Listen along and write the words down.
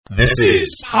This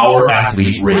is Power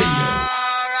Athlete Radio.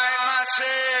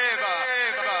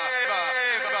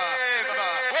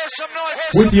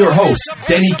 With your hosts,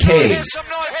 Denny K,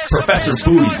 Professor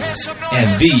Booty,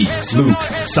 and the Luke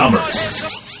Summers.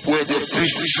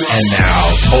 And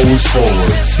now, toes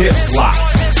forward, hips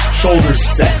locked, shoulders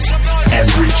set, and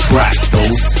retract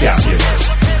those scapulars.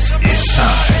 It's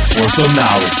time for some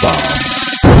knowledge bombs.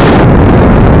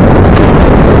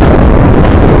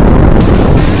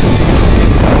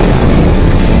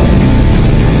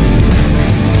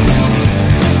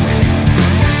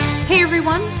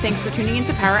 Thanks for tuning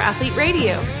into Power Athlete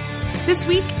Radio. This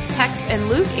week, Tex and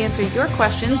Luke answer your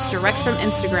questions direct from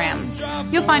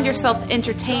Instagram. You'll find yourself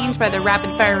entertained by the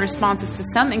rapid-fire responses to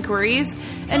some inquiries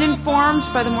and informed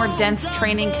by the more dense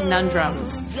training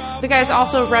conundrums. The guys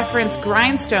also reference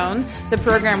Grindstone, the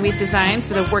program we've designed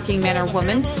for the working man or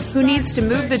woman who needs to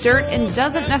move the dirt and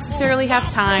doesn't necessarily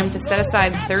have time to set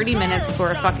aside 30 minutes for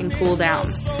a fucking cool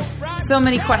down. So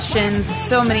many questions,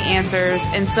 so many answers,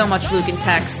 and so much Luke and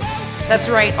Tex. That's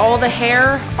right, all the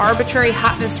hair, arbitrary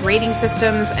hotness rating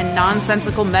systems, and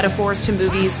nonsensical metaphors to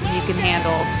movies you can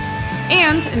handle.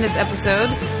 And in this episode,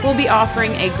 we'll be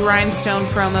offering a Grindstone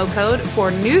promo code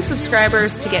for new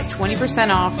subscribers to get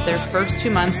 20% off their first 2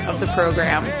 months of the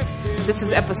program. This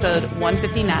is episode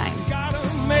 159.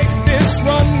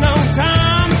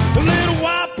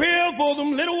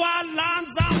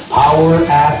 Power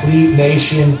Athlete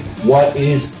Nation, what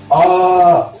is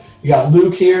up? You got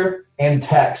Luke here and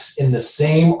Tex in the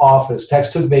same office.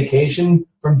 Tex took vacation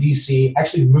from D.C.,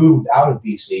 actually moved out of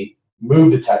D.C.,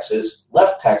 moved to Texas,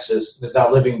 left Texas, and is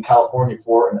now living in California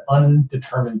for an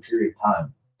undetermined period of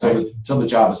time. Until the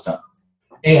job is done.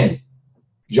 And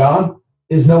John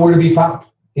is nowhere to be found.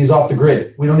 He's off the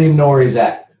grid. We don't even know where he's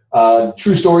at.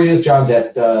 True story is John's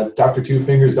at Dr. Two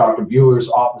Fingers, Dr. Bueller's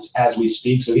office as we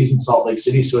speak, so he's in Salt Lake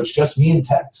City, so it's just me and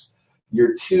Tex.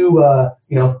 Your two,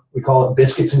 we call it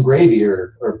biscuits and gravy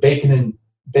or bacon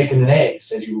and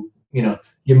eggs, as you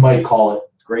might call it.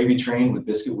 Gravy train with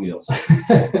biscuit wheels.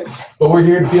 But we're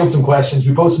here to field some questions.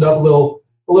 We posted up a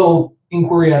little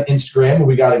inquiry on Instagram, and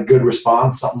we got a good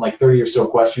response, something like 30 or so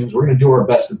questions. We're going to do our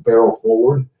best to barrel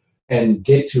forward and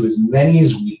get to as many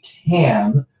as we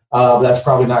can, but that's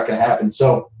probably not going to happen.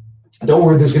 So don't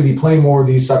worry, there's going to be plenty more of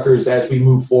these suckers as we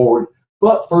move forward.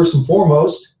 But first and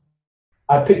foremost,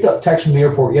 I picked up Tex from the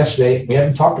airport yesterday. We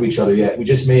haven't talked to each other yet. We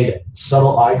just made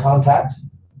subtle eye contact,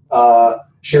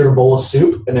 shared a bowl of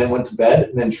soup, and then went to bed,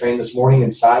 and then trained this morning in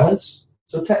silence.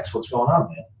 So, Tex, what's going on,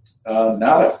 man?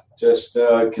 Nada. Just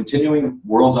continuing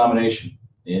world domination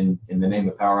in the name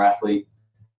of Power Athlete.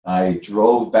 I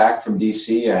drove back from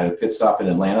D.C. I had a pit stop in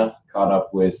Atlanta, caught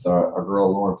up with our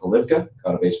girl Lauren Polivka,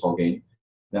 caught a baseball game.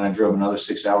 Then I drove another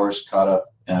 6 hours, caught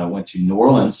up, went to New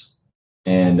Orleans,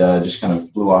 and just kind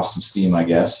of blew off some steam, I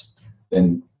guess.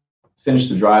 Then finished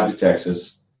the drive to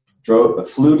Texas,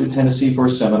 flew to Tennessee for a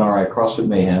seminar at CrossFit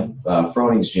Mayhem,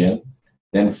 Froning's gym.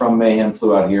 Then from Mayhem,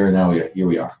 flew out here, and now here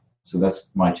we are. So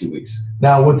that's my 2 weeks.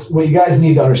 Now, what you guys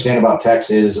need to understand about Tex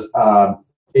is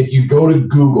if you go to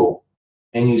Google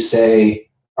and you say,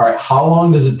 all right, how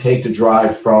long does it take to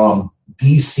drive from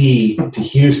D.C. to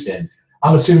Houston?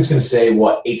 I'm assuming it's going to say,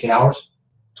 18 hours?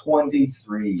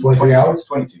 23 hours?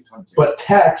 22. But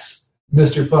Tex,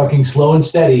 Mr. fucking slow and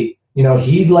steady,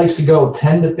 he likes to go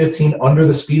 10 to 15 under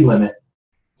the speed limit.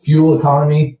 Fuel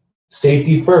economy,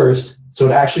 safety first. So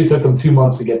it actually took him 2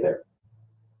 months to get there.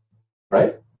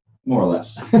 Right? More or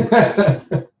less.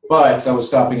 But I was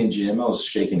stopping in gym. I was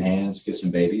shaking hands, kissing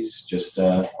babies, just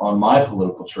on my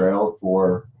political trail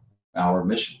for our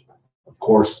mission. Of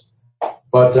course.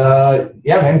 But,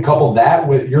 man, couple that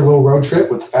with your little road trip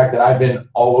with the fact that I've been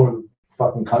all over the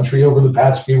fucking country over the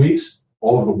past few weeks,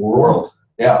 all over the world.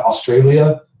 Yeah,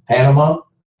 Australia, Panama,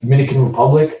 Dominican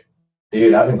Republic.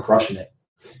 Dude, I've been crushing it.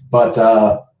 But,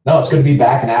 no, it's good to be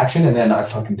back in action, and then I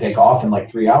fucking take off in like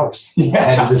 3 hours.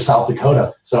 Headed to South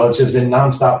Dakota. So it's just been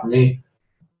nonstop for me.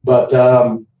 But,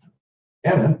 man, I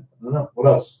don't know. What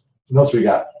else? What else we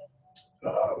got?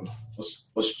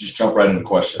 Let's just jump right into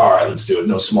questions. All right, let's do it.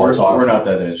 No small talk. We're not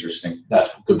that interesting. That's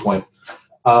a good point.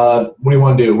 What do you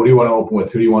want to do? What do you want to open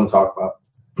with? Who do you want to talk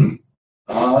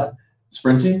about?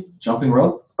 Sprinting, jumping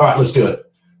rope. All right, let's do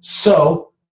it.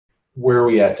 So, where are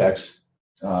we at, Tex?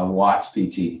 Watts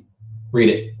PT. Read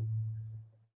it.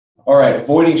 All right,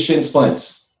 avoiding shin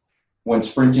splints when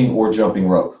sprinting or jumping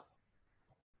rope.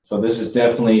 So this is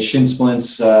definitely shin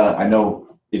splints. I know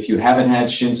if you haven't had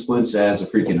shin splints as a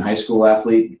freaking high school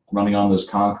athlete running on those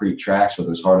concrete tracks or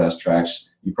those hard-ass tracks,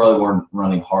 you probably weren't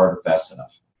running hard or fast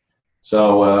enough.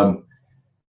 So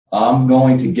I'm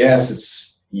going to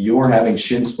guess you're having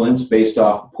shin splints based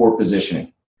off poor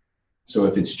positioning. So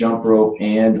if it's jump rope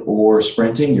and or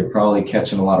sprinting, you're probably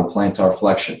catching a lot of plantar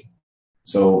flexion.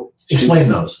 So explain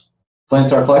those.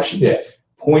 Plantar flexion? Yeah.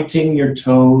 Pointing your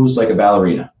toes like a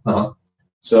ballerina. Uh-huh.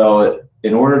 So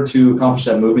in order to accomplish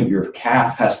that movement, your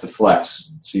calf has to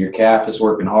flex. So your calf is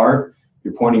working hard.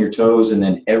 You're pointing your toes, and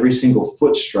then every single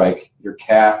foot strike, your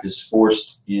calf is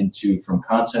forced into from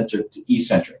concentric to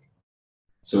eccentric.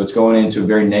 So it's going into a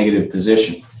very negative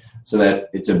position, so that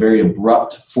it's a very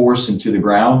abrupt force into the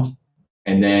ground,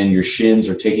 and then your shins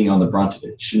are taking on the brunt of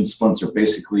it. Shin splints are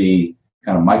basically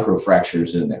kind of micro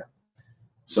fractures in there.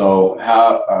 So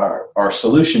how our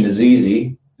solution is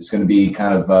easy. It's going to be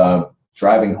kind of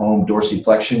driving home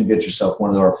dorsiflexion. Get yourself one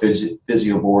of our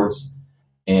physio boards,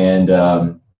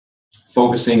 and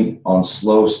focusing on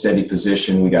slow, steady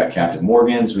position. We got Captain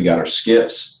Morgan's, we got our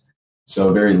skips,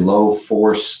 so very low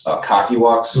force cocky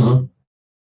walks,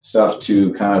 stuff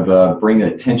to kind of bring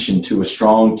attention to a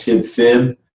strong tib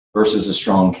fib versus a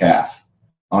strong calf.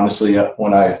 Honestly,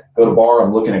 when I go to bar,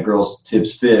 I'm looking at girls'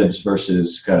 tibs fibs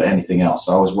versus kind of anything else.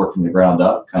 I always work from the ground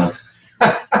up, kind of,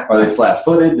 are they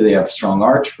flat-footed? Do they have a strong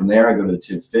arch? From there, I go to the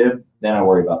tib fib. Then I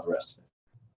worry about the rest of it.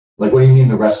 Like, what do you mean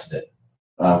the rest of it?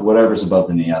 Whatever's above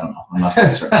the knee, I don't know. I'm not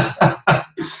concerned.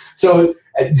 So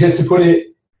just to put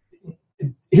it,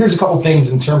 here's a couple things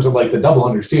in terms of like the double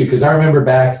unders too, because I remember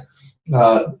back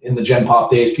in the Gen Pop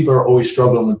days, people are always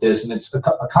struggling with this, and it's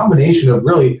a combination of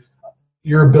really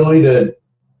your ability to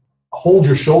hold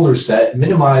your shoulders set,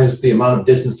 minimize the amount of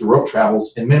distance the rope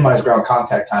travels, and minimize ground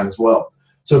contact time as well.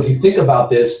 So if you think about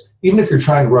this, even if you're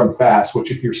trying to run fast, which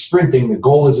if you're sprinting, the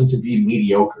goal isn't to be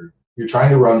mediocre. You're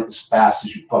trying to run as fast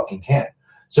as you fucking can.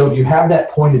 So if you have that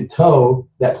pointed toe,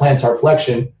 that plantar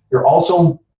flexion, you're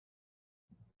also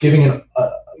giving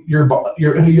you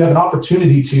have an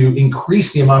opportunity to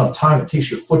increase the amount of time it takes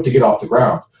your foot to get off the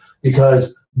ground,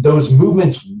 because those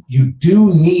movements, you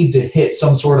do need to hit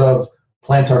some sort of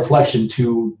plantar flexion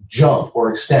to jump or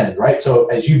extend, right? So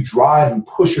as you drive and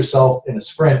push yourself in a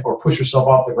sprint or push yourself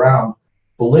off the ground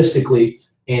ballistically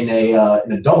in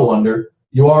a double under,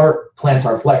 you are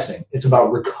plantar flexing. It's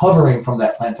about recovering from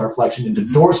that plantar flexion into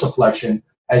dorsiflexion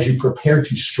as you prepare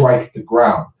to strike the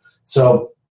ground.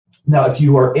 So now if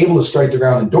you are able to strike the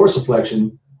ground in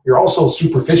dorsiflexion, you're also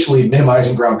superficially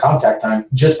minimizing ground contact time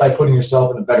just by putting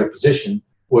yourself in a better position,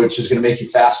 which is going to make you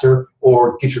faster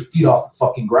or get your feet off the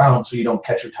fucking ground so you don't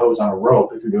catch your toes on a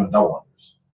rope if you're doing double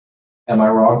unders. Am I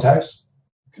wrong, Tex?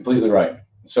 Completely right.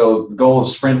 So the goal of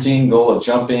sprinting, goal of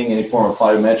jumping, any form of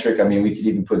plyometric, I mean, we could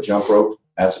even put jump rope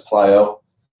as a plyo,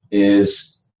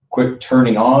 is quick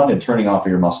turning on and turning off of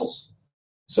your muscles.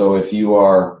 So if you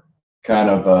are kind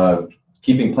of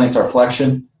keeping plantar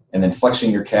flexion and then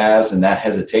flexing your calves and that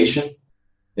hesitation,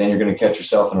 then you're going to catch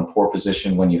yourself in a poor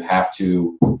position when you have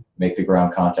to make the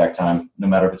ground contact time, no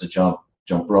matter if it's a jump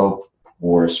rope,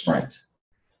 or a sprint.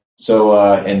 So,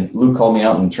 and Luke called me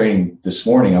out in training this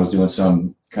morning. I was doing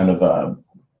some kind of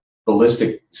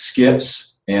ballistic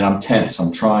skips, and I'm tense.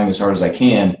 I'm trying as hard as I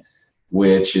can,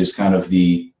 which is kind of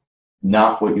the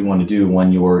not what you want to do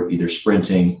when you're either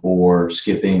sprinting or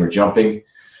skipping or jumping.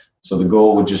 So the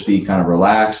goal would just be kind of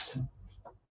relaxed,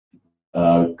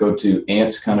 go to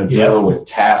ants kind of drill with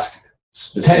task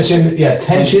specific.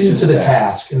 Tension to the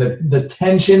task. And the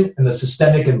tension and the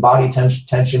systemic and body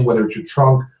tension, whether it's your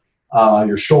trunk,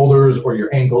 your shoulders, or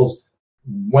your ankles,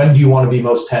 when do you want to be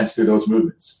most tense through those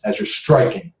movements? As you're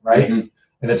striking, right? Mm-hmm.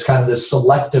 And it's kind of this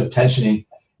selective tensioning.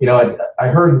 You know, I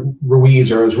heard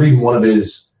Ruiz, or I was reading one of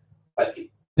his,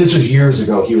 this was years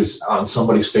ago, he was on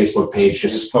somebody's Facebook page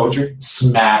just poetry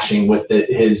smashing with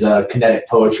his kinetic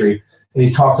poetry. And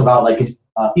he talked about like an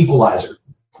equalizer,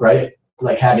 right?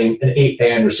 Like having an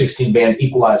 8-band or 16-band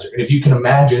equalizer. And if you can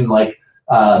imagine like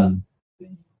all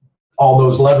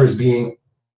those levers being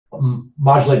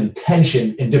modulating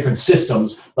tension in different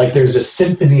systems, like there's a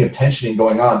symphony of tensioning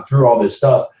going on through all this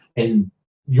stuff. And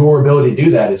your ability to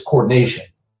do that is coordination,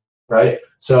 right?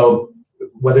 So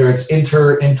whether it's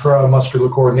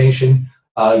intramuscular coordination,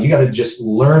 you got to just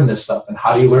learn this stuff. And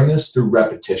how do you learn this? Through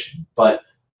repetition. But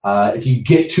if you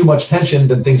get too much tension,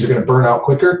 then things are going to burn out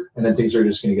quicker, and then things are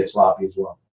just going to get sloppy as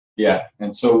well. Yeah,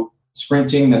 and so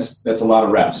sprinting, that's a lot of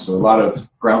reps. So a lot of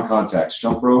ground contacts.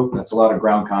 Jump rope, that's a lot of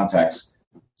ground contacts.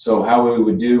 So how we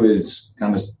would do is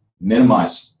kind of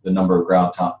minimize the number of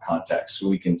ground contacts. So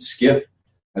we can skip.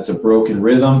 That's a broken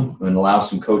rhythm and allow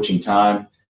some coaching time.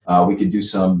 We could do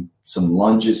some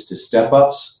lunges to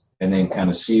step-ups, and then kind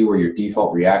of see where your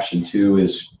default reaction to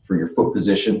is for your foot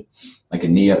position, like a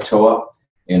knee up, toe up.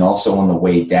 And also on the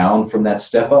way down from that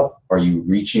step up, are you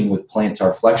reaching with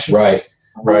plantar flexion?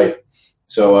 Right.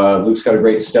 So Luke's got a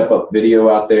great step up video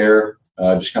out there.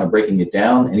 just kind of breaking it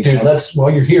down. Dude, while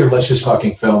you're here, let's just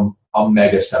fucking film a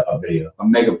mega step-up video. A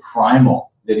mega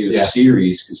primal video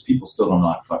series, because people still don't know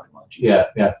how to fucking launch. Yeah.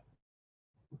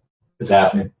 It's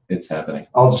happening. It's happening.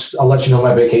 I'll let you know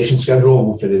my vacation schedule, and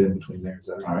we'll fit it in between there.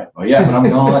 All right. Well, yeah, but I'm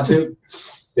going on that too.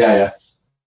 Yeah.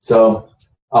 So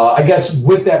I guess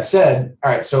with that said,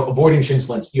 all right, so avoiding shin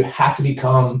splints, you have to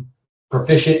become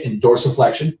proficient in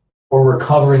dorsiflexion or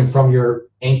recovering from your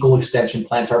ankle extension,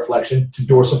 plantar flexion to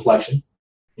dorsiflexion,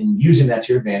 and using that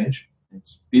to your advantage.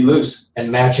 Be loose.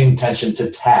 And matching tension to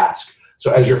task.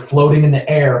 So as you're floating in the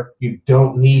air, you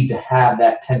don't need to have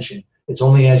that tension. It's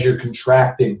only as you're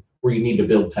contracting where you need to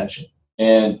build tension.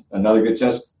 And another good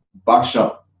test, box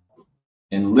jump.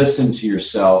 And listen to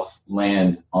yourself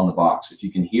land on the box. If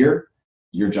you can hear,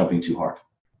 you're jumping too hard.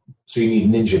 So you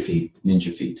need ninja feet.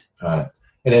 Ninja feet. All right.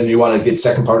 And then you want to get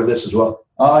second part of this as well?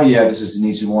 Oh, yeah, this is an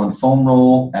easy one. Foam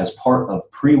roll as part of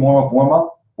pre-warm-up,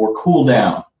 warm-up, or cool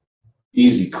down.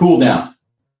 Easy. Cool down.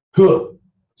 Huh.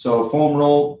 So foam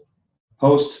roll,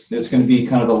 post, it's going to be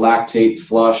kind of a lactate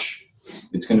flush.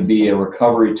 It's going to be a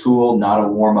recovery tool, not a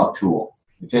warm-up tool.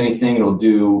 If anything, it'll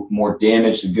do more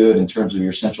damage than good in terms of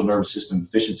your central nervous system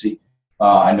efficiency.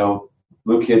 I know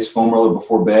Luke hits foam roller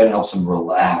before bed, helps him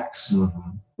relax.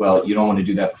 Mm-hmm. Well, you don't want to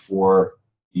do that before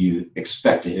you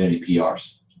expect to hit any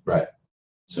PRs. Right.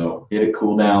 So hit it,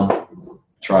 cool down,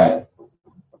 try it. All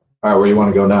right, where do you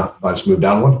want to go now? I'll just move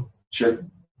down one? Sure.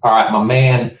 All right, my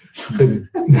man,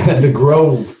 the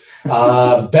Grove.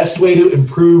 Best way to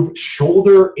improve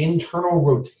shoulder internal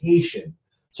rotation.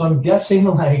 So I'm guessing,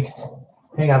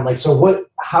 so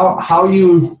how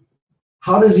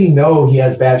does he know he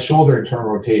has bad shoulder internal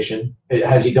rotation?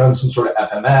 Has he done some sort of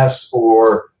FMS,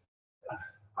 or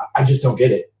I just don't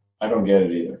get it. I don't get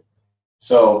it either.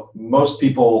 So most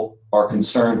people are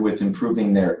concerned with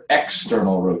improving their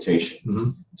external rotation.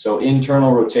 Mm-hmm. So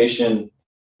internal rotation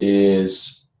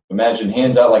is, imagine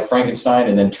hands out like Frankenstein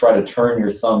and then try to turn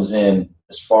your thumbs in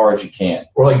as far as you can.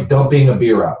 Or like dumping a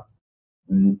beer out.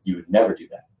 You would never do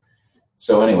that.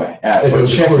 So anyway, if it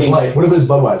was Coors Light, what if it's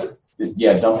Budweiser?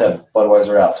 Yeah, dump that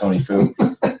Budweiser out, Tony Fu.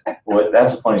 Well,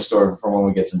 that's a funny story for when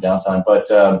we get some downtime. But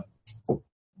turn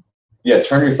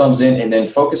your thumbs in and then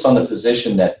focus on the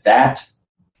position that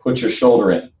puts your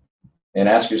shoulder in. And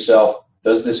ask yourself,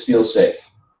 does this feel safe?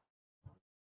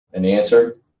 And the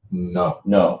answer? No.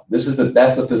 That's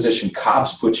the position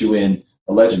cops put you in,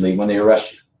 allegedly, when they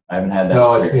arrest you. I haven't had that.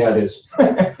 No, it is.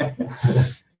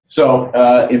 So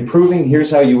improving, here's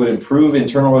how you would improve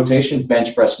internal rotation: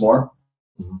 bench press more,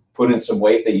 put in some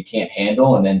weight that you can't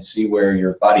handle, and then see where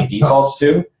your body defaults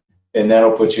to, and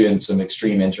that'll put you in some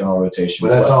extreme internal rotation.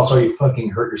 But that's also, you fucking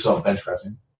hurt yourself bench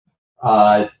pressing.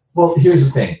 Well, here's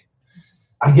the thing.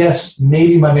 I guess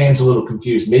maybe my man's a little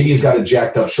confused. Maybe he's got a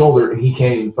jacked up shoulder and he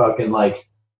can't even fucking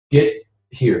get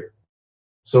here.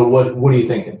 So what are you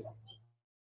thinking?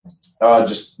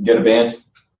 Just get a band.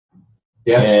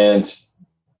 Yeah. And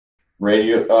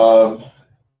radio.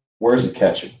 Where is it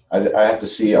catching? I have to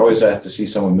see. I always have to see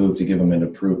someone move to give them an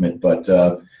improvement. But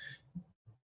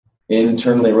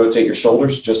internally rotate your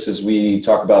shoulders, just as we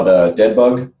talk about dead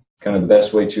bug. Kind of the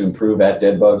best way to improve at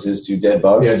dead bugs is to dead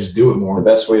bug. Yeah, just do it more. The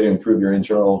best way to improve your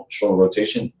internal shoulder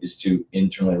rotation is to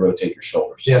internally rotate your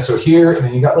shoulders. Yeah, so here, and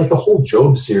then you got the whole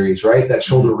Job series, right? That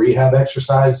shoulder rehab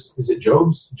exercise. Is it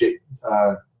Job's?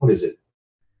 What is it?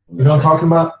 You know what I'm talking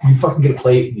about? You fucking get a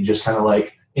plate and you just kind of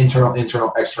internal,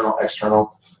 external.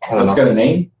 That's got a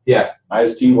name? Yeah.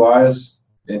 ISTYs,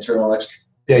 internal, external.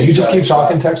 Yeah, you just keep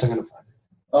talking, text, I'm going to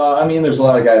find it. There's a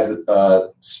lot of guys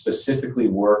that specifically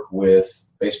work with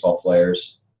baseball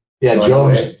players. Yeah,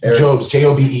 Jobs, Jobes.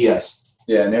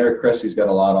 Yeah, and Eric Cressy's got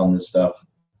a lot on this stuff.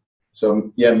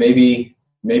 So yeah, maybe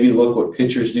look what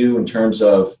pitchers do in terms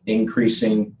of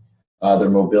increasing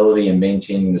their mobility and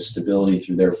maintaining the stability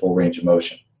through their full range of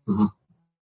motion. Mm-hmm.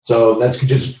 So that's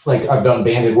just I've done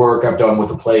banded work. I've done with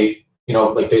a plate,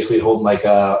 basically holding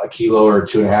a kilo or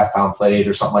 2.5 pound plate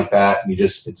or something like that. And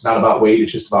it's not about weight.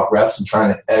 It's just about reps and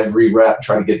trying to every rep,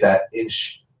 try to get that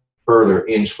inch further.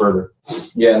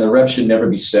 Yeah, and the rep should never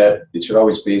be set. It should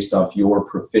always be based off your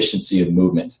proficiency of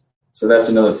movement. So that's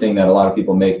another thing that a lot of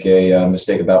people make a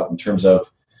mistake about in terms of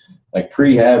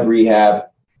prehab, rehab.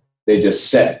 They just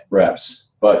set reps,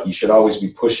 but you should always be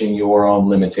pushing your own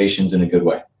limitations in a good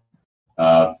way.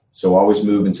 So always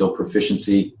move until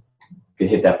proficiency can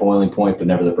hit that boiling point, but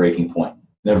never the breaking point.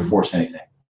 Never force anything.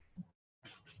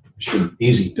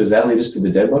 Easy. Does that lead us to the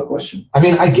dead bug question? I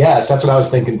mean, I guess that's what I was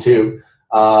thinking too.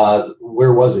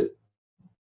 Where was it?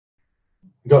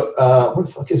 What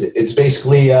the fuck is it? It's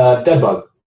basically dead bug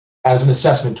as an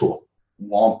assessment tool.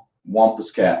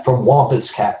 Wampus Cat. From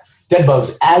Wampus Cat. dead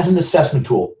bugs as an assessment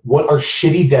tool. What are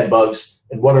shitty dead bugs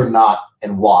and what are not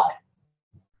and why?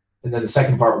 And then the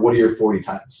second part, what are your 40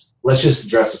 times? Let's just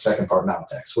address the second part now,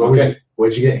 Tex. What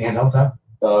did you get handheld time?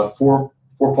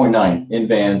 4.9 in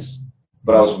bands,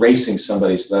 but I was racing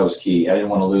somebody, so that was key. I didn't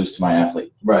want to lose to my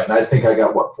athlete. Right, and I think I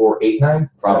got, 4.89?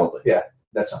 Probably. Yeah,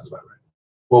 that sounds about right.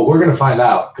 Well, we're going to find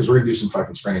out because we're going to do some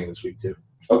fucking sprinting this week, too.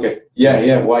 Okay.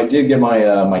 Yeah. Well, I did get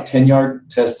my my 10-yard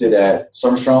tested at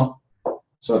Summer Strong,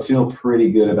 so I feel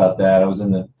pretty good about that. I was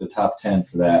in the top 10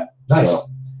 for that. Nice.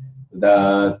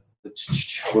 So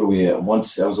what are we at? I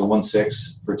was a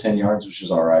 1.6 for 10 yards, which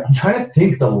is all right. I'm trying to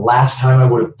think the last time I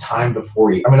would have timed a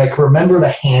 40. I mean, I can remember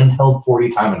the handheld 40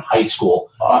 time in high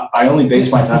school. I only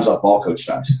base my times off ball coach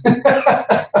times.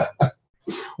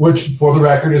 Which, for the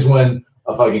record, is when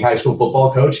a fucking high school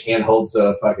football coach handholds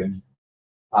a fucking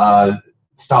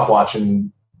stopwatch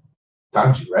and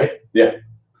times you, right? Yeah,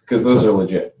 because those are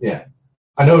legit. Yeah.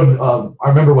 I know, I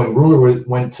remember when Ruler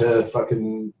went to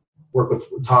fucking work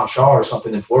with Tom Shaw or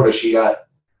something in Florida, she got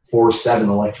 4.7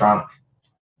 electronic.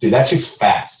 Dude, that chick's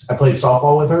fast. I played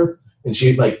softball with her, and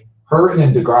she, like, her and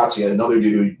then DeGrazia, another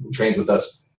dude who trains with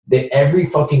us, every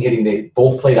fucking inning, they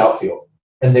both played outfield,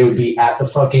 and they would be at the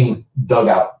fucking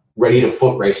dugout, ready to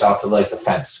foot race out to, like, the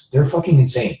fence. They're fucking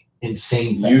insane.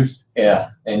 Insane.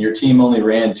 And your team only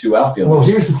ran 2 outfielders. Well,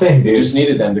 here's the thing, dude. You just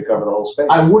needed them to cover the whole space.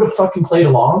 I would have fucking played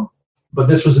along, but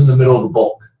this was in the middle of the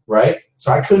bulk, right?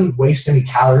 So I couldn't waste any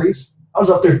calories. I was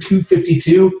up there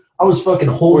 252. I was fucking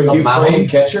holding a mound. Were you playing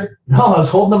catcher? No, I was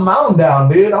holding the mound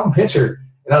down, dude. I'm a pitcher.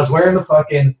 And I was wearing the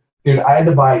fucking, dude, I had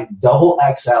to buy double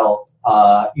XL,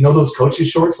 you know those coaches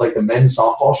shorts, like the men's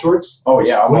softball shorts? Oh,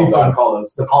 yeah. What do you fucking call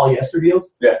those? The polyester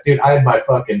deals? Yeah. Dude, I had my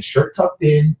fucking shirt tucked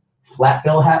in, flat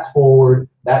bill hat forward.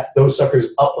 Those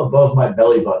suckers up above my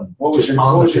belly button. What was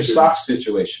your sock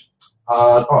situation?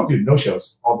 Dude, no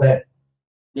shows all day.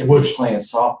 Yeah, we're playing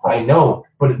softball. I know,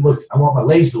 but I want my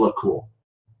legs to look cool.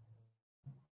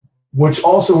 Which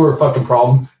also were a fucking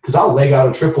problem, because I'll leg out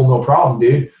a triple, no problem,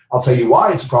 dude. I'll tell you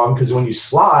why it's a problem, because when you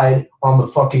slide on the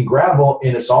fucking gravel in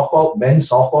a men's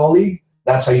softball league,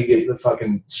 that's how you get the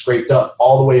fucking scraped up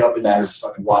all the way up. And that's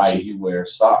fucking why you wear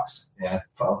socks. Yeah,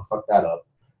 fuck that up.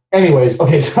 Anyways,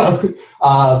 okay, so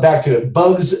back to it.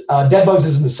 Dead bugs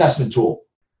is an assessment tool.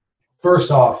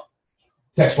 First off,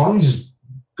 Tex, why don't you just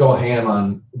go ham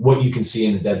on what you can see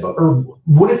in a dead bug? Or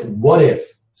what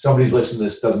if somebody's listening to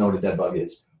this doesn't know what a dead bug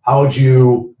is? How would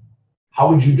you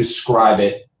describe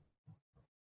it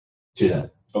to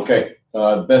them? Okay.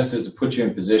 Best is to put you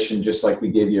in position, just like we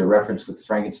gave you a reference with the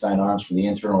Frankenstein arms for the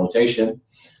internal rotation.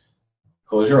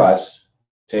 Close your eyes.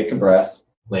 Take a breath.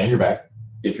 Lay on your back.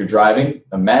 If you're driving,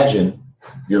 imagine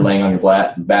you're laying on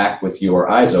your back with your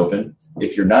eyes open.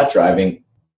 If you're not driving,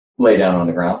 lay down on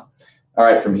the ground. All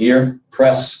right, from here,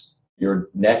 press your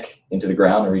neck into the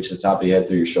ground and reach the top of your head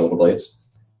through your shoulder blades.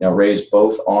 Now raise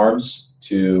both arms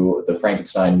to the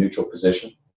Frankenstein neutral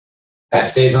position. That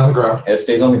stays on the ground. It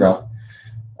stays on the ground.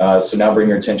 So now bring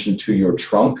your attention to your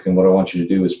trunk, and what I want you to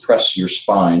do is press your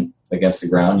spine against the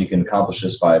ground. You can accomplish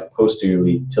this by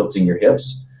posteriorly tilting your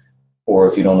hips, or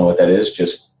if you don't know what that is,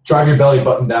 just drive your belly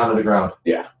button down to the ground.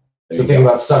 Yeah. So think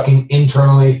about sucking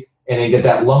internally, and then get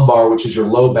that lumbar, which is your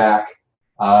low back.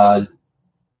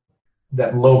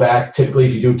 That low back, typically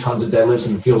if you do tons of deadlifts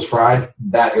and it feels fried,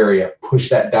 that area, push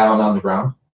that down on the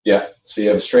ground. Yeah, so you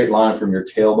have a straight line from your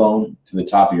tailbone to the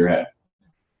top of your head.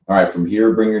 All right, from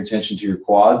here, bring your attention to your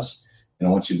quads, and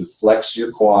I want you to flex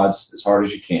your quads as hard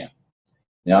as you can.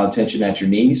 Now attention at your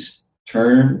knees.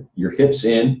 Turn your hips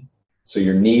in so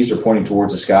your knees are pointing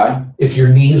towards the sky. If your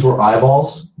knees were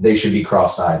eyeballs, they should be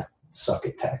cross-eyed. Suck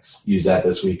it, Tex. Use that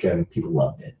this weekend. People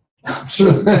loved it. I'm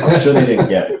sure they didn't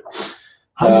get it.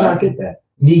 How did you not get that?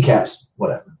 Kneecaps,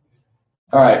 whatever.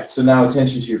 All right, so now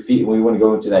attention to your feet, and we want to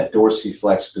go into that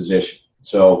dorsiflex position.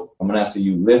 So I'm going to ask that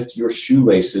you lift your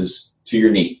shoelaces to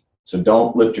your knee. So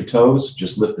don't lift your toes,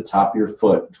 just lift the top of your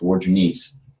foot towards your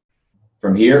knees.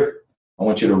 From here, I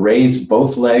want you to raise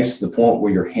both legs to the point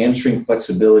where your hamstring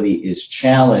flexibility is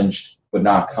challenged but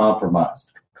not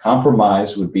compromised.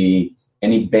 Compromise would be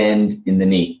any bend in the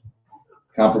knee.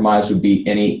 Compromise would be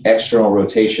any external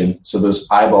rotation, so those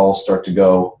eyeballs start to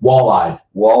go wall-eyed.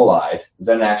 Wall-eyed. Is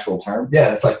that an actual term?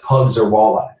 Yeah, it's like pugs are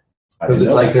wall-eyed. Because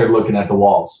it's like they're looking at the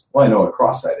walls. Well, I know what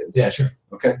cross-eyed is. Yeah, sure.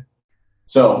 Okay.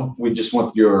 So we just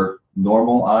want your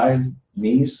normal eye,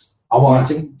 knees,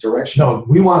 pointing direction? No,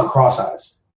 we want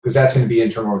cross-eyes because that's going to be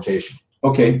internal rotation.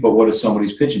 Okay, but what if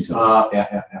somebody's pitching to them?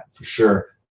 Yeah, for sure.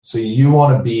 So you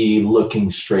want to be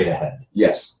looking straight ahead.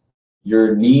 Yes.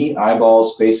 Your knee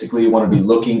eyeballs basically want to be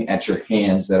looking at your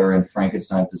hands that are in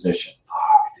Frankenstein position.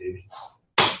 Fuck, dude.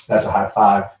 That's a high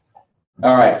five.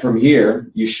 All right, from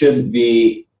here, you should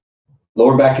be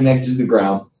lower back connected to the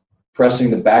ground,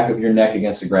 pressing the back of your neck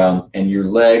against the ground, and your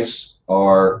legs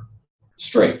are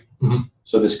straight. Mm-hmm.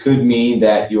 So this could mean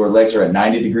that your legs are at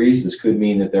 90 degrees. This could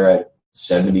mean that they're at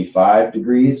 75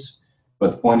 degrees.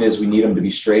 But the point is we need them to be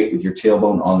straight with your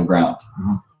tailbone on the ground.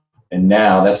 Mm-hmm. And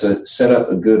now that's set up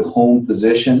a good home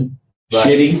position. Right.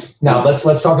 Shitty. Now let's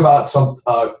talk about some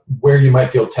where you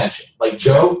might feel tension. Like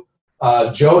Joe.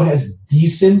 Joe has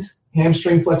decent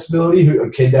hamstring flexibility. A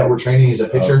kid that we're training is a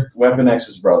pitcher. Weapon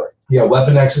X's brother. Yeah,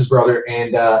 Weapon X's brother.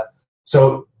 And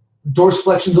so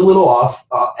dorsiflexion's a little off,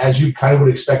 as you kind of would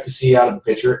expect to see out of the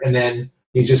pitcher. And then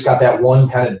he's just got that one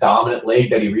kind of dominant leg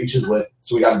that he reaches with.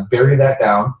 So we got to bury that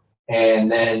down.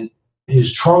 And then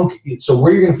his trunk, so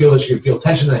where you're going to feel this, you're going to feel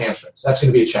tension in the hamstrings. That's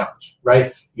going to be a challenge,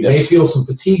 right? You may feel some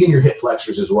fatigue in your hip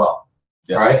flexors as well,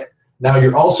 right? Now,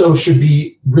 you also should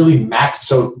be really max.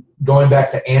 So going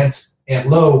back to Ant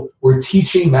Low, we're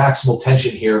teaching maximal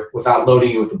tension here without loading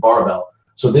you with the barbell.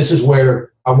 So this is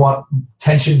where I want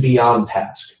tension beyond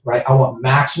task, right? I want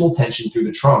maximal tension through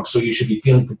the trunk. So you should be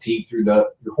feeling fatigue through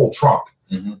your whole trunk.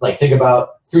 Mm-hmm. Like think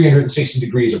about 360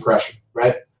 degrees of pressure,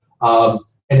 right?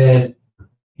 And then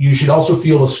you should also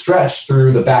feel a stretch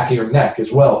through the back of your neck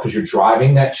as well, because you're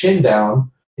driving that chin down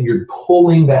and you're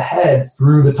pulling the head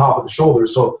through the top of the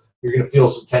shoulders. So you're going to feel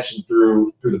some tension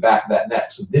through the back of that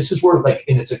neck. So this is where,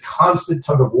 and it's a constant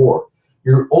tug of war.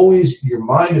 Your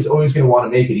mind is always going to want to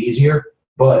make it easier,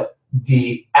 but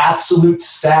the absolute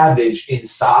savage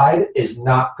inside is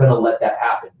not going to let that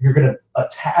happen. You're going to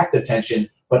attack the tension,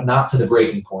 but not to the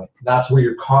breaking point. Not to where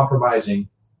you're compromising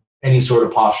any sort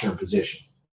of posture and position.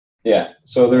 Yeah,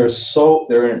 so there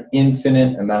are an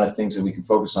infinite amount of things that we can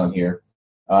focus on here.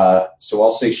 So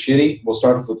I'll say shitty. We'll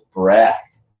start off with breath.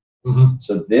 Mm-hmm.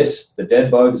 So the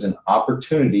dead bug is an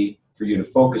opportunity for you to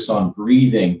focus on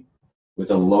breathing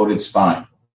with a loaded spine.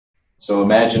 So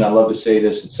imagine, I love to say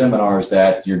this at seminars,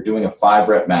 that you're doing a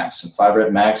 5-rep max. And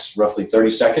 5-rep max, roughly 30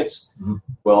 seconds. Mm-hmm.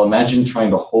 Well, imagine trying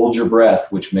to hold your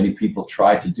breath, which many people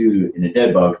try to do in a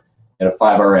dead bug, at a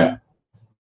 5 RM.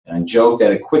 And I joke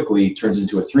that it quickly turns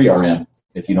into a 3 RM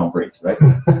if you don't breathe, right?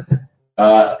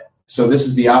 So this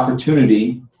is the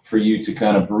opportunity for you to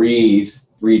kind of breathe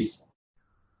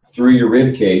through your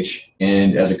rib cage.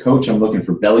 And as a coach, I'm looking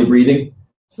for belly breathing.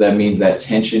 So that means that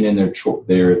tension in their trunk,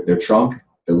 their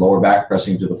lower back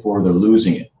pressing to the floor, they're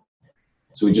losing it.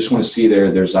 So we just want to see their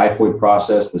xiphoid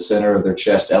process, the center of their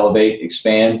chest elevate,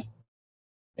 expand,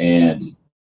 and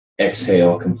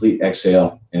exhale, complete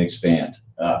exhale, and expand.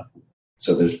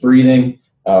 So there's breathing,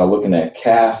 looking at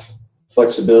calf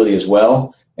flexibility as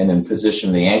well, and then position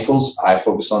of the ankles. I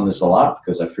focus on this a lot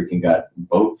because I freaking got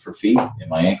boat for feet, and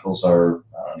my ankles are,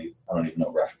 I don't even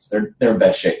know reference. They're in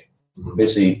bad shape. Mm-hmm.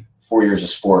 Basically, 4 years of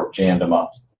sport jammed them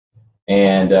up.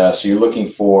 And so you're looking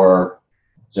for,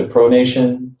 is it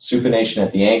pronation, supination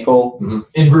at the ankle? Mm-hmm.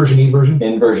 Inversion, eversion.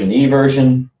 Inversion,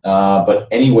 eversion. But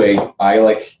anyway, I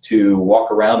like to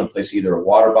walk around and place either a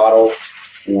water bottle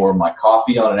or my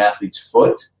coffee on an athlete's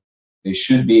foot. They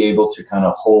should be able to kind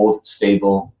of hold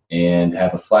stable and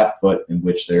have a flat foot in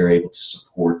which they're able to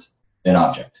support an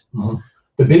object. Mm-hmm.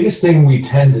 The biggest thing we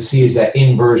tend to see is that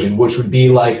inversion, which would be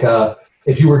like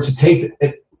if you were to take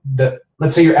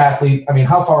let's say your athlete, I mean,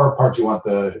 how far apart do you want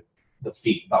the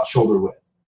feet? About shoulder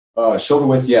width? Shoulder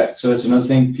width, yeah. So that's another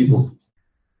thing. People,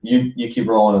 you keep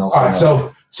rolling. And I'll all right.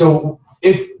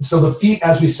 So the feet,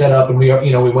 as we set up, and we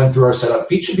went through our setup,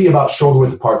 feet should be about shoulder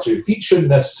width apart. So your feet shouldn't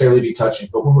necessarily be touching.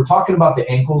 But when we're talking about the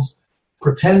ankles,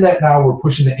 pretend that now we're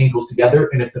pushing the ankles together,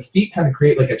 and if the feet kind of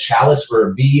create like a chalice or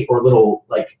a V or a little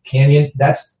like canyon,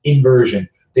 that's inversion.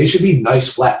 They should be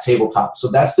nice flat tabletop. So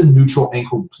that's the neutral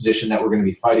ankle position that we're going to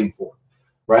be fighting for,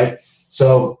 right?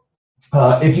 So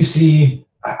if you see,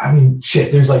 I mean,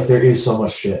 shit, there is so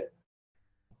much shit.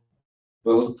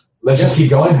 Well, let's just keep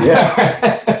going.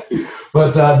 Yeah.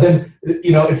 But then,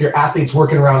 if your athlete's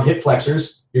working around hip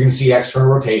flexors, you're going to see external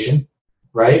rotation,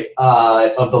 right,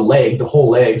 of the leg, the whole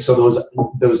leg. So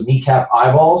those kneecap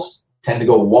eyeballs tend to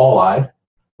go wall-eyed,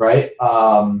 right?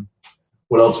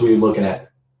 What else are we looking at?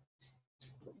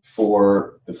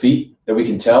 For the feet that we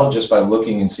can tell just by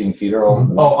looking and seeing feet are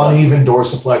all uneven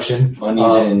dorsiflexion,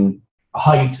 uneven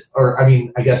height, or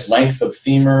I guess length of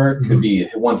femur. Could be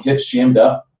one hip's jammed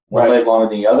up, one leg longer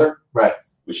than the other, right?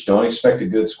 Which don't expect a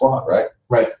good squat, right?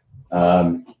 Right.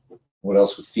 What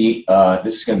else with feet?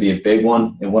 This is going to be a big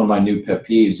one, and one of my new pet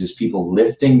peeves is people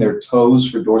lifting their toes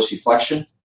for dorsiflexion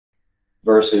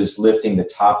versus lifting the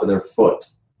top of their foot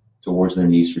towards their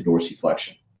knees for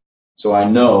dorsiflexion. So I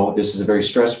know this is a very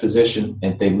stressed position,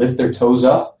 and if they lift their toes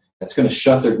up, that's going to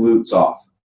shut their glutes off.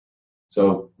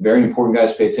 So very important,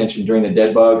 guys, pay attention during the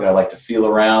dead bug. I like to feel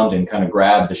around and kind of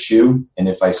grab the shoe. And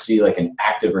if I see like an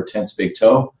active or tense big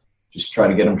toe, just try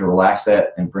to get them to relax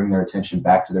that and bring their attention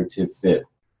back to their tib fib.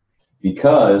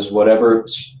 Because whatever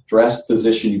stress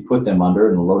position you put them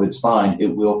under in a loaded spine, it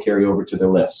will carry over to their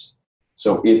lifts.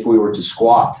 So if we were to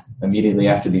squat immediately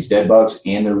after these dead bugs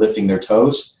and they're lifting their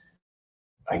toes,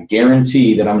 I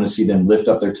guarantee that I'm going to see them lift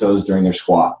up their toes during their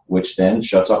squat, which then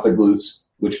shuts off their glutes,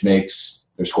 which makes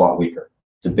their squat weaker.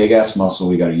 It's a big-ass muscle.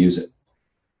 We got to use it.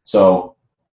 So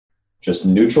just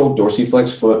neutral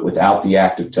dorsiflex foot without the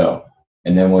active toe.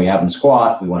 And then when we have them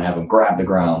squat, we want to have them grab the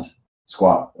ground,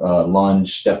 squat,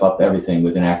 lunge, step up, everything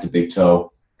with an active big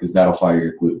toe, because that'll fire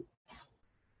your glute.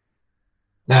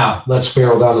 Now, let's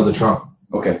barrel down to the trunk.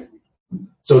 Okay.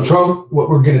 So trunk, what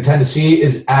we're going to tend to see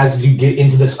is as you get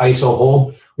into this ISO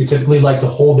hold, we typically like to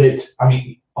hold it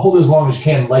as long as you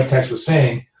can, like Tex was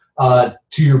saying, to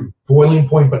your boiling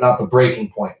point, but not the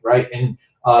breaking point, right? And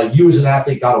you as an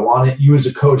athlete got to want it. You as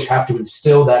a coach have to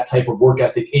instill that type of work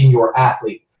ethic in your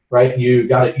athlete, right? You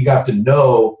have to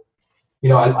know,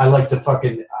 I like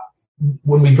to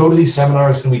when we go to these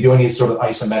seminars and we do any sort of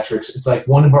isometrics, it's like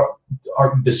one of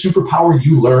the superpower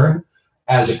you learn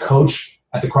as a coach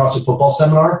at the CrossFit football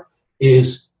seminar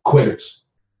is quitters.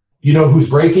 You know who's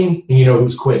breaking and you know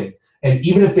who's quitting. And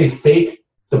even if they fake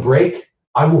the break,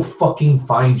 I will fucking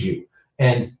find you.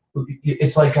 And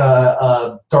it's like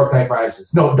Dark Knight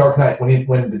Rises. No, Dark Knight,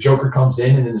 when the Joker comes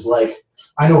in and is like,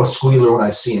 I know a squealer when I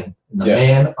see him. And the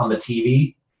man on the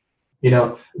TV, we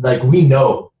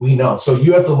know. So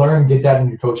you have to learn, get that in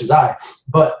your coach's eye.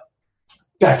 But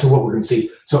back to what we're going to see.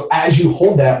 So as you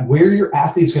hold that, where your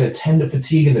athlete's going to tend to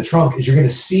fatigue in the trunk is you're going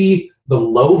to see the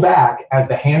low back as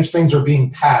the hamstrings are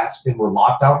being tasked and we're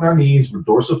locked out in our knees, we're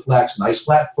dorsiflex, nice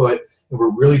flat foot, and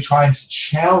we're really trying to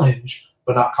challenge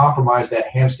but not compromise that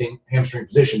hamstring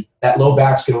position. That low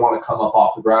back's going to want to come up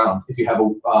off the ground if you have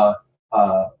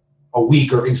a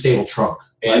weak or unstable trunk.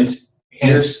 And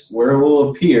here's where it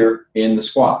will appear in the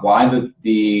squat. Why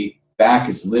the back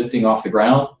is lifting off the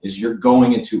ground is you're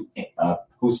going into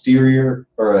posterior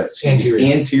or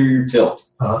anterior tilt.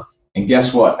 Uh-huh. And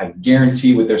guess what? I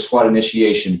guarantee with their squat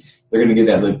initiation, they're going to get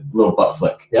that little butt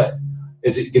flick. Yep.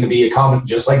 It's going to be a combo,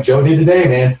 just like Joe did today,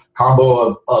 man.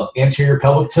 Combo of anterior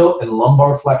pelvic tilt and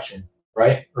lumbar flexion,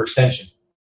 right? Or extension.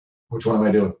 Which one am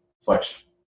I doing? Flexion.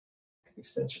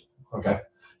 Extension. Okay.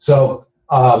 So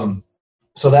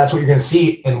that's what you're going to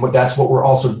see, and that's what we're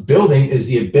also building is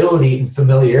the ability and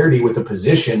familiarity with the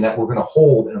position that we're going to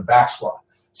hold in a back squat.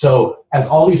 So as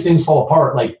all these things fall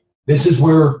apart, like this is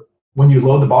where when you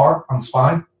load the bar on the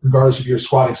spine, regardless if you're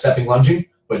squatting, stepping, lunging,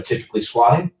 but typically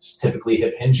squatting, typically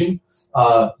hip hinging,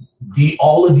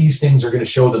 all of these things are going to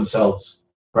show themselves,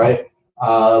 right?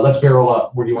 Let's barrel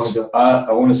up. Where do you want to go?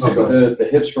 I want to stick with the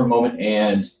hips for a moment,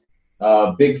 and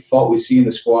big fault we see in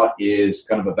the squat is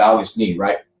kind of a valgus knee,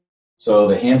 right? So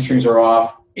the hamstrings are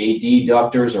off,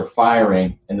 adductors are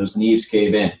firing, and those knees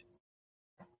cave in.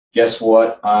 Guess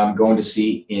what I'm going to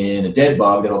see in a dead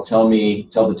bug that'll tell the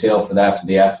tale for that to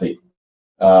the athlete.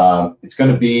 It's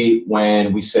going to be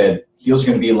when we said heels are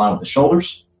going to be in line with the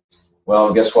shoulders.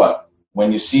 Well, guess what?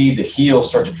 When you see the heels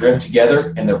start to drift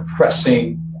together and they're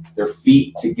pressing their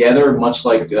feet together, much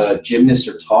like gymnasts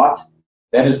are taught,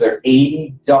 that is their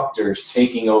adductors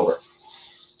taking over.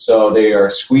 So they are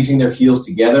squeezing their heels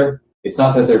together. It's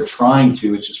not that they're trying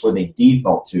to, it's just where they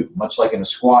default to. Much like in a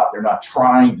squat, they're not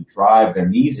trying to drive their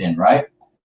knees in, right?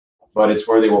 But it's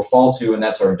where they will fall to, and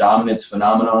that's our dominance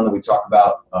phenomenon that we talk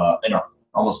about in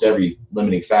almost every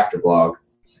limiting factor blog.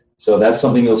 So that's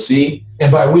something you'll see.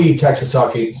 And by we, Texas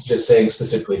Hockey, it's just saying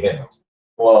specifically him.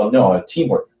 Well, no,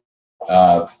 teamwork.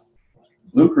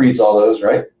 Luke reads all those,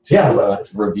 right? To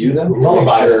review them.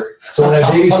 Lullabies. Sure. So when I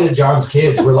babysit John's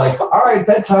kids, we're like, all right,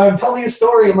 bedtime, tell me a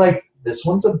story. I'm like, this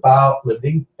one's about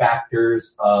limiting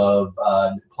factors of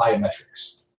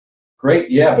plyometrics. Great,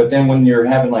 yeah, but then when you're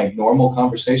having like normal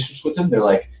conversations with them, they're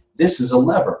like, this is a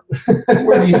lever.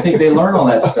 Where do you think they learn all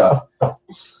that stuff?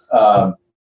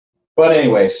 But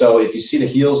anyway, so if you see the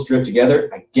heels drift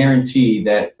together, I guarantee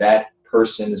that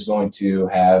person is going to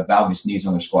have valgus knees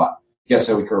on their squat. Guess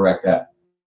how we correct that?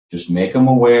 Just make them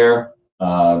aware,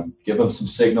 give them some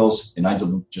signals, and I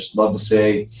just love to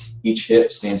say each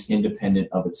hip stands independent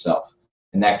of itself.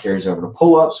 And that carries over to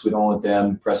pull-ups. We don't want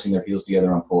them pressing their heels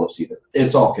together on pull-ups either.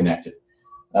 It's all connected.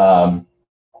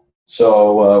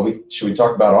 Should we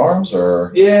talk about arms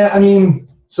or? Yeah,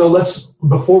 so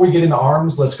before we get into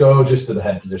arms, let's go just to the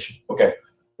head position. Okay.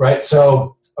 Right,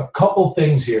 so a couple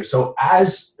things here. So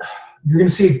as you're going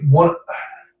to see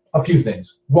a few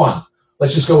things. One,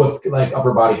 let's just go with like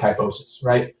upper body kyphosis,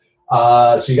 right?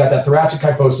 So you got that thoracic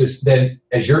kyphosis. Then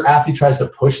as your athlete tries to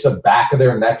push the back of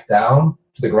their neck down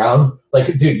to the ground,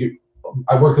 like, dude,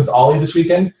 I worked with Ollie this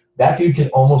weekend. That dude can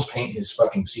almost paint his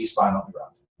fucking C-spine on the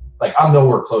ground. Like, I'm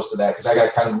nowhere close to that because I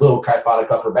got kind of little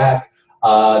kyphotic upper back.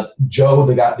 Joe,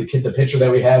 the pitcher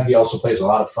that we have, he also plays a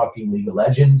lot of fucking League of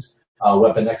Legends,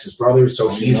 Weapon X's brothers. So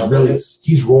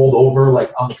he's rolled over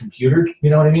like on the computer. You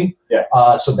know what I mean? Yeah.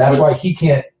 So that's why he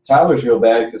can't. Tyler's real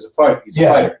bad because of fight. He's a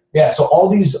fighter. Yeah. So all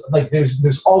these, like,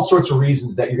 there's all sorts of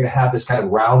reasons that you're going to have this kind of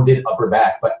rounded upper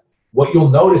back. But what you'll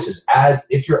notice is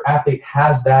if your athlete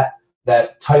has that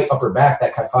tight upper back,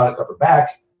 that kyphotic upper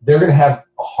back, they're going to have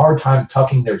a hard time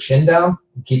tucking their chin down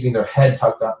and keeping their head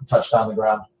touched on the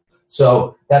ground.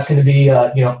 So that's going to be,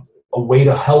 a way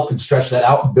to help and stretch that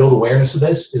out and build awareness of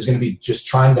this is going to be just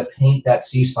trying to paint that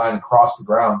C-spine across the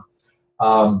ground.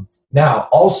 Now,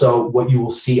 also what you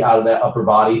will see out of that upper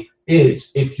body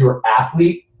is if your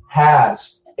athlete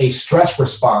has a stress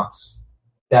response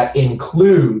that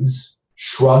includes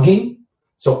shrugging,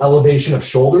 so elevation of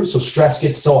shoulders, so stress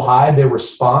gets so high, their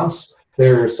response,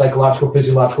 their psychological,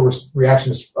 physiological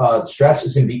reaction to stress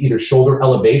is going to be either shoulder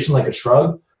elevation, like a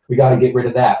shrug. We got to get rid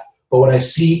of that. But what I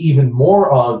see even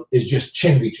more of is just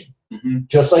chin reaching. Mm-hmm.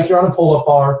 Just like you're on a pull-up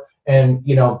bar and,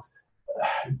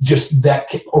 just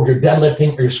that, or you're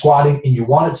deadlifting or you're squatting and you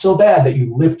want it so bad that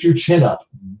you lift your chin up.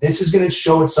 This is going to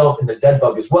show itself in the dead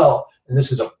bug as well. And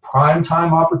this is a prime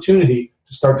time opportunity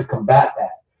to start to combat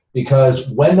that. Because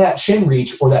when that chin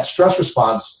reach or that stress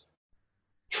response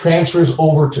transfers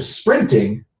over to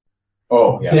sprinting,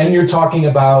 then you're talking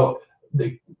about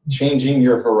changing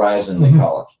your horizon, they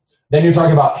call it. Then you're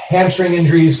talking about hamstring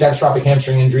injuries, catastrophic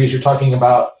hamstring injuries. You're talking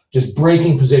about just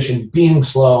breaking position, being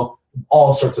slow,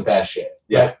 all sorts of bad shit.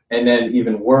 Yeah, right? And then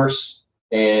even worse,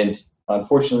 and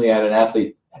unfortunately I had an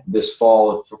athlete this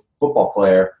fall, a football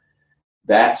player,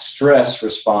 that stress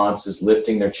response is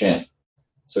lifting their chin.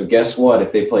 So guess what?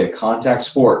 If they play a contact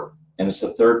sport and it's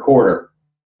the third quarter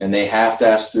and they have to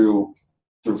ask through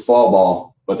fall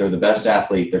ball, but they're the best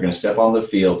athlete, they're going to step on the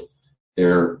field,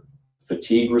 their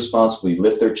fatigue response will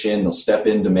lift their chin, they'll step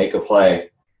in to make a play,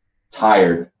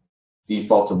 tired,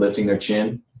 default to lifting their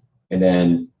chin, and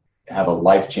then have a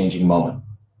life-changing moment.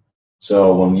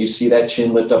 So when you see that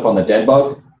chin lift up on the dead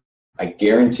bug, I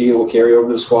guarantee it will carry over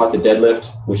to the squat, the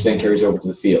deadlift, which then carries over to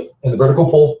the field. And the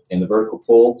vertical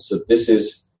pull. So this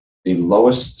is the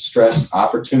lowest stress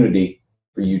opportunity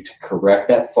for you to correct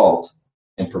that fault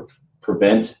and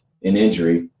prevent an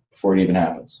injury before it even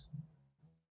happens.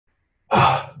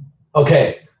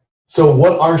 Okay. So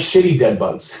what are shitty dead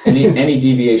bugs? Any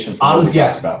deviation from what we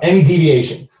talked about. Any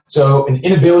deviation. So an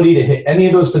inability to hit any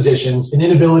of those positions, an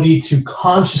inability to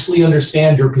consciously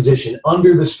understand your position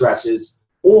under the stresses,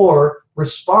 or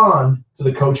respond to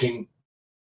the coaching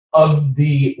of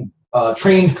the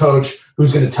trained coach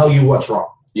who's going to tell you what's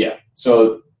wrong. Yeah.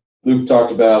 So Luke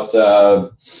talked about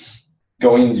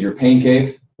going into your pain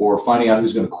cave or finding out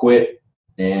who's going to quit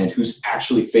and who's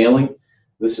actually failing.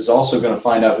 This is also going to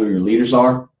find out who your leaders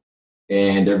are,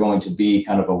 and they're going to be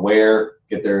kind of aware,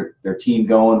 get their team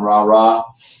going, rah-rah,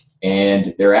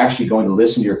 and they're actually going to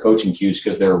listen to your coaching cues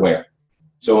because they're aware.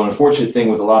 So an unfortunate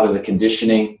thing with a lot of the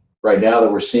conditioning right now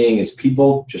that we're seeing is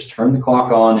people just turn the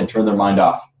clock on and turn their mind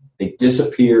off. They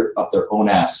disappear up their own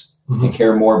ass. Mm-hmm. They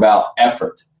care more about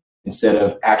effort instead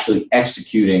of actually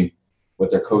executing what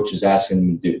their coach is asking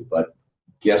them to do. But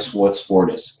guess what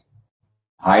sport is?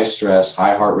 High stress,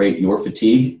 high heart rate, you're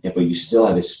fatigued, but you still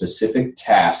have a specific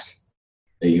task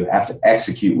that you have to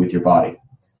execute with your body.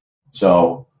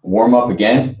 So warm up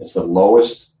again, it's the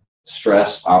lowest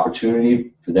stress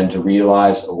opportunity for them to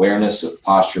realize awareness of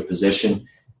posture, position,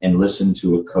 and listen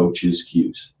to a coach's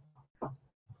cues.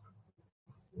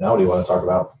 Now what do you want to talk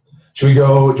about? Do you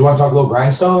want to talk a little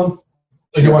grindstone? Or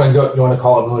do you want to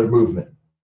call it another movement?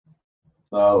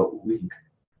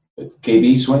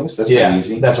 KB swings? That's pretty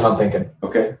easy. That's what I'm thinking.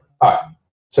 Okay. All right.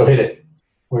 So hit it.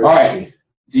 All right.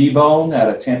 D-Bone out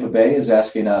of Tampa Bay is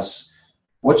asking us,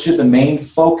 what should the main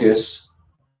focus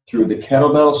through the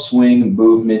kettlebell swing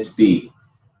movement be?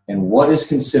 And what is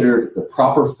considered the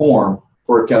proper form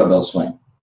for a kettlebell swing?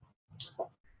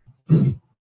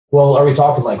 Well, are we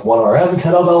talking like 1RM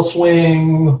kettlebell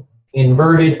swing,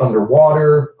 inverted,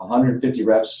 underwater? 150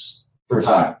 reps per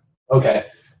time. Okay.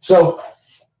 So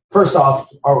first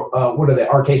off, what are they?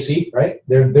 RKC, right?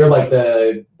 They're like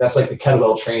that's like the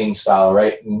kettlebell training style,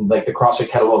 right? And like the CrossFit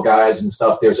kettlebell guys and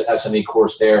stuff, there's an SME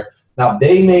course there. Now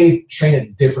they may train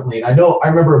it differently. And I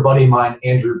remember a buddy of mine,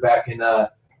 Andrew, back in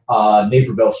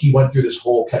Naperville, he went through this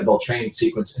whole kettlebell training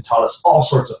sequence and taught us all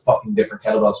sorts of fucking different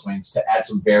kettlebell swings to add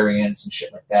some variance and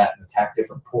shit like that and attack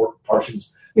different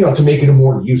portions, to make it a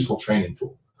more useful training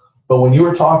tool. But when you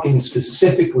were talking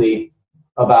specifically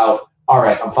about, all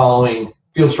right, I'm following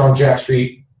Field Strong Jack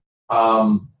Street,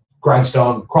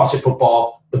 Grindstone, CrossFit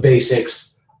Football, the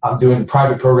basics. I'm doing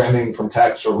private programming from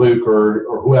Tex or Luke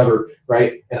or whoever,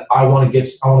 right? And I want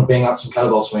to bang out some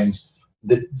kettlebell swings.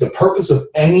 The purpose of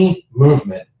any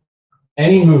movement,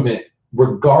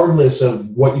 regardless of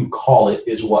what you call it,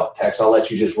 is what, Tex? I'll let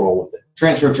you just roll with it.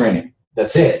 Transfer training.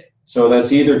 That's it. So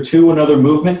that's either to another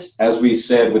movement, as we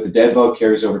said with the dead bug,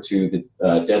 carries over to the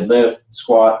deadlift,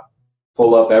 squat,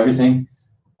 pull up, everything.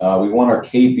 We want our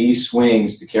KB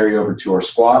swings to carry over to our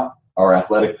squat, our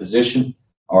athletic position,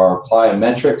 our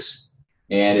plyometrics,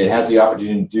 and it has the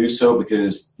opportunity to do so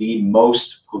because the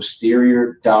most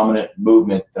posterior dominant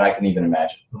movement that I can even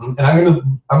imagine. Mm-hmm.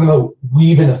 And I'm gonna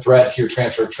weave in a thread to your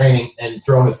transfer training and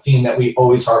throw in a theme that we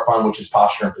always harp on, which is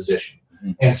posture and position,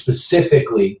 and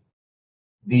specifically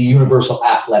the universal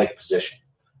athletic position,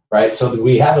 right? So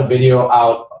we have a video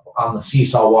out on the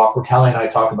Seesaw Walk where Callie and I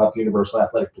talk about the universal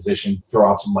athletic position, throw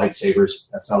out some lightsabers.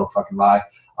 That's not a fucking lie.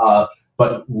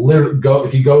 But literally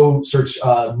if you go search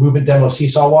Movement Demo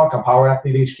Seesaw Walk on Power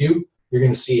Athlete HQ, you're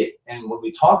going to see it. And when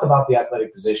we talk about the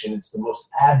athletic position, it's the most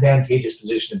advantageous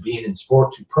position to be in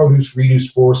sport to produce,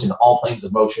 reduce force in all planes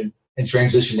of motion and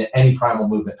transition to any primal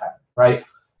movement pattern, right?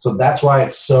 So that's why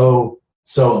it's so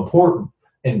important.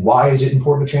 And why is it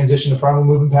important to transition to primal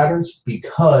movement patterns?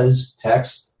 Because,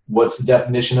 Tex, what's the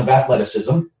definition of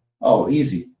athleticism? Oh,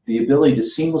 easy. The ability to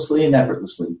seamlessly and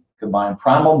effortlessly combine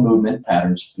primal movement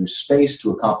patterns through space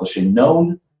to accomplish a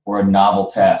known or a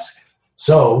novel task.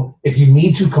 So if you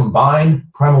need to combine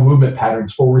primal movement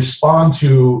patterns or respond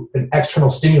to an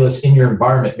external stimulus in your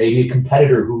environment, maybe a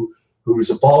competitor who's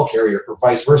a ball carrier or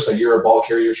vice versa, you're a ball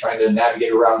carrier trying to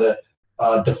navigate around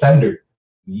a defender,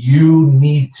 you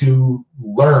need to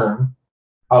learn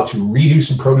how to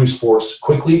reduce and produce force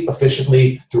quickly,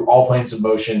 efficiently, through all planes of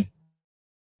motion,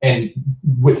 and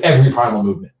with every primal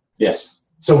movement. Yes.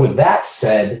 So with that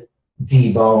said,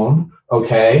 D-bone,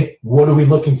 okay, what are we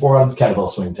looking for on the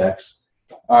kettlebell swing, Tex?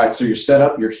 All right, so your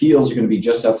setup, your heels are going to be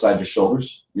just outside your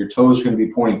shoulders. Your toes are going to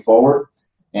be pointing forward,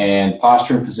 and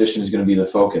posture and position is going to be the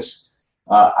focus.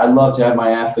 I love to have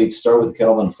my athletes start with the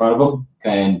kettlebell in front of them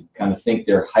and kind of think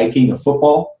they're hiking a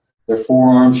football. Their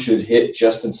forearms should hit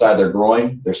just inside their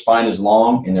groin. Their spine is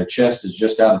long, and their chest is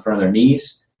just out in front of their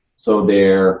knees, so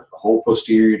their whole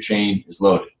posterior chain is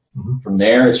loaded. Mm-hmm. From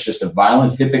there, it's just a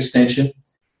violent hip extension,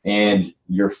 and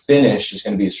your finish is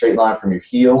going to be a straight line from your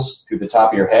heels through the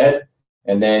top of your head,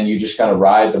 and then you just kind of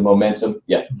ride the momentum.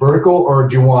 Yeah. Vertical, or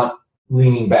do you want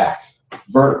leaning back?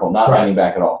 Vertical, not leaning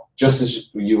back at all. Just as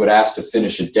you would ask to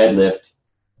finish a deadlift,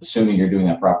 assuming you're doing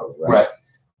that properly, right?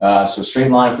 So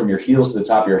straight line from your heels to the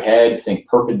top of your head, think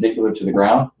perpendicular to the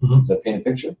ground. Mm-hmm. Does that paint a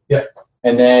picture? Yeah.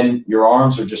 And then your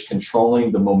arms are just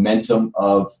controlling the momentum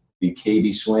of the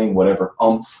KB swing, whatever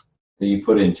oomph that you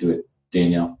put into it,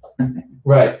 Danielle.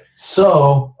 Right.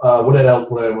 So what did I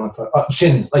want to talk?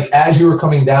 Shin, like as you were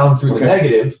coming down through the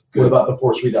negative, what about the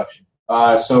force reduction?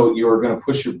 So you're going to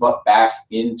push your butt back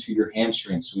into your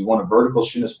hamstrings. So we want a vertical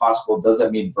shin as possible. Does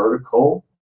that mean vertical?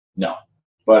 No.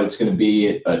 But it's going to be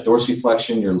a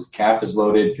dorsiflexion. Your calf is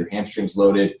loaded. Your hamstring's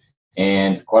loaded.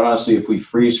 And quite honestly, if we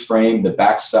freeze frame the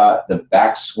back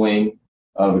swing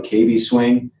of a KB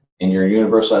swing in your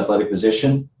universal athletic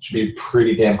position, should be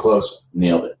pretty damn close.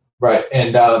 Nailed it. Right.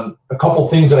 And a couple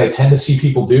things that I tend to see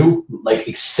people do, like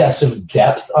excessive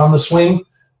depth on the swing.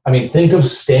 I mean, think of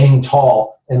staying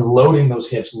tall and loading those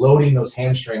hips, loading those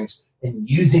hamstrings, and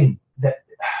using that.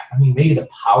 I mean, maybe the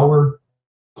power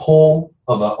pull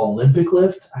of an Olympic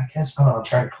lift. I guess I'm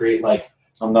trying to create like.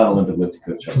 I'm not an Olympic lifting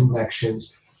coach.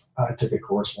 Connections. I took a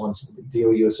course once at the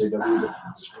DOUSAW.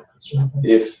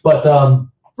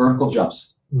 Vertical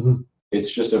jumps. Mm-hmm.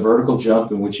 It's just a vertical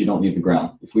jump in which you don't leave the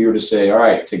ground. If we were to say, all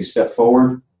right, take a step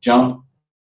forward, jump,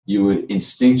 you would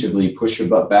instinctively push your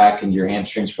butt back into your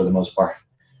hamstrings for the most part.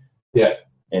 Yeah.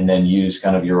 And then use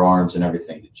kind of your arms and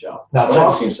everything to jump. Now,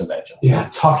 I've seen some bad jumps. Yeah,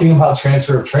 talking about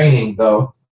transfer of training,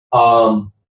 though,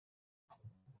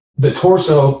 the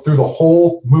torso through the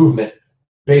whole movement,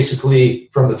 basically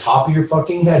from the top of your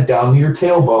fucking head down to your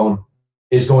tailbone,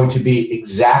 is going to be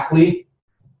exactly,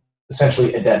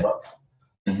 essentially, a dead bug.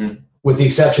 Mm-hmm. With the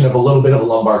exception of a little bit of a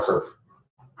lumbar curve,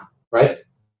 right?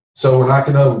 So we're not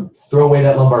going to throw away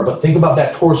that lumbar, but think about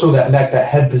that torso, that neck, that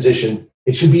head position.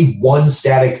 It should be one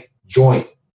static joint,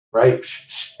 right?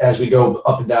 As we go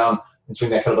up and down and swing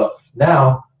that kettlebell.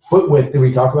 Now, foot width, did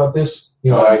we talk about this?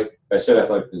 You know, I said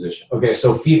athletic position. Okay,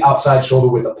 so feet outside shoulder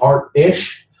width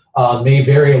apart-ish may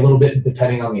vary a little bit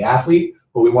depending on the athlete,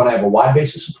 but we want to have a wide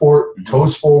base of support,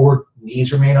 toes forward,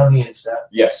 knees remain on the instep.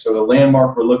 Yes, so the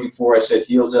landmark we're looking for, I said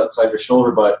heels outside your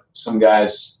shoulder, but some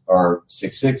guys are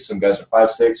 6'6", some guys are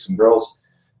 5'6", some girls.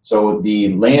 So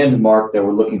the landmark that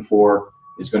we're looking for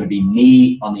is going to be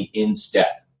knee on the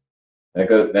instep.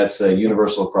 That's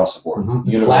universal across the board. Mm-hmm.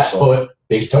 Universal. Flat foot,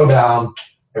 big toe down,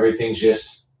 everything's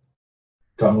just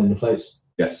coming into place.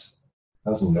 Yes.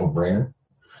 That was a no-brainer.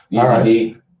 Easy All right.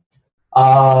 D.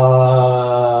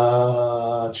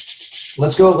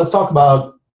 Let's go. Let's talk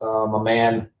about my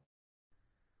man,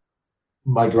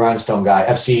 my grindstone guy,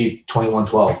 FC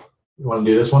 2112. You want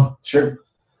to do this one? Sure.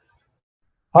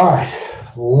 All right.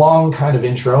 Long kind of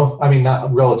intro. I mean,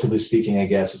 not relatively speaking, I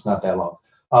guess. It's not that long.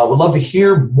 Would love to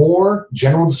hear more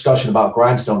general discussion about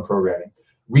grindstone programming.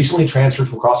 Recently transferred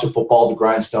from CrossFit Football to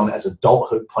grindstone as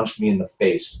adulthood punched me in the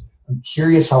face. I'm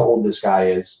curious how old this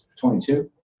guy is. 22.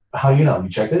 How do you know? You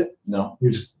checked it? No.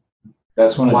 You're just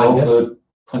That's when adulthood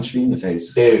punched me in the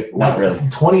face. Dude, Not really.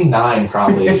 29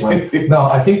 probably is when. No,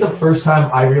 I think the first time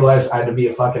I realized I had to be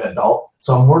a fucking adult.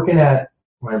 So I'm working at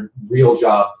my real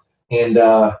job. And,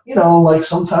 like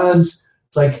sometimes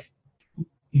it's like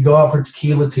you go out for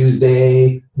Tequila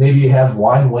Tuesday, maybe you have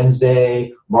Wine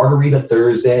Wednesday, Margarita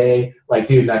Thursday. Like,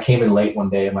 dude, and I came in late one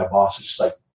day and my boss was just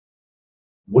like,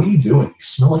 what are you doing? You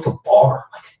smell like a bar.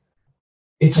 Like,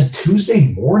 it's a Tuesday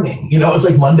morning. It's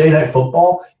like Monday Night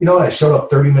Football. And I showed up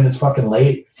 30 minutes fucking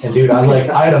late. And, dude,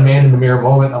 I had a man in the mirror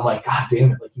moment. I'm like, God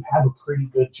damn it. Like, you have a pretty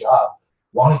good job.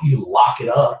 Why don't you lock it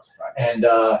up and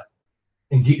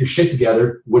get your shit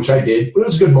together, which I did. But it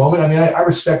was a good moment. I mean, I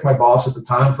respect my boss at the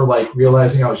time for,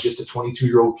 realizing I was just a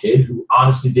 22-year-old kid who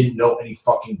honestly didn't know any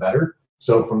fucking better.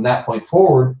 So from that point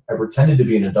forward, I pretended to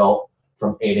be an adult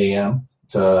from 8 a.m.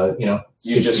 to,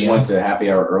 You just went to happy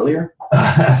hour earlier?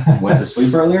 Went to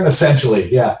sleep earlier?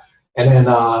 Essentially, yeah. And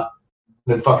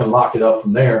then fucking locked it up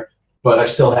from there. But I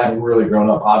still haven't really grown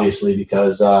up, obviously,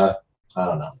 because I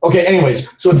don't know. Okay,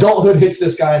 anyways, so adulthood hits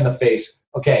this guy in the face.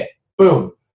 Okay,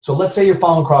 boom. So let's say you're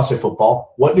following CrossFit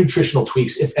Football. What nutritional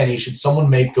tweaks, if any, should someone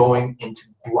make going into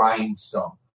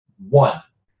grindstone? One,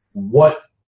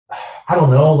 I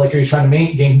don't know, are you trying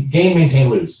to gain, maintain,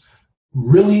 lose?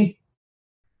 Really,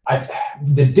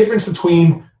 the difference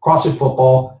between CrossFit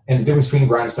Football and the difference between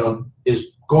grindstone is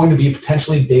going to be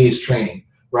potentially days training,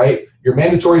 right? Your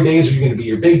mandatory days are going to be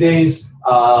your big days.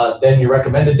 Then your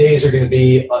recommended days are going to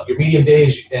be your medium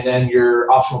days, and then your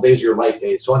optional days are your light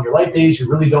days. So on your light days, you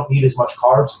really don't need as much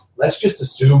carbs. Let's just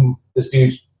assume this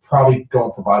dude's probably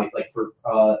going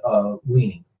for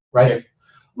leaning, right?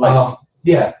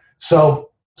 Yeah. So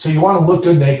you want to look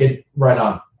good naked, right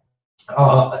on.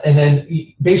 And then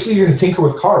basically you're going to tinker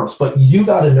with carbs, but you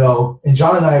got to know, and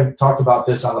John and I have talked about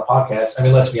this on the podcast. I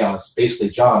mean, let's be honest, basically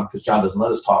John, because John doesn't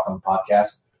let us talk on the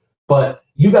podcast, but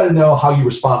you got to know how you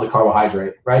respond to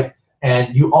carbohydrate, right?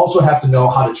 And you also have to know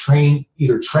how to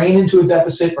either train into a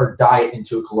deficit or diet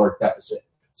into a caloric deficit.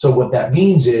 So what that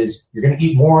means is you're going to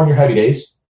eat more on your heavy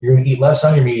days, you're going to eat less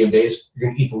on your medium days, you're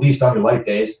going to eat the least on your light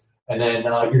days, and then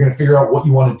you're going to figure out what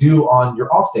you want to do on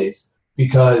your off days.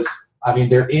 Because, I mean,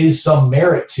 there is some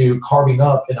merit to carving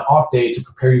up an off day to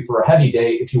prepare you for a heavy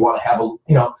day if you want to have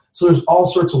so there's all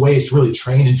sorts of ways to really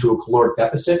train into a caloric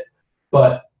deficit.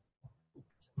 But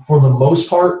for the most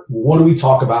part, what do we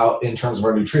talk about in terms of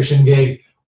our nutrition gig?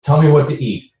 Tell me what to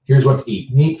eat. Here's what to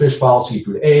eat. Meat, fish, fowl,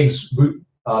 seafood, eggs,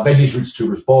 veggies, roots,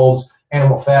 tubers, bulbs,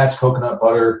 animal fats, coconut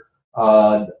butter,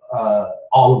 olive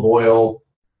oil,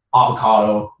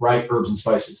 avocado, right? Herbs and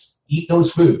spices. Eat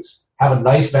those foods. Have a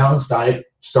nice balanced diet.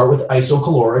 Start with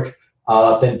isocaloric,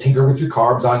 then tinker with your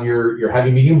carbs on your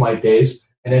heavy, medium, light days,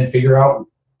 and then figure out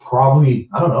probably,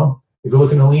 I don't know, if you're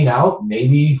looking to lean out,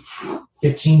 maybe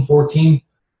 15, 14,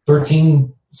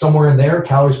 13, somewhere in there,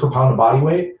 calories per pound of body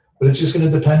weight. But it's just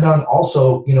going to depend on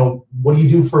also, what do you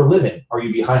do for a living? Are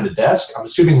you behind a desk? I'm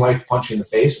assuming life punch you in the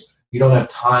face. You don't have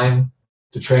time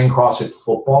to train CrossFit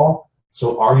Football.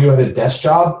 So are you at a desk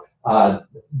job?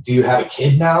 Do you have a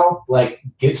kid now?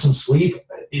 Get some sleep.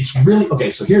 It's really,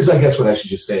 okay, so here's, I guess, what I should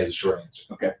just say as a short answer.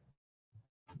 Okay.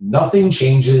 Nothing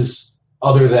changes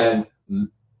other than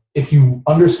if you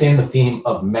understand the theme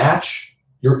of match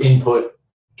your input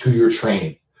to your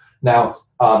training. Now,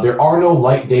 there are no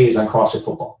light days on CrossFit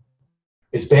Football.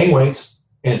 It's bang weights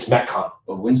and it's Metcon.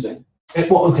 Wednesday.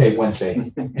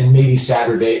 Wednesday and maybe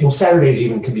Saturday. Well, Saturdays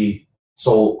even can be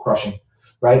soul crushing,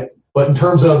 right? But in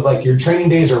terms of your training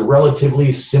days are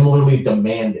relatively similarly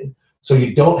demanded. So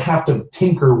you don't have to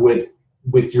tinker with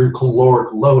your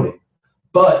caloric loading,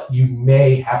 but you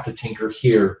may have to tinker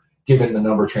here given the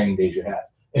number of training days you have.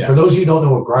 And for those of you who don't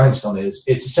know what grindstone is,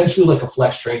 it's essentially like a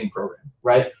flex training program,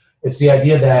 right? It's the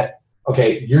idea that,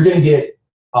 okay, you're going to get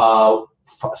 5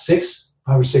 or 6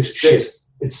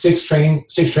 it's six training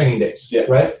days, Yeah.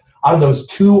 right? Out of those,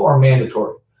 2 are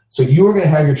mandatory. So you are going to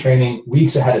have your training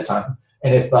weeks ahead of time.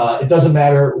 And if it doesn't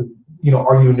matter,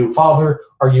 are you a new father?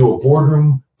 Are you a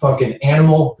boardroom fucking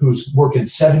animal who's working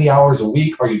 70 hours a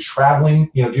week? Are you traveling?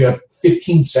 Do you have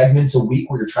 15 segments a week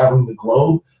where you're traveling the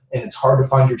globe and it's hard to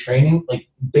find your training? Like,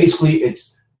 basically,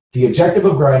 it's the objective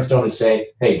of Grindstone is say,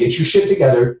 hey, get your shit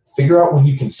together, figure out when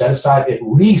you can set aside at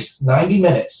least 90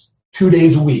 minutes, 2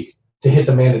 days a week to hit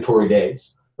the mandatory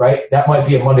days, right? That might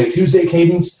be a Monday, Tuesday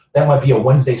cadence. That might be a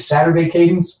Wednesday, Saturday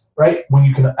cadence, right? When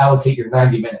you can allocate your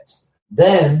 90 minutes.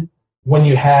 Then when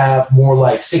you have more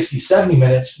like 60, 70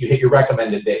 minutes, you hit your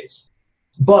recommended days.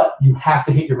 But you have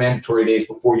to hit your mandatory days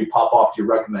before you pop off to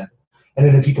your recommended. And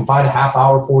then if you can find a half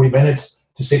hour, 40 minutes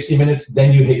to 60 minutes,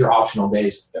 then you hit your optional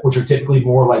days, which are typically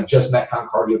more like just Metcon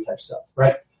cardio type stuff,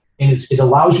 right? And it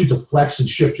allows you to flex and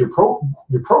shift your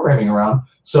programming around.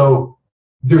 So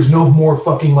there's no more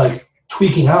fucking like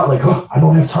tweaking out like, oh, I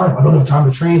don't have time. I don't have time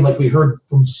to train. Like we heard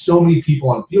from so many people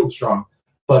on Field Strong.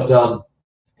 But,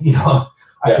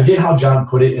 I forget how John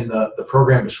put it in the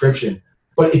program description,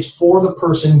 but it's for the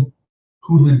person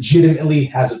who legitimately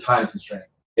has a time constraint.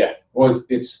 Yeah. Well,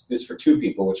 it's for 2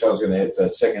 people, which I was going to hit the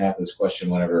second half of this question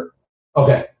whenever.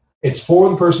 Okay. It's for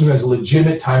the person who has a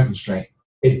legitimate time constraint.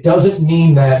 It doesn't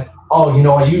mean that,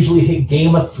 I usually hit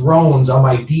Game of Thrones on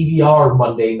my DVR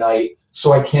Monday night,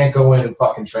 so I can't go in and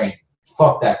fucking train.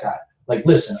 Fuck that guy. Like,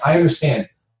 listen, I understand.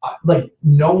 Like,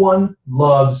 no one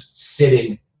loves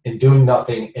sitting and doing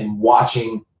nothing and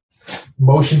watching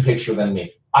motion picture than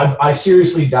me. I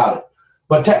seriously doubt it.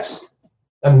 But Tex,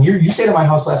 you stayed at my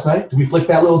house last night. Did we flick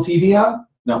that little TV on?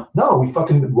 No. No, we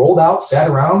fucking rolled out, sat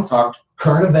around, talked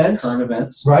current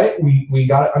events. Right? We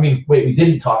got it. We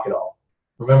didn't talk at all.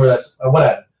 Remember, that's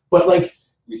whatever. But like,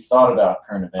 we thought about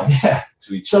current events. Yeah.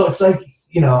 So it's like,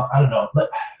 I don't know.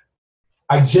 But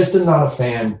I just am not a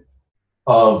fan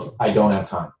of I don't have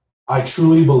time. I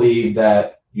truly believe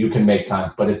that you can make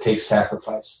time, but it takes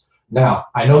sacrifice. Now,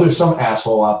 I know there's some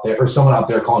asshole out there, or someone out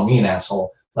there calling me an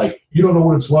asshole. Like, you don't know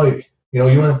what it's like. You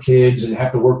don't have kids and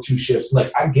have to work 2 shifts.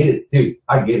 Like, I get it, dude.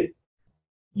 I get it.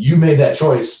 You made that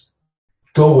choice.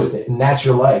 Go with it, and that's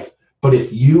your life. But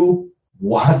if you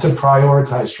want to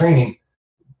prioritize training,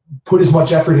 put as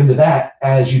much effort into that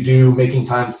as you do making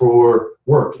time for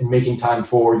work and making time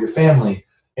for your family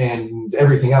and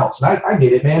everything else. And I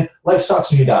get it, man. Life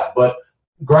sucks when you die, but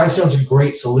Grindstone's a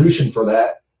great solution for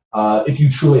that if you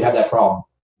truly have that problem.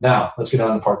 Now, let's get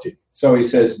on to part 2. So he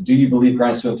says, do you believe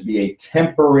Grindstone to be a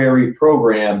temporary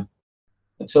program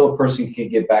until a person can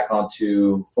get back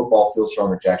onto football, Field Strong,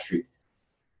 or Jack Street?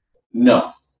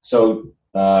 No. So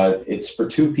it's for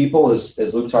 2 people, as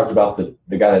Luke talked about,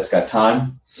 the guy that's got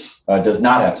time, does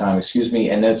not have time,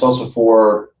 and then it's also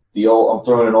for the old, I'm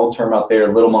throwing an old term out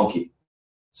there, little monkey.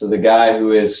 So the guy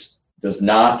who does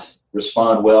not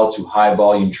respond well to high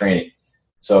volume training.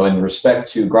 So in respect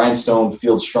to Grindstone,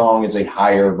 Field Strong is a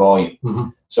higher volume. Mm-hmm.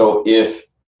 So if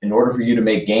in order for you to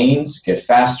make gains, get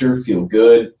faster, feel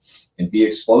good, and be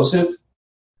explosive,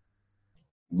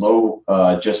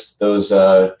 just those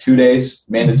 2 days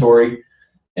mandatory,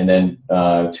 and then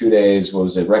 2 days,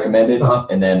 recommended,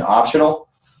 and then optional.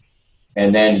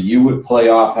 And then you would play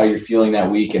off how you're feeling that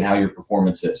week and how your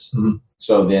performance is. Mm-hmm.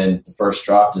 So then the first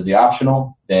drop is the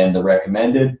optional, then the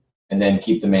recommended, and then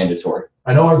keep the mandatory.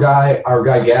 I know our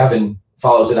guy Gavin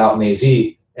follows it out in AZ,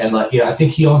 and I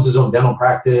think he owns his own dental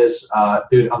practice.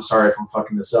 Dude, I'm sorry if I'm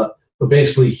fucking this up, but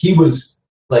basically he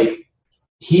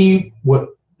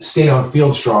stayed on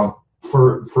Field Strong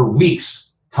for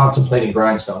weeks contemplating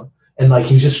Grindstone, and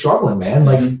he was just struggling,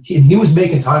 man. He was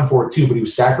making time for it too, but he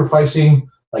was sacrificing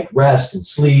rest and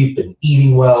sleep and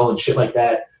eating well and shit like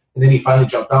that. And then he finally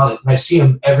jumped on it, and I see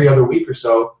him every other week or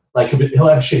so. He'll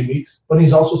have shitty weeks, but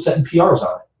he's also setting PRs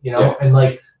on it. Yeah.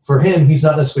 And for him, he's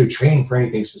not necessarily training for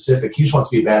anything specific. He just wants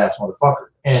to be a badass motherfucker.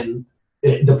 And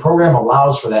the program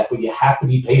allows for that, but you have to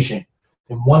be patient.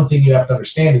 And one thing you have to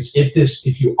understand is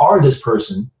if you are this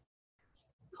person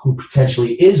who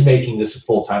potentially is making this a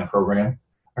full-time program,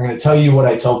 I'm going to tell you what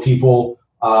I tell people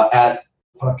at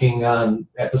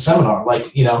the seminar.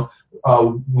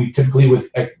 We typically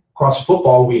with CrossFit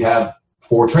football, we have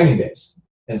 4 training days.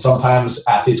 And sometimes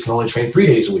athletes can only train 3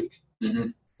 days a week. Mm-hmm.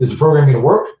 Is the program going to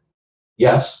work?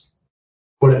 Yes,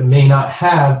 but it may not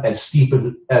have as steep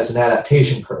as an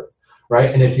adaptation curve,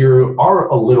 right? And if you are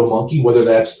a little monkey, whether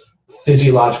that's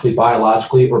physiologically,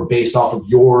 biologically, or based off of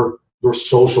your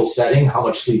social setting, how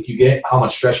much sleep you get, how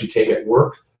much stress you take at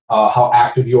work, how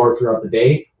active you are throughout the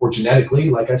day, or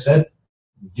genetically, like I said,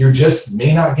 you just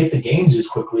may not get the gains as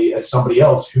quickly as somebody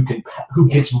else who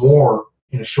gets more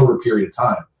in a shorter period of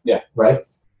time. Yeah. Right.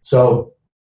 So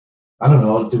I don't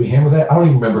know. Did we hammer that? I don't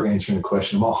even remember answering the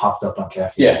question. I'm all hopped up on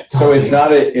caffeine. Yeah. So it's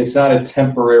not a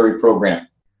temporary program.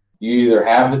 You either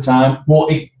have the time. Well,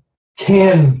 it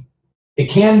can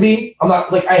be. I'm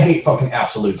not like, I hate fucking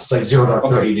absolutes. It's like 0 to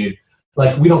 30, dude.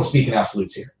 Like, we don't speak in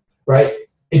absolutes here, right?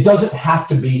 It doesn't have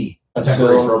to be a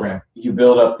temporary program. You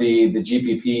build up the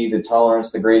GPP, the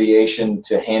tolerance, the gradation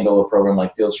to handle a program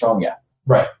like Field Strong. Yeah.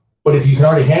 Right. But if you can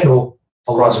already handle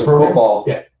a lot of football,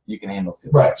 yeah, you can handle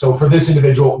Field Strong. Right. So for this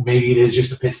individual, maybe it is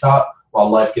just a pit stop while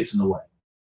life gets in the way.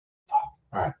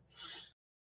 All right.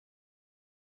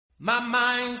 My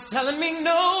mind's telling me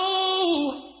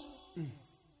no.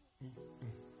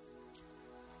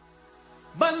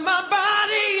 But my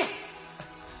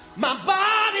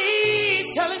body's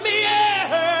telling me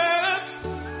yes.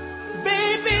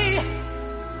 Baby,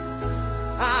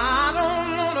 I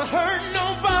don't want to hurt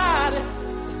nobody,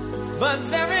 but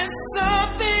there is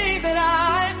something that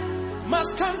I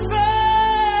must confess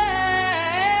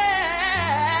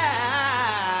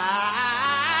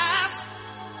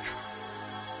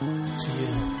to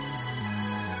you.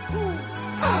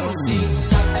 I don't see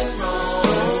nothing wrong.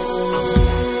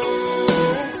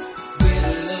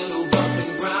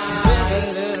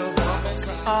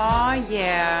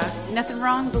 Yeah, nothing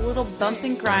wrong with a little bump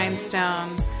and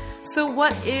grindstone. So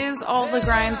what is all the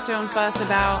grindstone fuss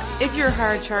about? If you're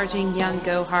hard-charging young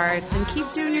go-hard, then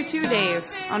keep doing your 2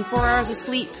 days on 4 hours of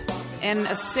sleep and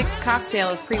a sick cocktail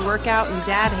of pre-workout and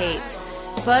dad hate.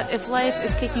 But if life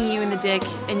is kicking you in the dick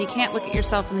and you can't look at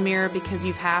yourself in the mirror because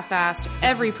you've half-assed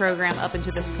every program up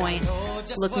until this point,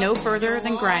 look no further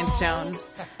than Grindstone.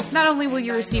 Not only will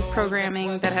you receive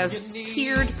programming that has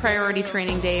tiered priority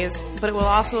training days, but it will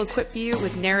also equip you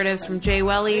with narratives from Jay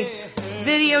Welly,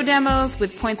 video demos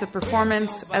with points of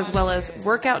performance, as well as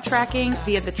workout tracking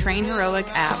via the Train Heroic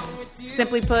app.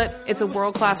 Simply put, it's a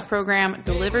world-class program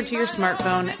delivered to your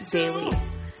smartphone daily.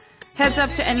 Heads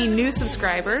up to any new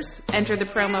subscribers. Enter the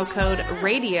promo code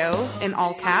RADIO in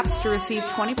all caps to receive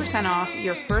 20% off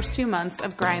your first 2 months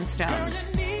of Grindstone.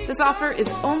 This offer is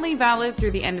only valid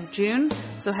through the end of June,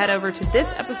 so head over to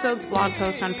this episode's blog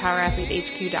post on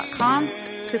PowerAthleteHQ.com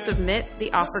to submit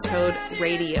the offer code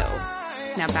RADIO.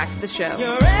 Now back to the show.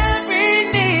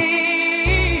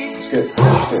 That's good.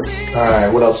 All right,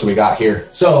 what else do we got here?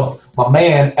 So, my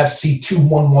man,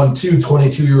 FC2112,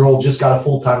 22-year-old, just got a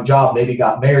full-time job, maybe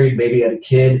got married, maybe had a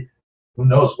kid. Who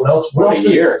knows? What else? What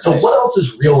else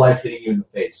is real life hitting you in the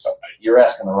face? You're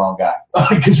asking the wrong guy.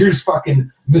 Because you're just fucking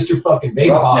Mr. fucking Baby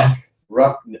Pop.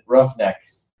 Roughneck.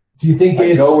 Do you think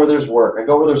I go where there's work. I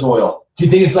go where there's oil. Do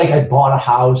you think it's like I bought a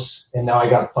house and now I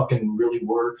got to fucking really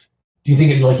work? Do you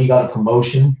think it's like he got a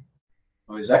promotion?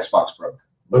 Oh, his Xbox broke.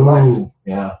 Ooh,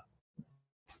 yeah.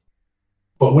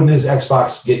 But wouldn't his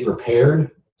Xbox get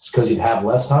repaired? It's because he'd have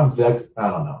less time? I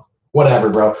don't know. Whatever,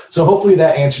 bro. So hopefully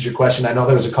that answers your question. I know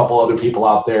there's a couple other people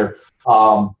out there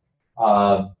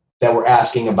that were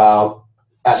asking about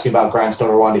Grindstone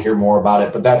or wanted to hear more about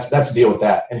it, but that's the deal with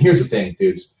that. And here's the thing,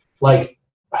 dudes. Like,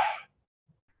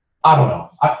 I don't know.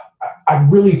 I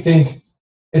really think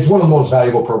it's one of the most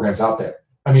valuable programs out there.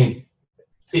 I mean,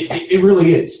 it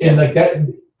really is. And like that,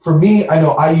 for me, I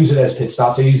know I use it as pit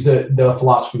stops. I use the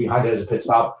philosophy behind it as a pit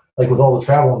stop. Like with all the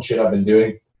travel and shit I've been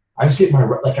doing, I just get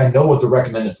I know what the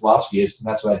recommended philosophy is, and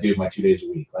that's what I do my 2 days a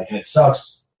week. Like, and it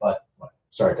sucks, but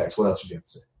sorry, Tex, what else did you have to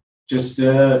say? Just,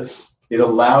 it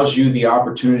allows you the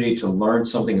opportunity to learn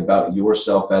something about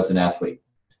yourself as an athlete.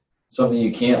 Something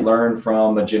you can't learn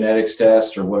from a genetics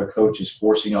test or what a coach is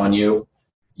forcing on you.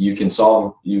 You can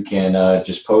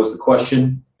just pose the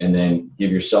question and then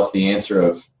give yourself the answer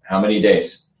of how many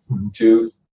days? 2,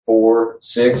 4,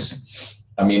 6.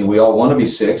 I mean, we all want to be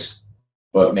 6,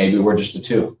 but maybe we're just a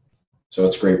 2. So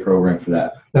it's a great program for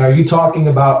that. Now, are you talking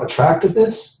about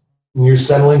attractiveness and you're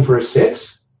settling for a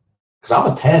 6? Because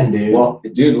I'm a 10, dude. Well,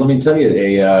 dude, let me tell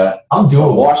you, I'm doing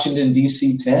a Washington,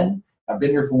 D.C. 10. I've been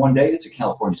here for 1 day. It's a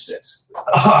California 6.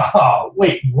 Oh,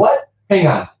 wait, what? Hang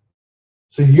on.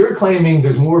 So you're claiming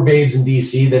there's more babes in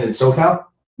D.C. than in SoCal?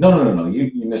 No.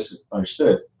 You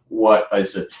misunderstood. What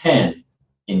is a 10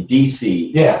 in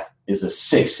D.C. is a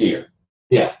 6 here.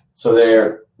 Yeah. So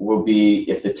there will be,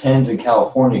 if the 10s in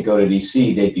California go to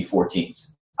D.C., they'd be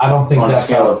 14s. I don't think that's on a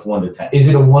scale of 1 to 10. Is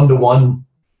it a 1-to-1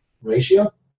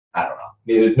 ratio? I don't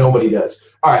know. Nobody does.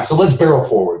 All right, so let's barrel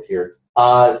forward here.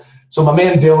 So my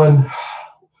man Dylan,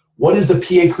 what is the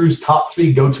PA Crew's top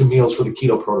 3 go-to meals for the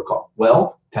keto protocol?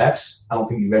 Well, Tex, I don't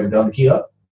think you've ever done the keto.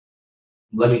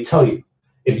 Let me tell you,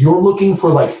 if you're looking for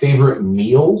like favorite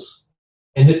meals,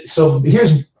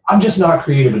 I'm just not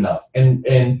creative enough.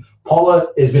 And Paula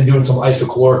has been doing some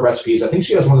isocaloric recipes. I think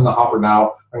she has one in the hopper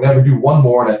now. I'm going to have her do one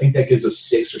more, and I think that gives us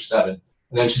 6 or 7. And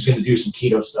then she's going to do some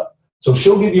keto stuff. So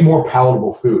she'll give you more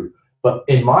palatable food. But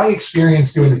in my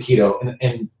experience doing the keto,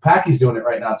 and Packy's doing it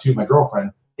right now too, my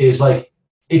girlfriend, is like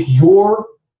if you're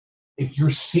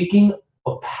seeking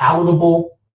a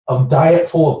diet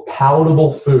full of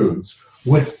palatable foods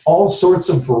with all sorts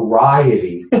of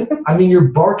variety, I mean, you're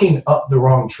barking up the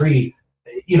wrong tree.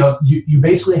 You know, you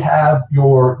basically have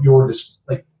your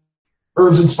like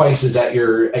herbs and spices at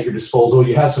your disposal.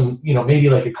 You have some, you know, maybe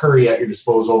like a curry at your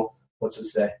disposal. What's it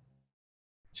say?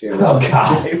 Oh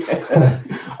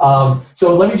God.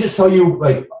 So let me just tell you,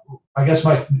 like, I guess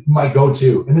my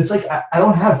go-to, and it's like I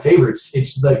don't have favorites.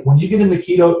 It's like when you get into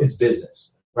keto, it's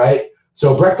business, right?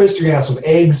 So breakfast, you're gonna have some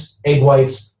eggs, egg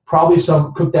whites, probably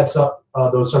cook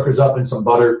those suckers up in some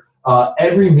butter.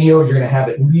 Every meal, you're gonna have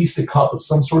at least a cup of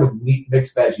some sort of meat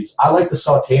mixed veggies. I like to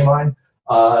saute mine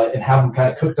and have them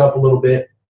kind of cooked up a little bit.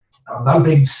 I'm not a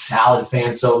big salad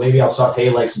fan, so maybe I'll saute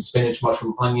like some spinach,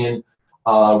 mushroom, onion,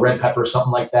 red pepper,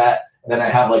 something like that. And then I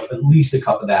have like at least a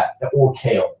cup of that, or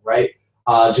kale, right?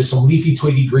 Just some leafy,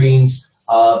 twiggy greens.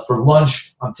 For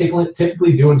lunch, I'm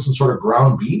typically doing some sort of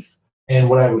ground beef. And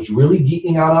what I was really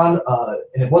geeking out on,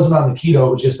 and it wasn't on the keto,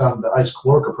 it was just on the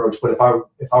isocaloric approach. But if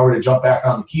I were to jump back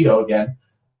on the keto again,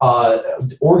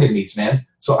 organ meats, man.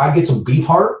 So I get some beef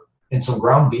heart and some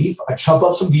ground beef. I chop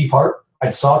up some beef heart.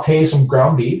 I'd saute some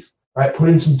ground beef. Right, put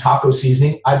in some taco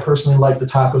seasoning. I personally like the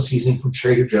taco seasoning from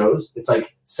Trader Joe's. It's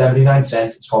like 79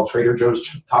 cents. It's called Trader Joe's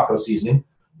taco seasoning.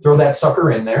 Throw that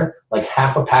sucker in there, like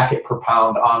half a packet per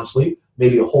pound, honestly,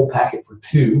 maybe a whole packet for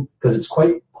 2, because it's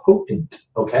quite potent,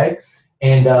 okay?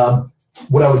 And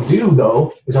what I would do,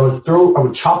 though, is I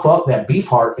would chop up that beef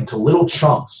heart into little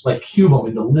chunks, like cube them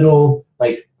into little,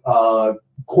 like,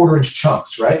 quarter-inch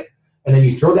chunks, right? And then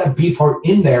you throw that beef heart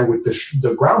in there with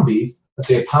the ground beef, let's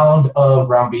say a pound of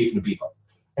ground beef and a beef heart.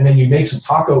 And then you make some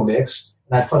taco mix,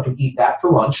 and I'd fucking eat that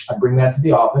for lunch. I'd bring that to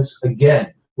the office,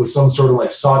 again, with some sort of like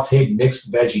sauteed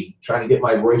mixed veggie, trying to get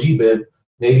my Roy G. bib.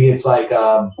 Maybe it's like,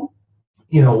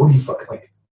 you know, what do you fucking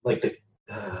like the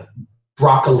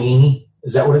broccolini?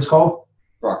 Is that what it's called?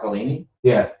 Broccolini?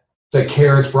 Yeah. It's like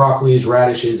carrots, broccolis,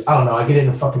 radishes. I don't know. I get it in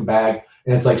a fucking bag,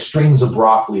 and it's like strings of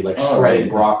broccoli, like shredded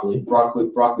broccoli.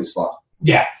 Broccoli slaw.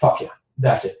 Yeah, fuck yeah.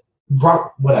 That's it.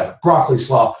 Whatever. Broccoli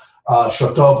slaw.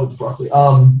 Shucked up with broccoli.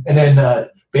 And then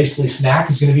basically snack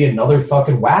is going to be another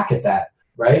fucking whack at that,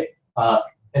 right?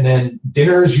 And then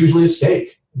dinner is usually a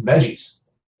steak and veggies,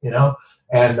 you know?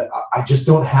 And I just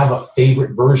don't have a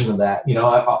favorite version of that. You know,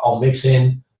 I'll mix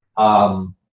in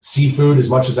seafood as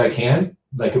much as I can.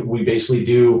 Like we basically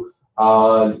do,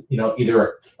 you know,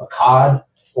 either a cod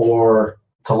or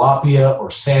tilapia or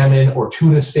salmon or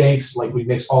tuna steaks. Like we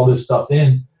mix all this stuff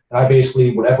in. And I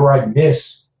basically, whatever I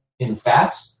miss in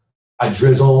fats, I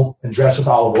drizzle and dress with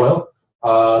olive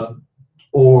oil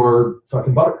or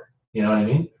fucking butter. You know what I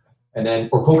mean? And then,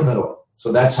 or coconut oil.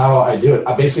 So that's how I do it.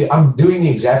 I'm doing the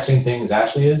exact same thing as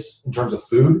Ashley is in terms of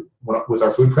food. With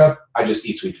our food prep, I just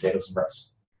eat sweet potatoes and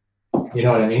rice. You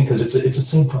know what I mean? Because it's the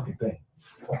same fucking thing.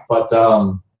 But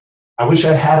I wish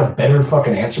I had a better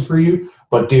fucking answer for you.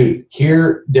 But dude,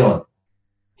 Dylan,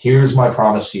 here's my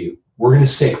promise to you. We're going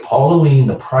to sick Pauline,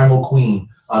 the primal queen,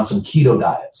 on some keto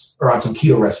diets or on some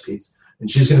keto recipes. And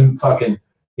she's going to fucking,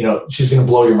 you know, she's going to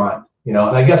blow your mind. You know,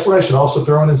 and I guess what I should also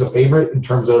throw in as a favorite in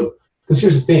terms of, because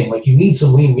here's the thing, like you need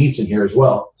some lean meats in here as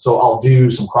well. So I'll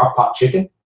do some crock pot chicken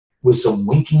with some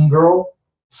Winking Girl,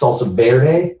 salsa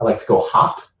verde. I like to go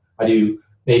hot. I do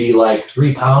maybe like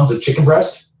 3 pounds of chicken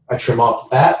breast. I trim off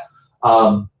the fat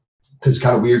because it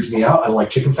kind of weirds me out. I don't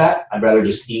like chicken fat. I'd rather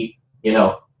just eat, you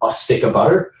know, a stick of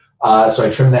butter. So I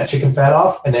trim that chicken fat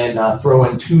off and then throw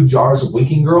in 2 jars of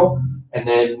Winking Girl and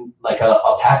then like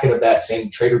a packet of that same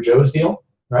Trader Joe's deal,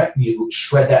 right? You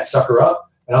shred that sucker up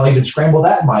and I'll even scramble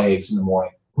that in my eggs in the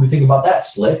morning. What do you think about that,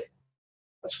 Slick?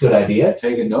 That's a good idea.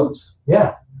 Taking notes.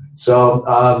 Yeah. So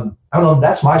I don't know.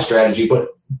 That's my strategy. But,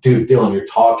 dude, Dylan, you're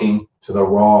talking to the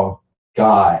wrong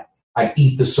guy. I'd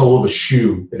eat the sole of a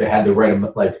shoe if it had the right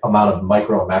amount of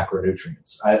micro and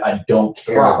macronutrients. I don't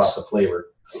care about the flavor.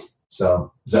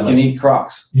 So you can eat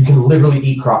Crocs. You can literally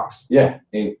eat Crocs. Yeah.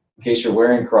 In case you're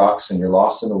wearing Crocs and you're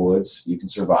lost in the woods, you can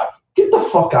survive. Get the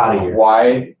fuck out of here.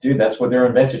 Why? Dude, that's what they're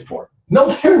invented for. No,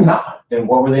 they're not. Then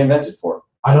what were they invented for?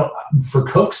 For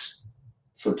cooks?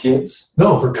 For kids?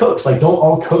 No, for cooks. Like, don't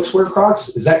all cooks wear Crocs?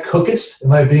 Is that cookist?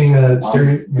 Am I being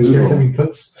stereotyping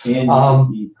cooks? Can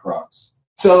you eat Crocs?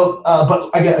 So, but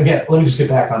again, let me just get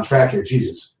back on track here.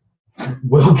 Jesus.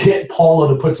 We'll get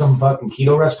Paula to put some fucking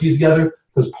keto recipes together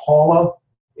because Paula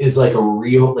is like a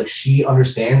real, like she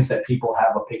understands that people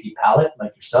have a picky palate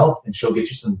like yourself, and she'll get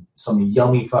you some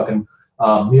yummy fucking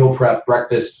meal prep,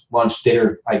 breakfast, lunch,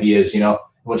 dinner ideas, you know.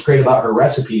 What's great about her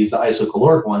recipes, the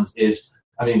isocaloric ones, is,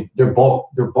 I mean, they're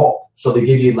bulk. So they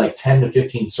give you like 10 to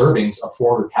 15 servings of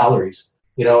 400 calories,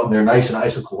 you know, and they're nice and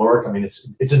isocaloric. I mean,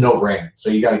 it's a no-brainer. So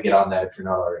you got to get on that if you're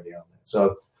not already on that.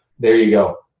 So there you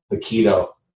go. The keto.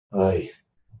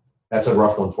 That's a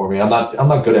rough one for me. I'm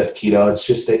not good at the keto. It's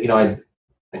just that, you know, I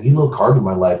need a little carb in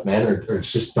my life, man, or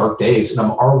it's just dark days, and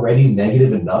I'm already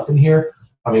negative enough in here.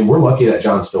 I mean, we're lucky that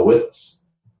John's still with us.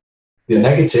 The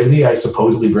negativity I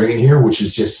supposedly bring in here, which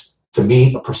is just, to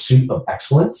me, a pursuit of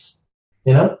excellence,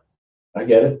 you know? I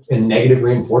get it. And negative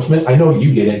reinforcement. I know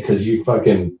you get it because you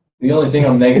fucking... The only thing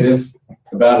I'm negative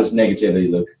about is negativity,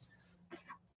 Luke.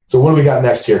 So what do we got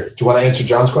next here? Do you want to answer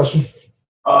John's question?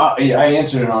 Yeah, I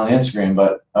answered it on Instagram,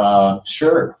 but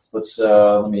sure. Let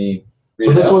me read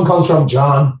So it this out. one comes from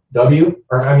John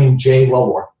J.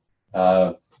 Wellborn.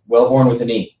 Wellborn with an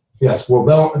E. Yes,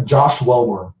 Josh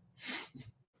Wellborn.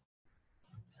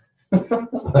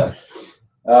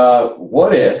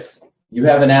 What if you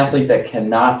have an athlete that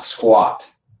cannot squat?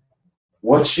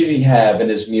 What should he have in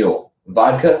his mule?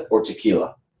 Vodka or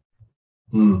tequila?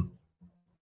 Now,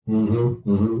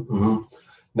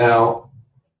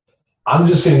 I'm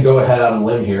just going to go ahead on a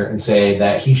limb here and say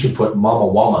that he should put Mama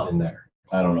Wama in there.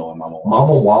 I don't know what Mama Wama is.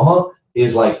 Mama Wama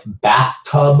is like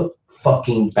bathtub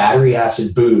fucking battery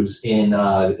acid booze in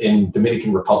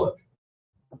Dominican Republic.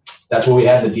 That's what we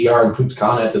had in the DR in Punta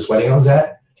Cana at this wedding I was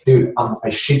at. Dude, I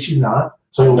shit you not.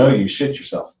 So No, you shit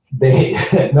yourself.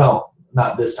 No,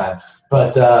 not this time.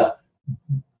 But,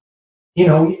 you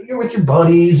know, you're with your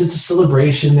buddies. It's a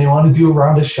celebration. They want to do a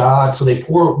round of shots. So they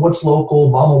pour what's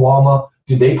local, Mama Wama.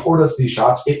 Dude, they poured us these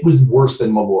shots. It was worse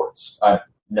than Malort's.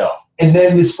 No. And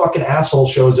then this fucking asshole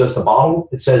shows us the bottle.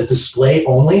 It says display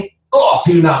only. Oh,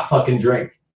 do not fucking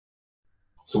drink.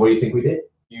 So what do you think we did?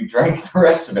 You drank the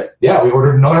rest of it. Yeah, we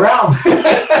ordered another round.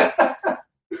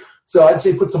 So I'd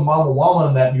say put some Mama Wama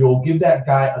in that. You'll give that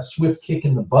guy a swift kick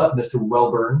in the butt, Mr.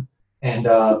 Wellburn, and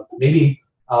maybe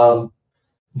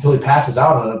until he passes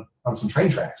out on some train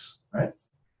tracks, right?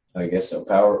 I guess so.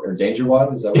 Power or Danger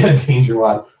Wad? Is that what? Yeah, Danger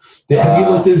Wad. Have you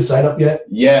looked at his site up yet?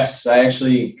 Yes, I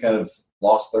actually kind of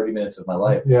lost 30 minutes of my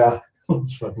life Yeah.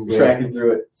 That's fucking good. tracking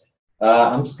through it.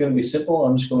 I'm just going to be simple.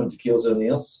 I'm just going to Tequilas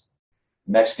O'Neill's.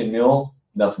 Mexican Mule,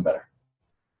 nothing better.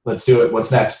 Let's do it.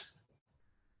 What's next?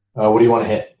 What do you want to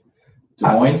hit? Des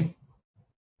Moines.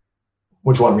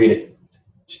 Which one? Read it.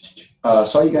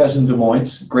 Saw you guys in Des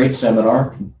Moines. Great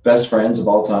seminar. Best friends of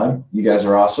all time. You guys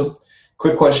are awesome.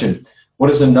 Quick question. What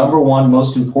is the number one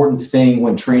most important thing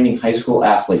when training high school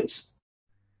athletes?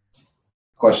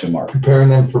 Question mark. Preparing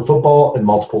them for football and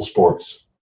multiple sports.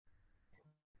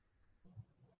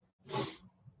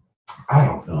 I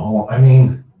don't know. I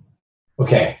mean,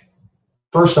 okay.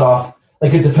 First off,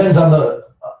 like it depends on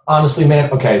honestly, man.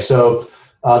 Okay, so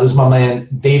this is my man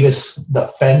Davis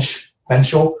the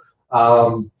Fenchel.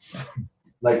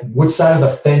 Like, which side of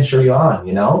the fence are you on?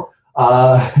 You know,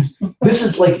 this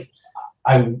is like,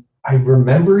 I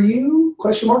remember you?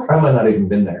 Question mark. I might not even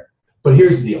been there. But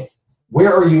here's the deal.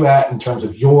 Where are you at in terms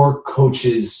of your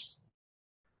coach's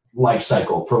life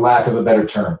cycle, for lack of a better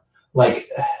term? Like,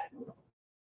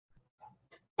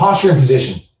 posture and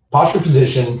position,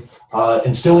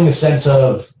 instilling a sense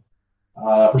of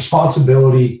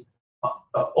responsibility,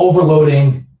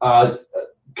 overloading,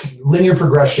 linear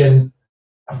progression.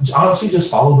 Honestly, just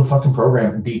follow the fucking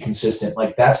program and be consistent.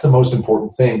 Like, that's the most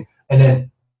important thing. And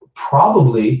then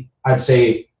probably, I'd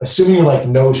say, assuming you're like,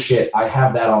 no shit, I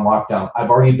have that on lockdown. I've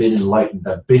already been enlightened.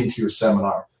 I've been to your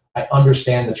seminar. I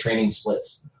understand the training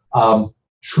splits.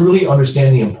 Truly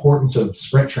understand the importance of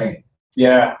sprint training.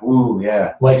 Yeah. Ooh,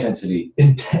 yeah. Like, intensity.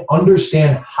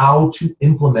 Understand how to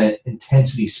implement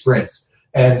intensity sprints.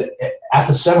 And at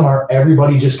the seminar,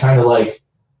 everybody just kind of like,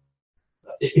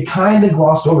 it kind of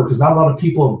glossed over because not a lot of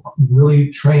people have really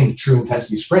trained true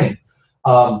intensity sprinting.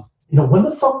 You know, when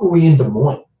the fuck were we in Des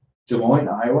Moines? Des Moines,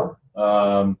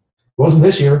 Iowa. Wasn't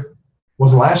this year.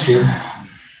 Wasn't last year.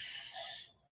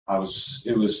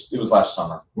 It was last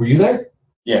summer. Were you there?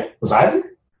 Yeah. Was I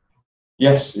there?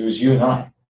 Yes, it was you and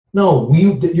I. No,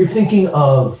 you're thinking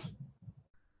of...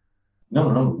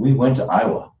 No, we went to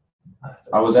Iowa.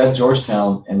 I was at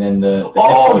Georgetown, and then the head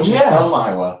Oh, coach is yeah. from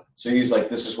Iowa, so he's like,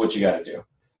 "This is what you got to do."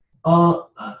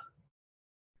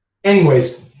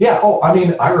 Anyways, yeah. Oh, I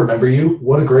mean, I remember you.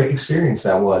 What a great experience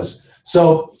that was.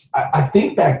 So I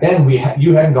think back then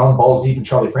you hadn't gone balls deep in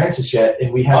Charlie Francis yet,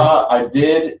 and we had. I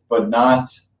did, but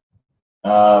not.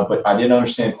 But I didn't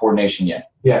understand coordination yet.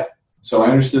 Yeah. So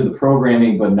I understood the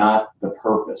programming, but not the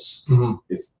purpose. Mm-hmm.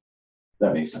 If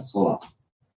that makes sense. Hold on.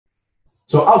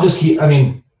 So I'll just keep. I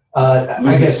mean, I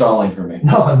Luke is guess stalling for me.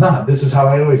 no, I'm not. This is how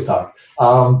I always talk.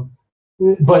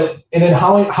 and then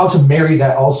how to marry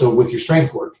that also with your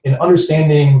strength work and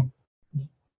understanding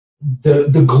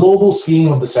the global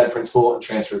scheme of the set principle and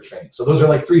transfer training. So those are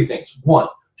like 3 things. 1,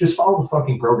 just follow the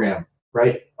fucking program,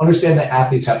 right? Understand that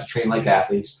athletes have to train like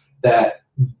athletes, that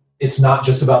it's not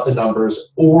just about the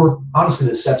numbers or honestly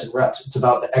the sets and reps. It's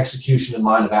about the execution and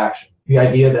line of action. The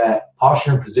idea that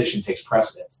posture and position takes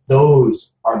precedence.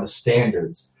 Those are the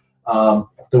standards.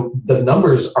 The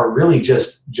numbers are really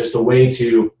just a way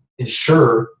to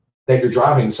ensure that you're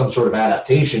driving some sort of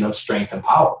adaptation of strength and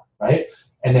power, right?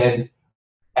 And then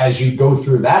as you go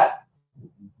through that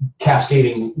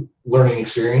cascading learning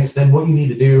experience, then what you need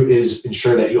to do is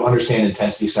ensure that you understand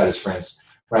intensity side of sprints,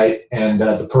 right? And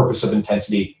the purpose of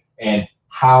intensity and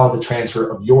how the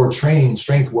transfer of your training,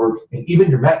 strength work, and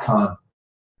even your Metcon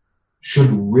should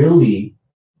really,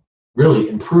 really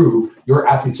improve your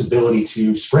athlete's ability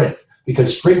to sprint.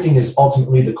 Because sprinting is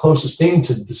ultimately the closest thing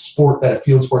to the sport that a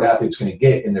field sport athlete's going to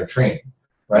get in their training,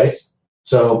 right?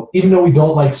 So even though we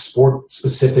don't like sport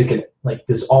specific and like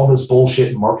all this bullshit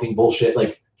and marketing bullshit,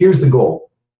 like here's the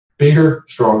goal: bigger,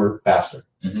 stronger, faster.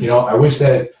 You know, I wish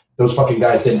that those fucking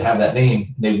guys didn't have that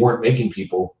name. They weren't making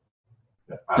people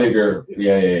bigger.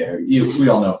 Yeah. We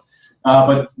all know.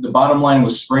 But the bottom line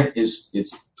with sprint is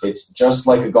it's just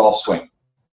like a golf swing.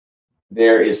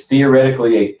 There is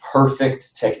theoretically a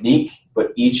perfect technique,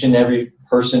 but each and every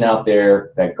person out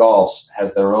there that golfs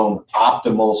has their own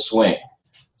optimal swing.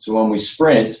 So when we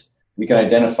sprint, we can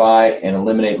identify and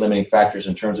eliminate limiting factors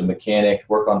in terms of mechanic,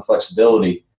 work on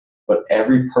flexibility, but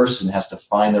every person has to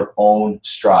find their own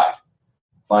stride,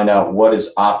 find out what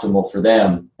is optimal for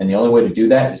them. And the only way to do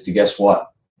that is to, guess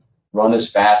what? Run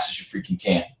as fast as you freaking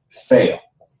can. Fail.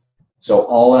 So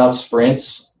all-out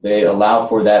sprints, they allow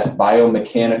for that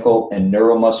biomechanical and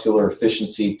neuromuscular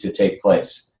efficiency to take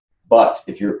place. But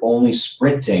if you're only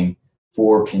sprinting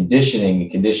for conditioning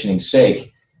and conditioning's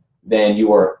sake, then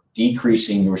you are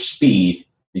decreasing your speed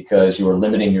because you are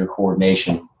limiting your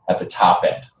coordination at the top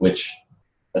end, which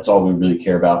that's all we really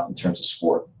care about in terms of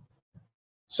sport.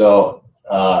 So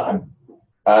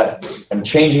I'm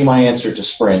changing my answer to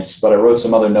sprints, but I wrote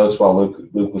some other notes while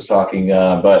Luke was talking.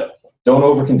 But don't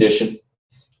over-condition.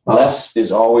 Less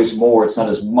is always more. It's not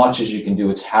as much as you can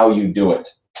do. It's how you do it.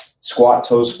 Squat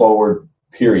toes forward,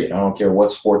 period. I don't care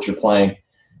what sport you're playing.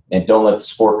 And don't let the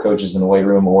sport coaches in the weight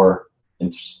room or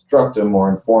instruct them or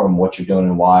inform them what you're doing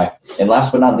and why. And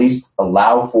last but not least,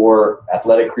 allow for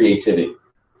athletic creativity.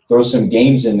 Throw some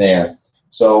games in there.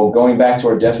 So going back to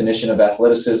our definition of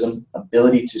athleticism,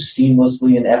 ability to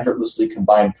seamlessly and effortlessly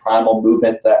combine primal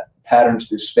movement patterns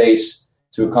through space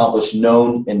to accomplish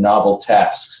known and novel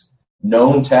tasks.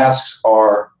 Known tasks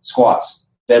are squats,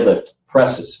 deadlift,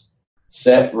 presses,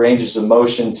 set ranges of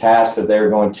motion tasks that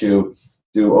they're going to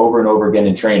do over and over again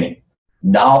in training.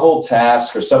 Novel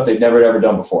tasks are stuff they've never ever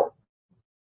done before.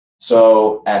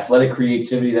 So athletic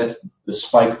creativity, that's the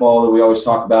spike ball that we always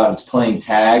talk about. It's playing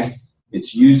tag.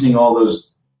 It's using all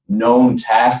those known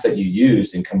tasks that you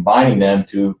used and combining them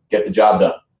to get the job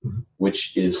done,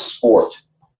 which is sport.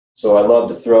 So I love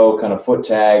to throw kind of foot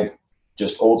tag,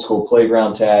 just old school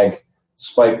playground tag,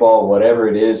 spike ball, whatever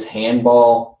it is,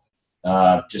 handball.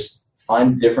 Just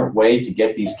find a different way to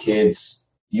get these kids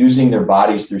using their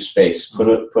bodies through space. Put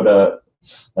a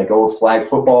like old flag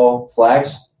football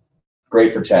flags,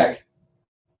 great for tag.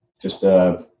 Just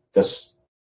that's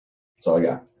all I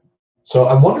got. So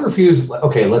I wonder if he was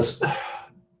okay. Let's the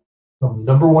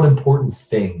number one important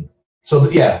thing. So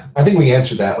yeah, I think we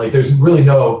answered that. Like, there's really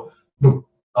no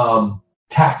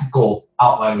tactical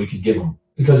outline we could give them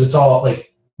because it's all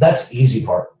like that's the easy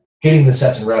part. Getting the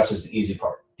sets and reps is the easy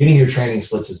part. Getting your training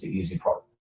splits is the easy part.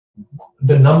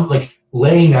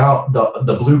 Laying out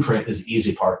the blueprint is the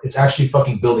easy part. It's actually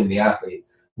fucking building the athlete,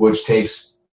 which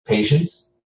takes patience,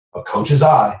 a coach's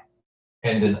eye,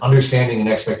 and an understanding and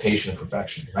expectation of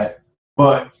perfection, right?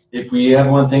 But if we have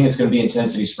one thing, it's going to be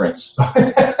intensity sprints.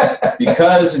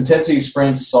 Because intensity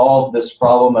sprints solve this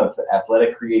problem of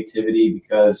athletic creativity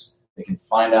because they can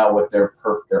find out what their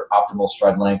optimal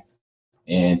stride length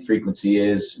and frequency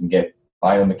is and get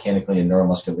biomechanically and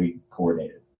neuromuscularly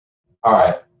coordinated. All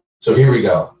right, so here we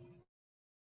go.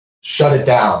 Shut it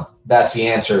down. That's the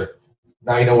answer.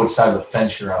 Now you know which side of the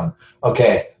fence you're on.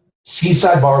 Okay,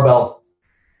 Seaside Barbell.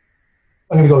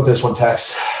 I'm going to go with this one,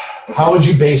 Tex. How would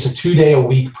you base a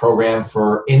 2-day-a-week program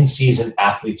for in-season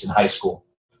athletes in high school?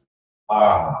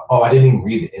 I didn't even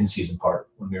read the in-season part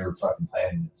when we were fucking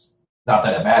planning this. Not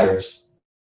that it matters,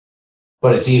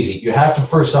 but it's easy. You have to,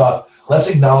 first off, let's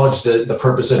acknowledge the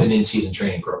purpose of an in-season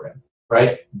training program,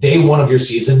 right? Day one of your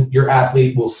season, your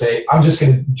athlete will say, I'm just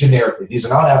going to generically, these are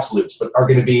not absolutes, but are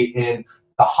going to be in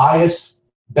the highest,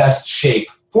 best shape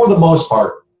for the most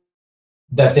part,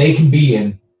 that they can be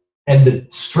in, and the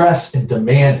stress and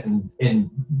demand and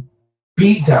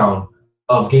beatdown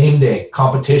of game day,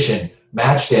 competition,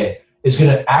 match day is going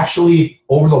to actually,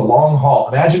 over the long haul,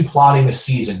 imagine plotting a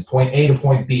season, point A to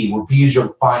point B, where B is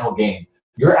your final game.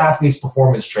 Your athlete's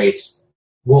performance traits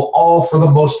will all, for the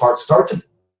most part, start to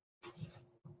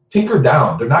tinker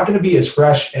down. They're not going to be as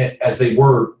fresh as they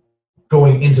were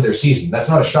going into their season. That's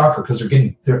not a shocker because they're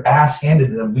getting their ass handed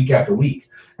to them week after week.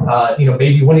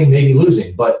 Maybe winning, maybe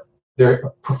losing, but they're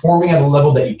performing at a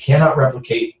level that you cannot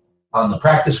replicate on the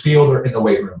practice field or in the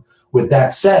weight room. With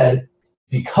that said,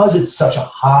 because it's such a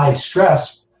high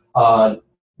stress,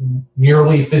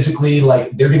 nearly physically,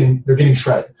 like they're getting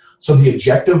shredded. So the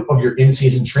objective of your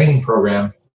in-season training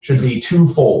program should be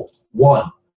twofold.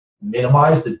 One,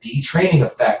 minimize the detraining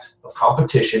effect of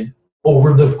competition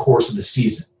over the course of the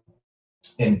season.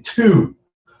 And two,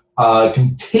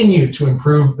 continue to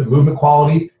improve the movement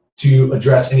quality to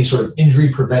address any sort of injury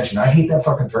prevention. I hate that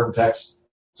fucking term, Tex,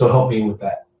 so help me with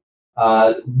that.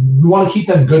 We want to keep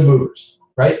them good movers,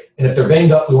 right? And if they're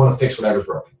banged up, we want to fix whatever's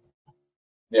broken.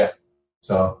 Yeah.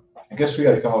 So I guess we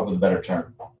got to come up with a better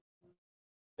term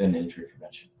than injury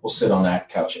prevention. We'll sit on that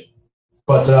couching.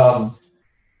 But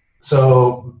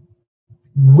so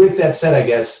with that said, I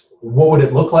guess, what would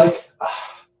it look like?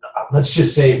 Let's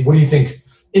just say, what do you think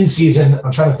in season?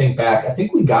 I'm trying to think back. I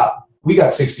think we got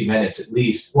 60 minutes at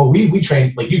least. Well, we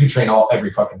trained, like you could train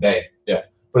every fucking day. Yeah.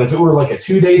 But if it were like a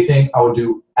 2-day thing, I would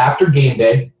do after game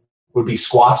day would be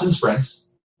squats and sprints,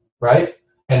 right?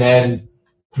 And then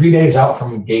 3 days out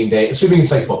from game day, assuming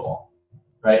it's like football,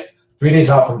 right? 3 days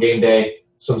out from game day,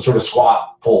 some sort of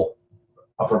squat, pull,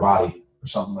 upper body or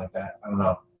something like that. I don't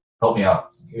know. Help me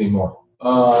out. Give me more.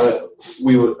 I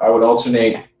would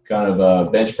alternate kind of a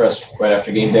bench press right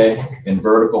after game day and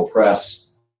vertical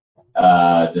press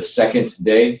the second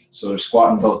day. So they're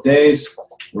squatting both days.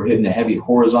 We're hitting a heavy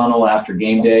horizontal after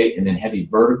game day and then heavy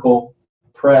vertical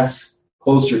press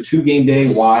closer to game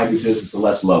day. Why? Because it's a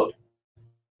less load.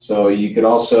 So you could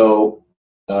also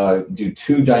do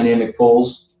 2 dynamic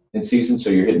pulls in season. So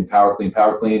you're hitting power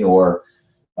clean, or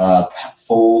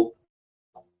full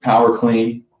power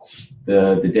clean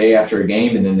the day after a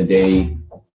game, and then the day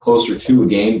closer to a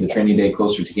game, the training day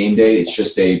closer to game day, it's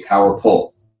just a power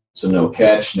pull. So no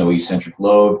catch, no eccentric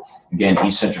load. Again,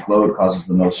 eccentric load causes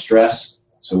the most stress,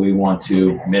 so we want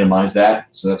to minimize that.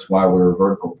 So that's why we're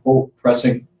vertical pull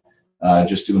pressing,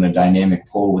 just doing a dynamic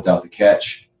pull without the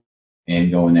catch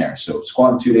and going there. So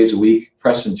squatting 2 days a week,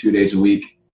 pressing 2 days a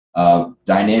week,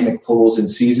 dynamic pulls in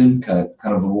season, kind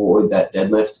of avoid that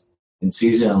deadlift in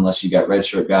season unless you got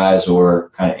redshirt guys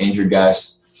or kind of injured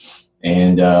guys.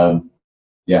 And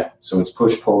so it's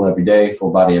push-pull every day,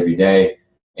 full body every day,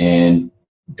 and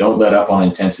don't let up on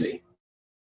intensity.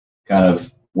 Kind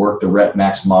of work the rep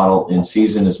max model in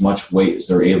season, as much weight as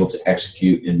they're able to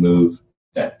execute and move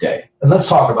that day. And let's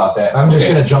talk about that. I'm just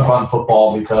going to jump on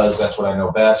football because that's what I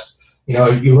know best. You know,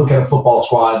 you look at a football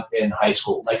squad in high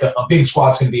school, like a big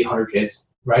squad's going to be 100 kids,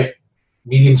 right?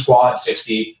 Medium squad,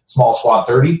 60, small squad,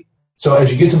 30. So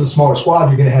as you get to the smaller squad,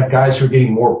 you're going to have guys who are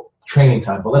getting more training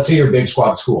time. But let's say you're a big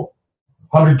squad school,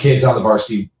 100 kids on the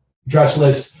varsity dress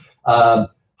list.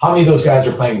 How many of those guys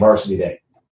are playing varsity day?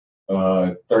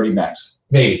 30 max.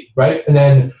 Maybe, right?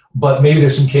 But maybe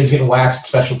there's some kids getting waxed,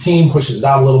 special team pushes it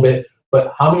out a little bit.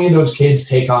 But how many of those kids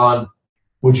take on,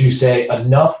 would you say,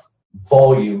 enough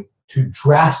volume to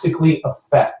drastically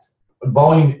affect,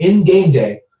 volume in game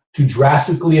day to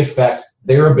drastically affect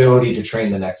their ability to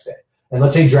train the next day? And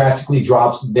let's say drastically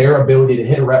drops their ability to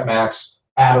hit a rep max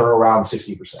at or around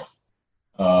 60%.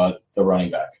 The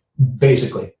running back.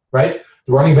 Basically, right?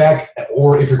 The running back,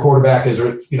 or if your quarterback is,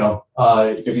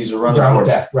 if he's a running ground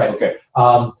attack, right? Okay.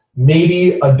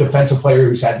 Maybe a defensive player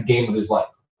who's had the game of his life,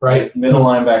 right? Middle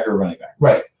linebacker, running back.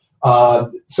 Right.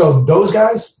 So those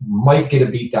guys might get a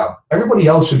beat down. Everybody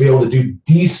else should be able to do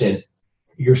decent.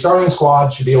 Your starting squad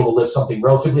should be able to lift something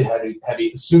relatively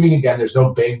heavy, assuming, again, there's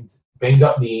no banged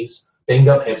up knees, banged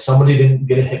up hips. Somebody didn't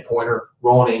get a hip pointer,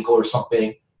 roll an ankle or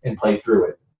something, and play through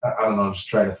it. I don't know. I'm just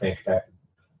trying to think back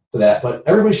to that. But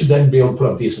everybody should then be able to put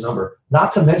up a decent number.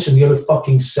 Not to mention the other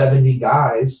fucking 70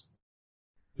 guys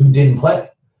who didn't play.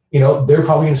 You know, they're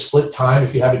probably going to split time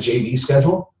if you have a JV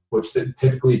schedule, which they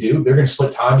typically do. They're going to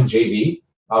split time in JV.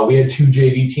 We had 2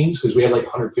 JV teams because we had like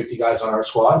 150 guys on our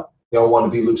squad. They all wanted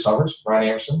to be Luke Summers, Ryan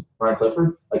Anderson, Ryan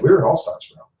Clifford. Like, we were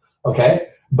all-stars, bro. Okay?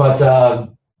 But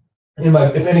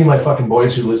if any of my fucking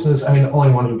boys who listen to this, I mean, the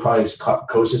only one who probably is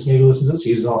closest maybe listens to this,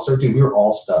 he's an all-star dude. We were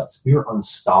all studs. We were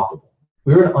unstoppable.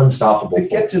 We were an unstoppable. To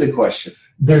get to the question.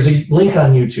 There's a link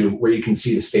on YouTube where you can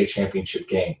see the state championship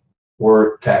game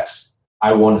or text.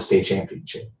 I won a state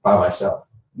championship by myself.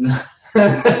 No,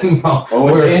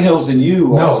 Owen Daniels and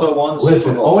you also won the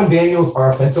Super Bowl. Owen Daniels,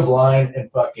 our offensive line, and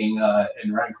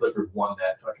and Ryan Clifford won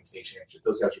that fucking state championship.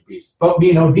 Those guys are beasts. But me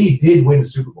and OD did win the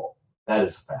Super Bowl. That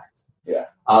is a fact. Yeah.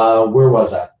 Where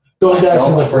was I? Those guys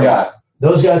can lift weights.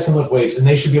 Those guys can lift weights, and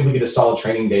they should be able to get a solid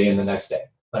training day in the next day.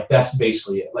 Like, that's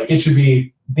basically it. Like, it should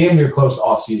be damn near close to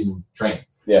off-season training.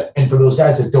 Yeah. And for those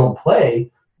guys that don't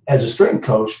play, as a strength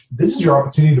coach, this is your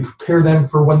opportunity to prepare them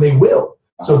for when they will.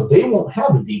 So they won't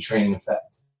have a detraining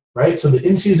effect, right? So the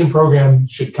in-season program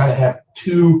should kind of have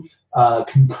two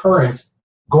concurrent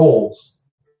goals.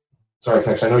 Sorry,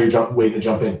 Tex, I know you're waiting to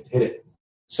jump in. Hit it.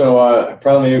 So I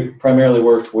primarily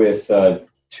worked with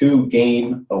 2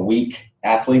 game a week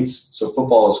athletes. So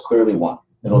football is clearly one.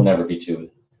 It'll never be 2.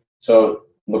 So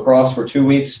lacrosse for 2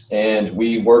 weeks, and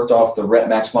we worked off the Rep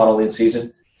Max model in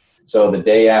season. So the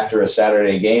day after a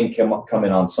Saturday game, come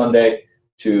in on Sunday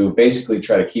to basically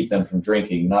try to keep them from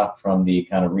drinking, not from the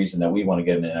kind of reason that we want to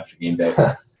get them in after game day.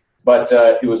 But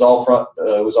it was all front.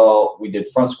 We did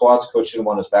front squats. Coach didn't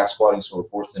want us back squatting, so we're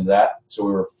forced into that. So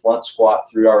we were front squat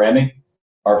 3RMing.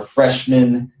 Our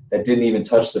freshmen that didn't even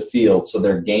touch the field, so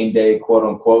their game day, quote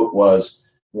unquote, was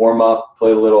warm up,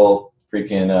 play a little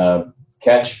freaking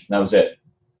catch, and that was it.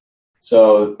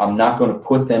 So I'm not going to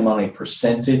put them on a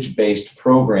percentage-based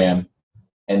program,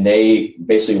 and they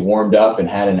basically warmed up and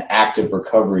had an active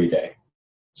recovery day.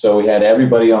 So we had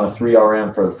everybody on a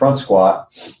 3RM for the front squat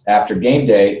after game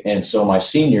day, and so my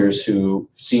seniors,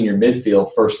 senior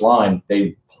midfield, first line,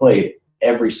 they played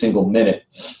every single minute,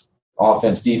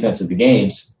 offense, defense at the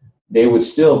games. They would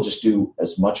still just do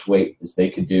as much weight as they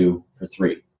could do for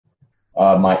 3.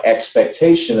 My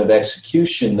expectation of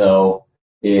execution, though,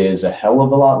 is a hell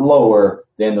of a lot lower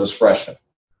than those freshmen.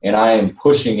 And I am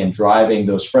pushing and driving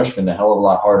those freshmen a hell of a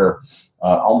lot harder,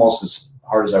 almost as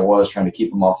hard as I was trying to keep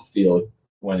them off the field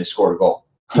when they scored a goal.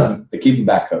 The keep them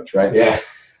back coach, right? Yeah.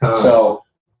 So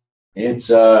it's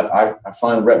I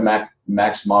find the Rep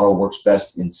Max model works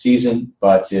best in season,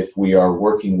 but if we are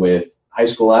working with high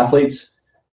school athletes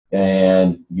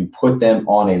and you put them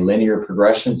on a linear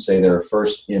progression, say they're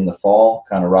first in the fall,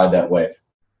 kind of ride that wave.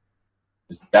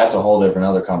 That's a whole different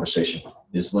other conversation,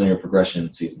 this linear progression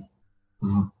in season.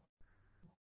 Mm-hmm.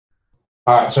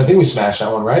 All right, so I think we smashed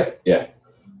that one, right? Yeah.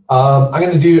 I'm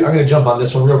gonna jump on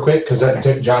this one real quick because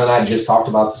John and I just talked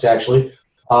about this actually.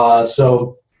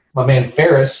 So my man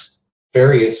Farius,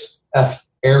 F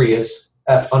 _ Arias,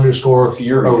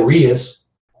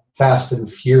 Fast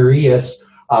and Furious,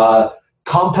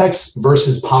 Compex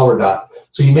versus Power Dot.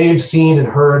 So you may have seen and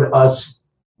heard us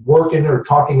working or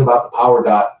talking about the Power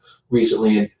Dot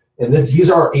recently, and these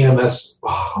are EMS.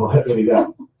 What do you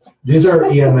got? These are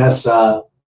EMS.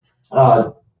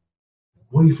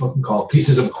 What do you fucking call it?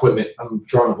 Pieces of equipment? I'm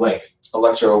drawing a blank.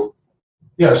 Electro.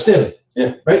 Yeah, or stim.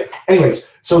 Yeah. Right. Anyways,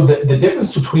 so the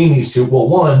difference between these two. Well,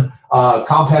 one,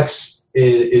 Compex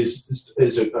is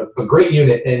a great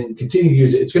unit, and continue to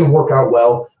use it. It's going to work out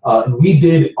well. And we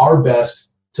did our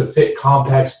best to fit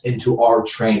Compex into our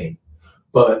training.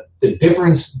 But the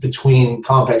difference between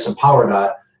Compex and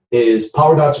PowerDot is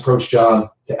PowerDot's approach, John,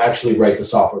 to actually write the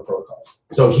software protocols.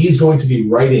 So he's going to be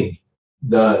writing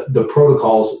the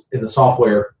protocols in the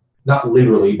software, not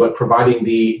literally, but providing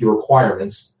the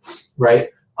requirements, right,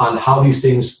 on how these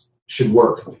things should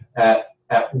work, at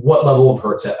what level of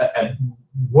hertz, at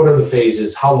what are the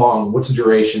phases, how long, what's the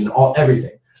duration,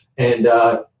 everything. And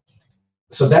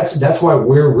so that's why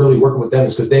we're really working with them,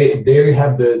 is because they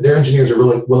have their engineers are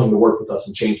really willing to work with us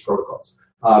and change protocols.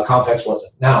 Compex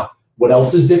wasn't. Now, what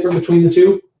else is different between the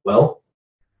two? Well,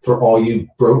 for all you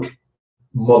broke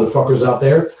motherfuckers out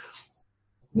there,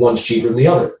 one's cheaper than the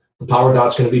other. The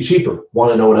PowerDot's going to be cheaper.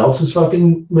 Want to know what else is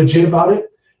fucking legit about it?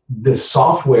 The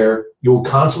software, you'll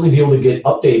constantly be able to get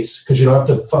updates because you don't have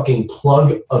to fucking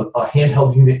plug a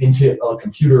handheld unit into a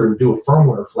computer and do a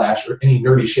firmware flash or any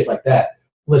nerdy shit like that.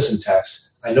 Listen,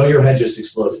 Tex, I know your head just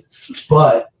exploded,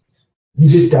 but you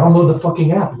just download the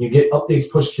fucking app and you get updates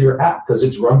pushed to your app because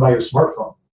it's run by your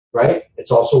smartphone, right?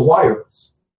 It's also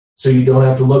wireless. So you don't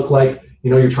have to look like,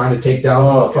 you're trying to take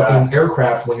down a fucking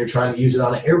aircraft when you're trying to use it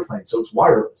on an airplane. So it's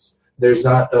wireless. There's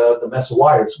not the mess of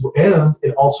wires. And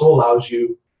it also allows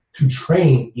you to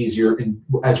train easier. And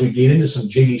as we get into some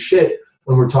jiggy shit,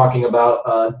 when we're talking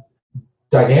about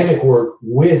dynamic work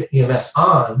with EMS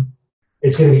on,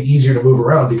 it's going to be easier to move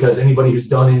around because anybody who's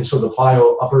done any sort of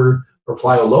plyo upper or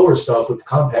plyo lower stuff with the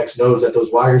Compex knows that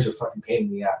those wires are fucking pain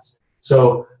in the ass.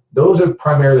 So those are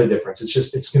primarily the difference.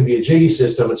 It's going to be a jiggy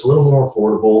system. It's a little more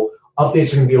affordable.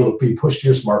 Updates are going to be able to be pushed to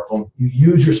your smartphone. You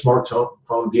use your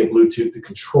smartphone via Bluetooth to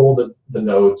control the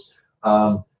nodes.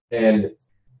 And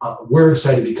we're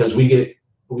excited because we get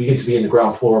to be in the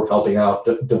ground floor of helping out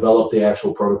develop the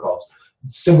actual protocols.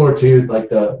 Similar to like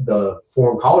the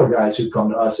forum caller guys who come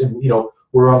to us, and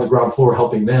we're on the ground floor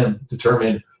helping them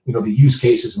determine the use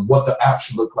cases and what the app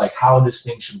should look like, how this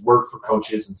thing should work for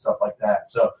coaches and stuff like that.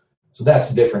 So that's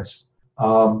the difference.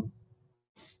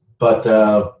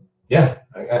 Yeah,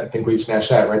 I think we smashed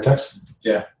that, right, Tex?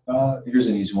 Yeah. Here's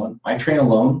an easy one. I train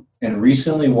alone and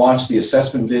recently watched the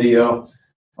assessment video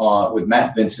with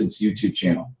Matt Vincent's YouTube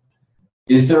channel.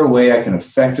 Is there a way I can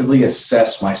effectively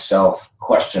assess myself? ?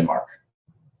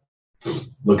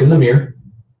 Look in the mirror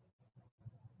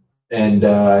and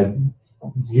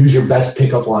use your best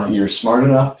pickup line. You're smart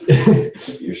enough.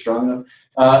 You're strong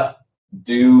enough.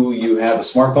 Do you have a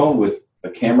smartphone with a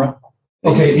camera?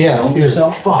 Okay,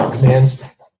 yeah. Fuck, man.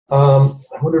 I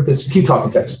wonder if this. Keep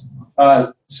talking, Tex.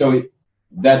 So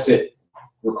that's it.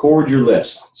 Record your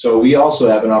lifts. So we also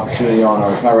have an opportunity on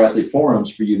our Power Athlete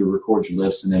forums for you to record your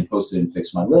lifts and then post it in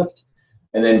Fix My Lift,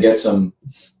 and then get some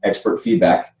expert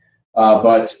feedback.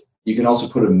 But you can also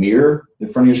put a mirror in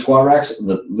front of your squat racks.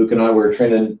 Luke and I were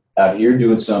training out here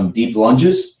doing some deep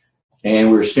lunges, and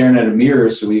we were staring at a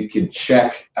mirror so we could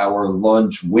check our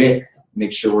lunge width,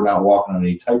 make sure we're not walking on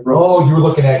any tight ropes. Oh, you were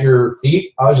looking at your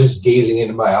feet? I was just gazing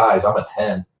into my eyes. I'm a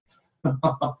 10.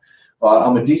 Well,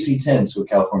 I'm a DC 10, so a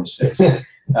California 6.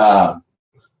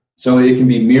 So it can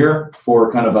be mirror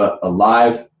for kind of a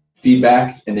live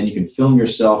feedback, and then you can film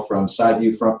yourself from side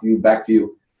view, front view, back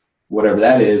view, whatever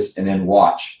that is, and then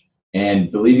watch.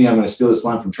 And believe me, I'm going to steal this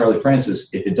line from Charlie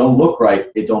Francis. If it don't look right,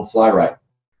 it don't fly right.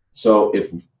 So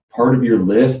if part of your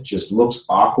lift just looks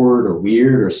awkward or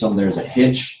weird, or there's a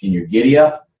hitch in your giddy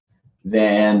up,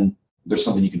 then there's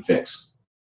something you can fix.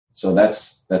 So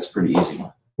that's pretty easy.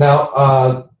 Now,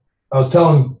 I was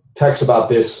telling Tex about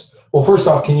this. Well, first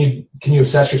off, can you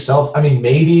assess yourself? I mean,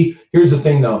 maybe here's the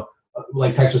thing though,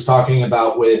 like Tex was talking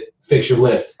about with Fix Your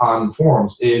Lift on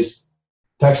forums, is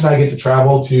Tex and I get to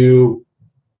travel to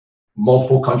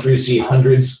multiple countries, see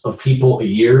hundreds of people a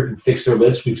year and fix their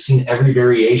lifts. We've seen every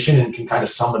variation and can kind of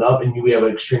sum it up, and we have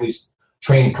an extremely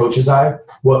trained coach's eye.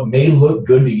 What may look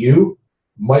good to you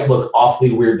might look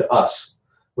awfully weird to us,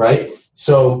 right?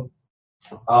 So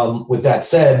with that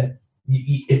said,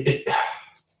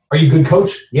 are you a good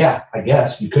coach? Yeah, I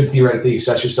guess. You could theoretically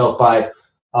assess yourself by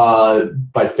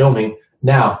filming.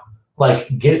 Now,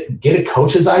 like get a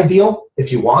coach's eye deal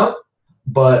if you want,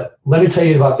 but let me tell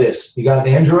you about this. You got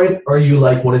an Android, or are you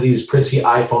like one of these prissy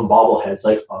iPhone bobbleheads?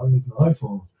 Like, I have an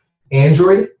iPhone.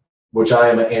 Android, which I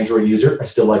am an Android user. I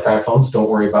still like iPhones. Don't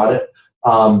worry about it.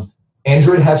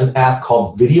 Android has an app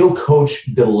called Video Coach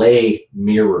Delay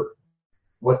Mirror.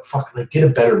 Get a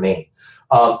better name.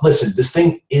 Listen, this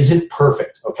thing isn't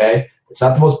perfect, okay? It's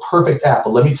not the most perfect app, but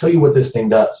let me tell you what this thing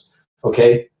does,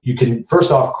 okay? You can,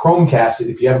 first off, Chromecast it.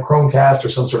 If you have a Chromecast or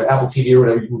some sort of Apple TV or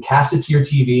whatever, you can cast it to your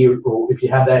TV, or if you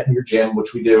have that in your gym,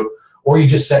 which we do, or you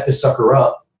just set this sucker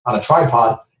up on a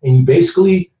tripod, and you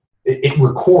basically, it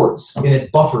records, and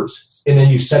it buffers, and then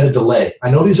you set a delay.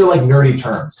 I know these are like nerdy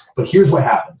terms, but here's what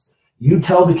happens. You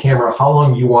tell the camera how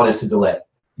long you want it to delay.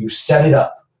 You set it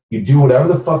up. You do whatever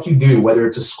the fuck you do, whether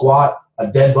it's a squat, a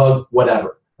dead bug,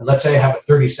 whatever. And let's say I have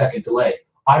a 30-second delay.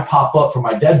 I pop up from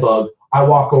my dead bug, I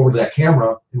walk over to that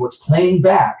camera, and what's playing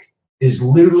back is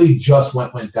literally just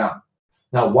what went down.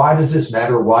 Now, why does this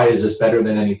matter? Why is this better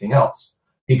than anything else?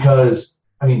 Because,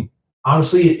 I mean,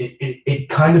 honestly, it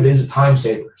kind of is a time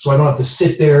saver. So I don't have to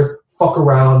sit there, fuck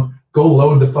around, go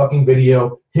load the fucking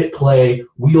video, hit play,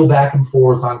 wheel back and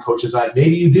forth on Coach's Eye.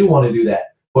 Maybe you do want to do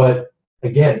that. But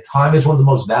again, time is one of the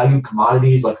most valued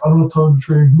commodities. Like, I don't have time to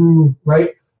train, right?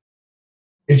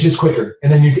 It's just quicker.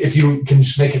 And then if you can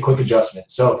just make a quick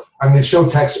adjustment. So I'm going to show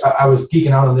Tex. I was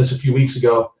geeking out on this a few weeks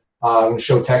ago. I'm going to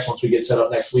show Tex once we get set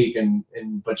up next week.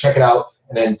 But check it out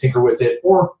and then tinker with it.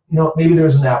 Or, maybe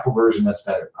there's an Apple version that's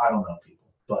better. I don't know, people.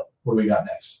 But what do we got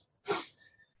next?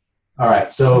 All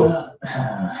right. So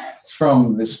it's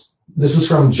from this. This is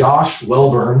from Josh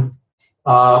Welburn.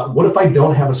 What if I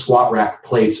don't have a squat rack,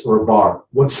 plates, or a bar?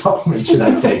 What supplement should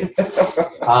I take?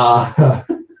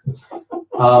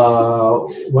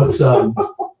 What's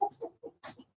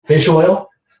fish oil?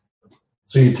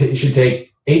 So you should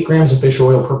take 8 grams of fish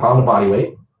oil per pound of body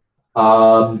weight.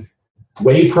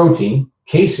 Whey protein,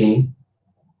 casein,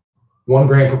 1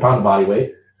 gram per pound of body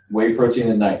weight. Whey protein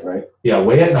at night, right? Yeah,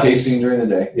 whey at night. Casein during the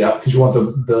day. Yeah, because you want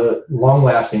the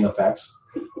long-lasting effects.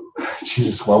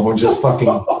 Jesus, well, we're just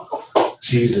fucking...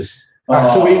 Jesus. All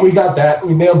right, so we got that.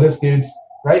 We nailed this, dudes,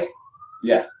 right?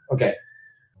 Yeah. Okay.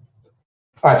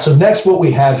 All right, so next what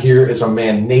we have here is our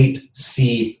man Nate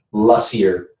C.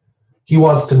 Lussier. He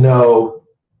wants to know,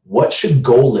 what should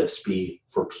goal lifts be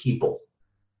for people?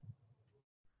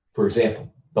 For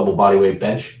example, double bodyweight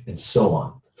bench, and so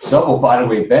on. Double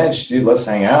bodyweight bench, dude, let's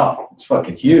hang out. It's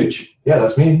fucking huge. Yeah,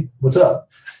 that's me. What's up?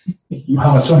 You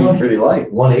must be pretty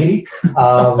light. 180.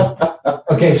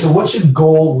 Okay, so what should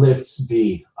goal lifts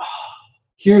be?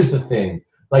 Here's the thing.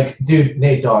 Like, dude,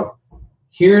 Nate Dogg,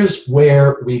 here's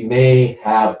where we may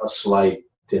have a slight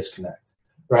disconnect,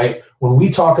 right? When we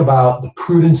talk about the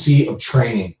prudency of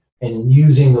training and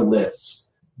using the lifts,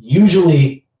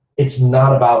 usually it's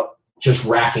not about just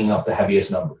racking up the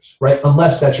heaviest numbers, right?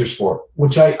 Unless that's your sport,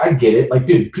 which I get it. Like,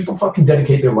 dude, people fucking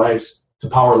dedicate their lives to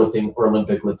powerlifting or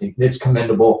Olympic lifting. It's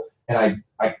commendable, and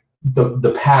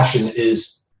the passion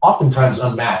is oftentimes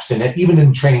unmatched, and even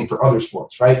in training for other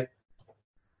sports, right?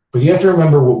 But you have to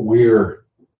remember what we're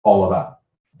all about: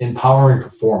 empowering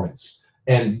performance.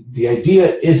 And the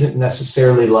idea isn't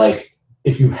necessarily like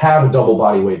if you have a double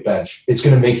bodyweight bench, it's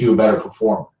going to make you a better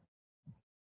performer,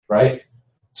 right?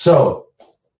 So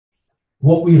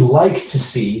what we like to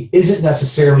see isn't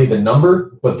necessarily the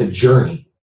number, but the journey.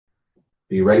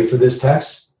 Are you ready for this,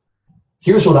 Tex?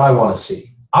 Here's what I want to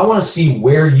see. I want to see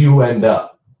where you end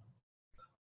up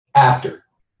after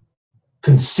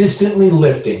consistently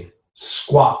lifting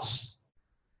squats,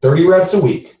 30 reps a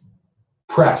week,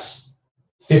 press,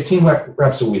 15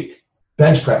 reps a week,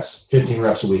 bench press, 15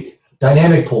 reps a week,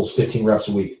 dynamic pulls, 15 reps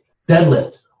a week,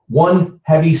 deadlift, one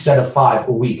heavy set of 5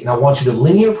 a week. And I want you to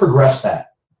linear progress that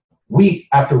week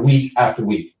after week after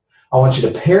week. I want you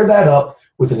to pair that up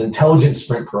with an intelligent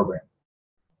sprint program.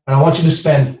 And I want you to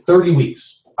spend 30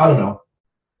 weeks. I don't know.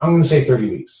 I'm going to say 30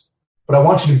 weeks. But I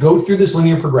want you to go through this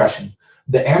linear progression,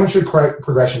 the amateur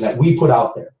progression that we put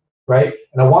out there, right?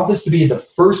 And I want this to be the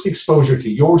first exposure to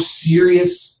you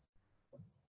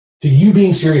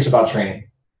being serious about training.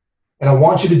 And I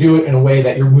want you to do it in a way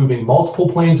that you're moving multiple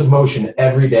planes of motion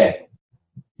every day.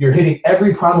 You're hitting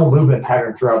every primal movement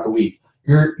pattern throughout the week.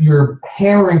 You're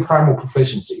hammering primal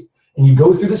proficiency. And you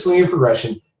go through this linear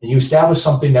progression and you establish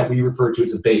something that we refer to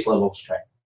as a base level of strength.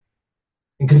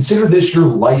 And consider this your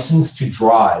license to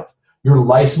drive, your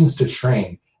license to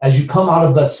train. As you come out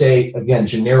of, let's say, again,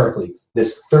 generically,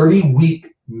 this 30-week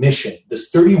mission,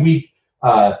 this 30-week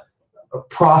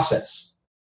process,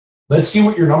 let's see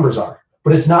what your numbers are.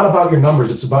 But it's not about your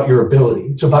numbers. It's about your ability.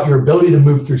 It's about your ability to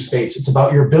move through space. It's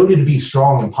about your ability to be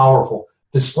strong and powerful,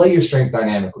 display your strength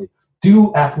dynamically,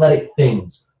 do athletic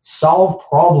things, solve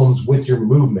problems with your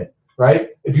movement, right?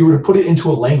 If you were to put it into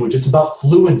a language, it's about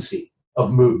fluency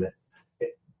of movement.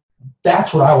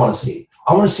 That's what I want to see.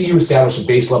 I want to see you establish a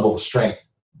base level of strength.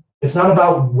 It's not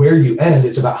about where you end.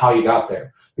 It's about how you got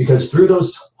there. Because through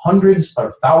those hundreds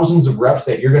or thousands of reps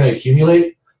that you're going to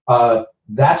accumulate,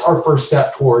 that's our first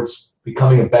step towards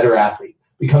becoming a better athlete,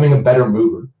 becoming a better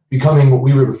mover, becoming what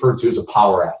we would refer to as a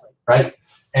power athlete, right?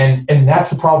 And that's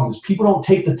the problem, is people don't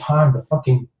take the time to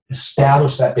fucking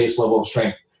establish that base level of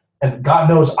strength. And God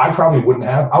knows I probably wouldn't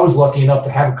have. I was lucky enough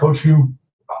to have a coach who,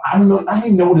 I didn't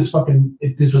even know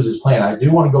if this was his plan. I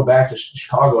do want to go back to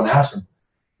Chicago and ask him,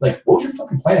 like, what was your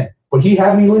fucking plan? But he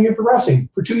had me linear progressing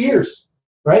for 2 years,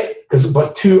 right?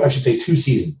 Two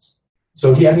seasons.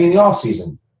 So he had me in the off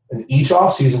season. And each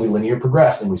off season we linear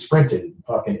progressed and we sprinted.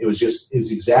 It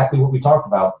was exactly what we talked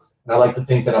about. And I like to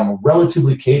think that I'm a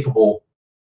relatively capable,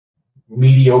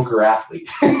 mediocre athlete.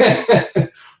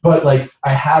 But like,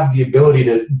 I have the ability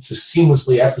to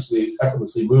seamlessly,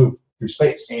 effortlessly move through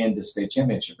space. And a state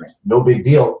championship ring. No big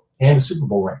deal. And a Super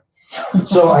Bowl ring.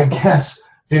 So I guess,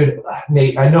 dude,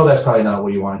 Nate, I know that's probably not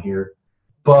what you want to hear,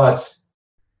 but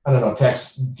I don't know,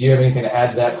 Tex, do you have anything to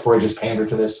add to that before I just pander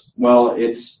to this? Well,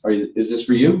 is this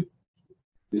for you?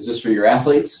 Is this for your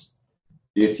athletes?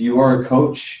 If you are a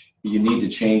coach, you need to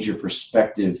change your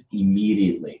perspective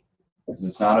immediately, because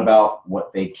it's not about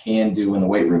what they can do in the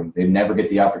weight room. They never get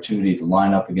the opportunity to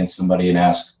line up against somebody and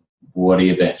ask, what do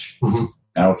you bench? Mm-hmm.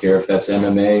 I don't care if that's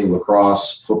MMA,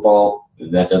 lacrosse, football,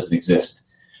 that doesn't exist.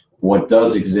 What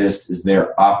does exist is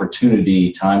their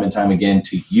opportunity time and time again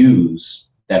to use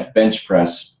that bench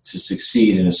press to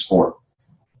succeed in a sport.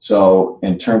 So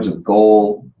in terms of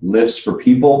goal lifts for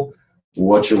people,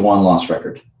 what's your one-loss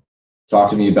record? Talk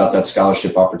to me about that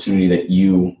scholarship opportunity that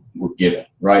you were given,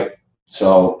 right?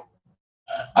 So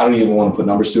I don't even want to put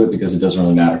numbers to it because it doesn't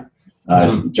really matter.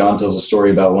 John tells a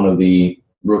story about one of the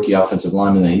rookie offensive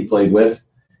linemen that he played with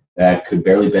that could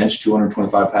barely bench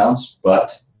 225 pounds,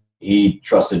 but he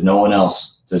trusted no one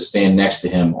else to stand next to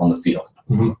him on the field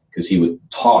because he would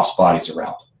toss bodies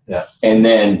around. Yeah. And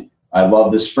then I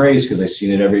love this phrase because I've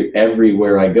seen it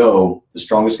everywhere I go. The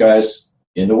strongest guys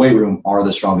in the weight room are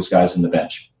the strongest guys in the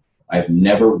bench. I've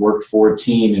never worked for a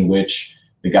team in which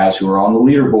the guys who are on the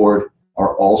leaderboard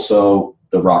are also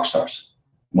the rock stars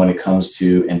when it comes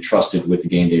to and trusted with the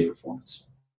game day performance.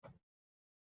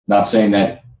 Not saying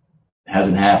that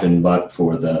hasn't happened, but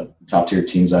for the top tier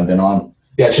teams I've been on.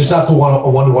 Yeah, it's just not a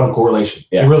one-to-one correlation.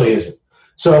 Yeah. It really isn't.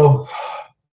 So,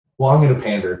 well, I'm going to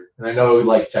pander. And I know,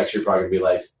 like, Tex, you're probably going to be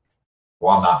like,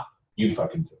 well, I'm not. You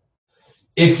fucking do.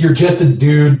 If you're just a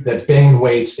dude that's banging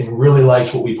weights and really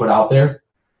likes what we put out there,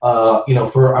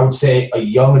 for, I would say, a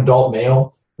young adult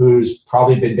male who's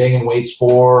probably been banging weights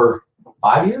for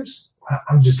 5 years,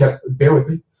 I'm just going to, bear with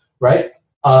me, right?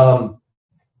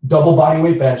 Double body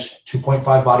weight bench, 2.5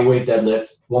 body weight deadlift,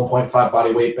 1.5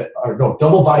 body weight,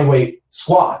 double body weight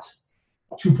squat,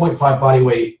 2.5 body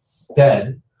weight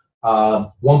dead,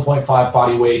 1.5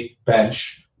 body weight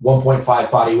bench,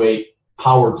 1.5 body weight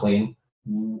power clean,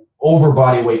 over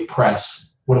body weight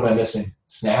press. What am I missing?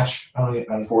 Snatch?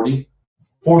 40.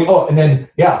 Oh, and then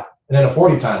a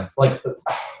 40 time. Like,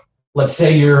 let's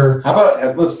say you're. How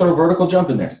about let's throw vertical jump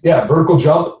in there? Yeah, vertical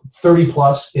jump, 30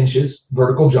 plus inches,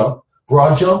 vertical jump.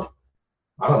 Broad jump,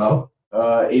 I don't know.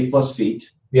 8+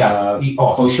 feet. Yeah.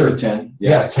 For sure. 10.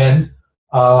 Yeah, 10.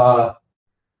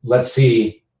 Let's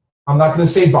see. I'm not going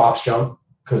to say box jump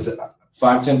because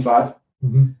 5, 10, 5.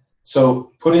 Mm-hmm.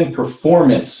 So put in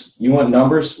performance. You want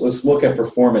numbers? Let's look at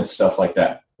performance stuff like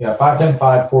that. Yeah, 5, 10,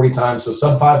 5, 40 times. So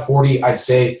sub 540, I'd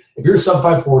say if you're sub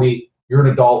 540, you're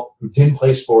an adult who didn't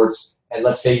play sports, and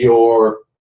let's say you're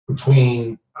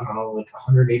between, I don't know, like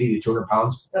 180 to 200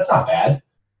 pounds. That's not bad.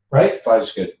 Right? 5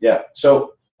 is good. Yeah.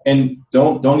 So, and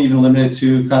don't even limit it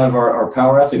to kind of our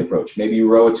power athlete approach. Maybe you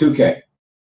row a 2K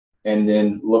and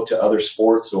then look to other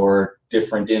sports or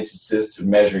different instances to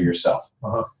measure yourself.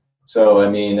 Uh-huh. So, I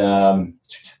mean,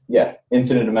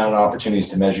 infinite amount of opportunities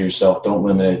to measure yourself. Don't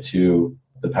limit it to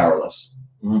the power lifts.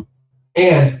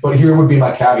 Mm-hmm. But here would be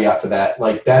my caveat to that.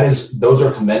 Like, those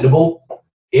are commendable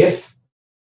if,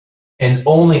 and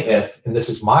only if, and this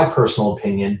is my personal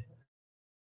opinion,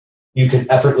 you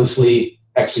can effortlessly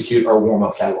execute our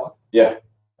warm-up catalog. Yeah.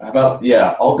 How about,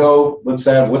 I'll go, let's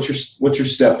have, what's your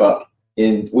step up?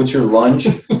 What's your lunge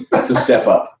to step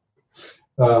up?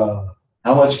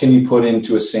 How much can you put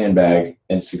into a sandbag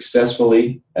and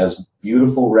successfully, as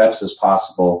beautiful reps as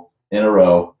possible in a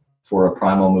row for a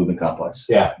primal movement complex?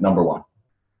 Yeah. Number 1.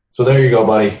 So there you go,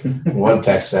 buddy. One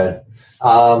Tex said.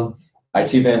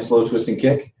 IT band slow twisting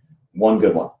kick, one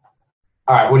good one.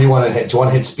 All right, what do you want to hit? Do you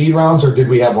want to hit speed rounds, or did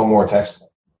we have one more text?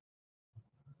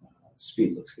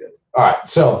 Speed looks good. All right,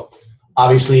 so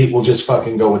obviously we'll just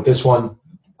fucking go with this one.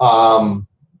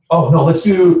 Let's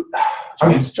do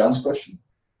John's question.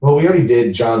 Well, we already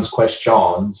did John's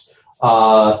questions.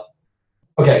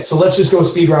 Okay, so let's just go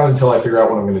speed round until I figure out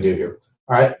what I'm going to do here.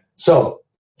 All right, so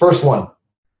first one,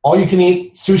 all you can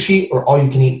eat sushi or all you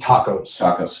can eat tacos?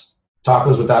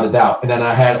 Tacos without a doubt. And then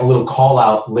I had a little call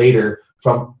out later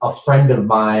from a friend of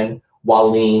mine,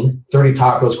 Walleen, 30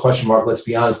 tacos, ? Let's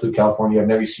be honest, Luke, California, I've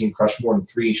never seen crush more than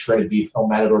 3 shredded beef El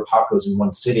Matador tacos in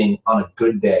one sitting on a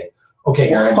good day. Okay,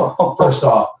 Aaron, first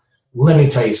off, let me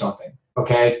tell you something,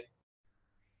 okay?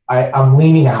 I'm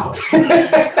leaning out.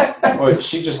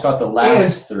 She just got the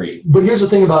last 3. But here's the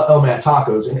thing about El Mat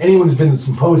tacos, and anyone who's been to the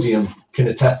symposium can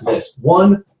attest to this.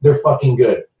 One, they're fucking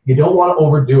good. You don't want to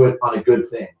overdo it on a good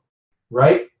thing,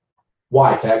 right?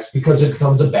 Why, Tex? Because it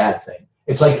becomes a bad thing.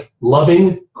 It's like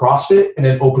loving CrossFit and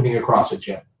then opening a CrossFit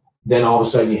gym. Then all of a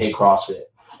sudden you hate CrossFit.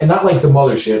 And not like the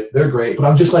mothership. They're great. But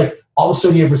I'm just like, all of a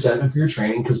sudden you have resentment for your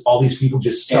training because all these people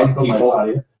just suck the life out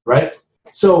of you. Right?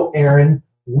 So, Aaron,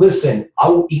 listen, I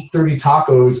will eat 30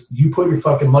 tacos. You put your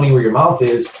fucking money where your mouth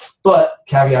is. But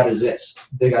caveat is this.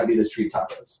 They got to be the street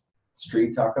tacos.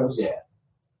 Street tacos? Yeah.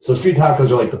 So street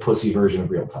tacos are like the pussy version of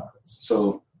real tacos.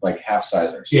 So like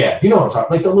half-sizers. Yeah, you know what I'm talking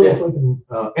about. Like the little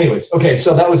fucking, anyways, okay,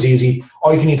 so that was easy.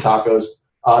 All you can eat tacos.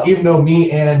 Even though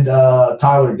me and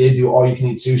Tyler did do all you can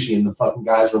eat sushi, and the fucking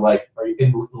guys were like, are you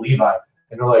in Levi?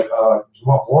 And they're like, do you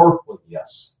want more? Well,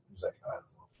 yes. He's like,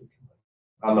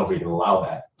 I don't know if we can allow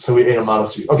that. So we ate a amount of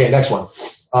sushi. Okay, next one.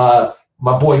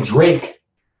 My boy Drake,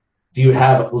 do you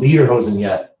have lederhosen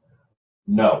yet?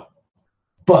 No.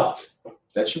 But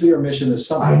that should be our mission this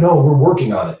summer. I know, we're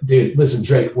working on it. Dude, listen,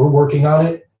 Drake, we're working on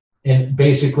it. And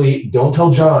basically, don't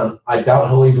tell John. I doubt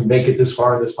he'll even make it this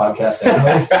far in this podcast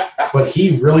anyways. But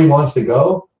he really wants to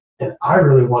go, and I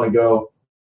really want to go.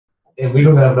 And we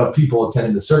don't have enough people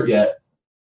attending the cert yet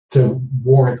to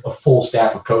warrant a full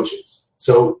staff of coaches.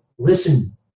 So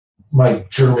listen, my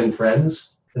German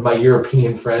friends and my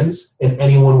European friends and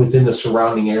anyone within the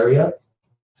surrounding area,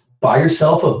 buy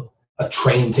yourself a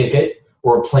train ticket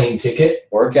or a plane ticket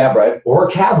or a cab ride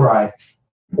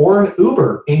or an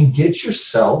Uber and get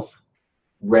yourself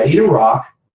ready to rock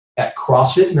at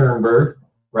CrossFit Nuremberg,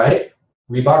 right?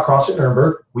 Reebok CrossFit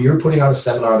Nuremberg. We are putting on a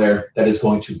seminar there that is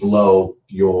going to blow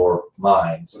your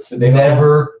minds.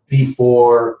 Never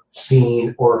before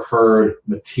seen or heard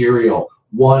material.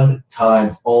 One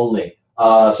time only.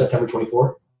 September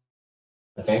 24th,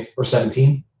 I think, or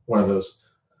 17, one of those.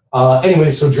 Anyway,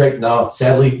 so Drake, no,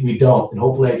 sadly we don't. And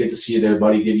hopefully I get to see you there,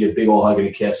 buddy. Give you a big old hug and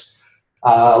a kiss.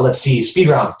 Let's see, speed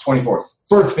round. 24th.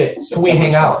 Birth Fit. Can we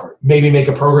hang out? Maybe make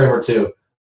a program or two.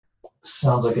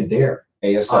 Sounds like a dare.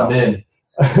 ASL. I'm in.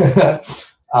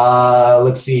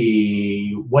 Let's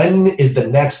see. When is the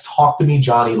next Talk to Me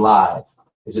Johnny live?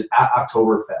 Is it at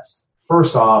Oktoberfest?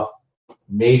 First off,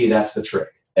 maybe that's the trick.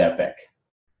 Epic.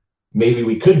 Maybe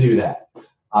we could do that.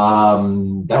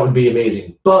 That would be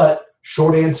amazing. But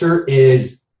short answer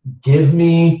is give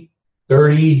me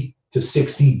 30 to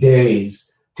 60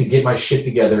 days to get my shit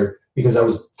together, because I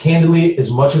was candidly,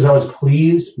 as much as I was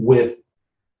pleased with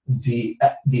the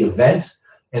event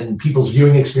and people's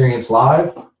viewing experience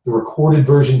live, the recorded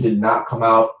version did not come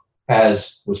out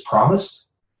as was promised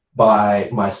by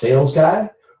my sales guy.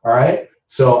 All right.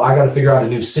 So I got to figure out a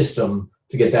new system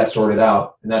to get that sorted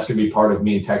out. And that's going to be part of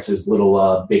me and Tex's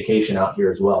little vacation out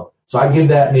here as well. So I give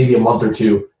that maybe a month or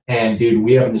two. And dude,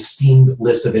 we have an esteemed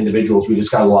list of individuals. We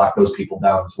just got to lock those people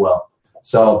down as well.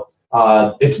 So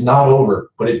it's not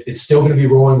over, but it's still going to be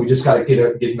rolling. We just got to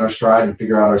get in our stride and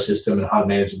figure out our system and how to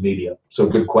manage the media. So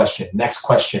good question. Next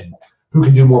question. Who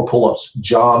can do more pull-ups,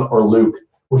 John or Luke?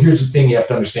 Well, here's the thing you have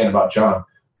to understand about John.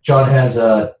 John has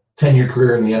a 10-year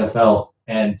career in the NFL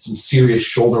and some serious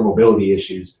shoulder mobility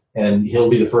issues. And he'll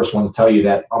be the first one to tell you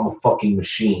that I'm a fucking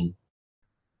machine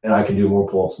and I can do more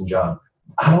pull-ups than John.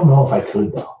 I don't know if I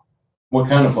could, though. What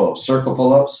kind of pull-ups? Circle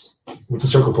pull-ups? What's a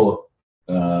circle pull-up?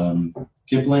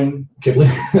 Kipling?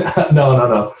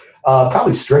 No.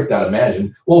 Probably strict, I'd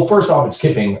imagine. Well, first off, it's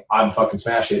kipping. I'm fucking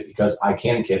smash it because I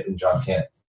can kip and John can't,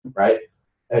 right?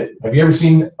 Have you ever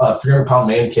seen a 300-pound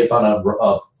man kip on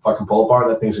a fucking pull-up bar?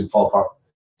 That thing's going to fall apart.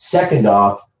 Second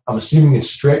off, I'm assuming it's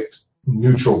strict,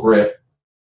 neutral grip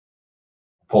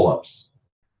pull-ups.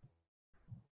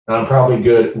 And I'm probably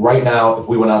good right now. If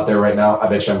we went out there right now, I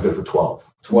bet you I'm good for 12.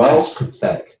 12? That's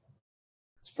pathetic.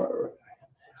 That's probably right.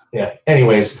 Yeah.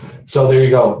 Anyways, so there you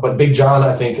go. But Big John,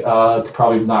 I think, could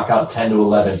probably knock out 10 to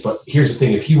 11. But here's the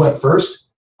thing. If he went first,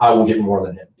 I will get more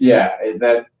than him. Yeah,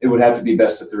 it would have to be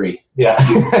best of 3. Yeah.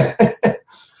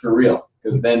 For real.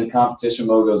 Because then competition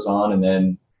mode goes on, and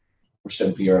then we're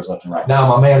setting PRs left and right. Now,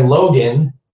 my man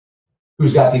Logan,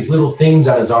 who's got these little things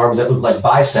on his arms that look like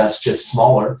biceps, just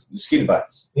smaller. Mosquito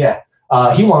bites. Yeah.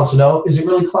 He wants to know, is it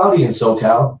really cloudy in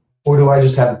SoCal, or do I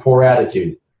just have a poor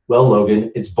attitude? Well,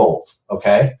 Logan, it's both,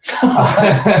 okay?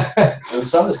 The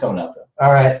sun is coming out, though.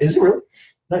 All right. Is it really?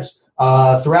 Nice.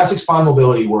 Thoracic spine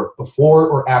mobility work before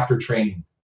or after training?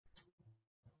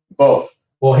 Both.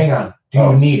 Well, hang on. Do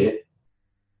you need it?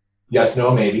 Yes,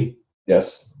 no, maybe.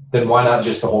 Yes. Then why not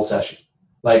just the whole session?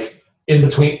 Like,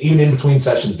 even in between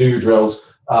sessions, do your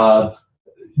drills.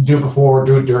 Do it before,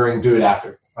 do it during, do it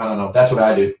after. I don't know. That's what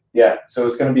I do. Yeah. So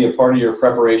it's going to be a part of your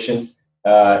preparation.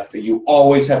 You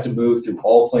always have to move through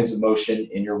all planes of motion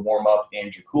in your warm-up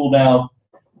and your cool-down.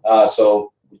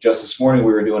 So just this morning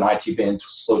we were doing IT band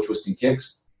slow twisting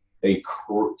kicks, a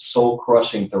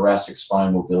soul-crushing thoracic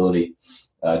spine mobility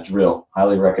drill.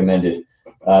 Highly recommended.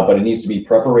 But it needs to be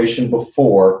preparation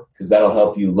before, because that'll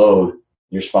help you load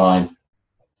your spine.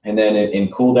 And then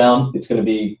in cool-down, it's going to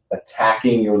be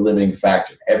attacking your limiting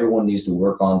factor. Everyone needs to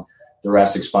work on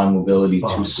thoracic spine mobility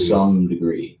to some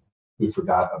degree. We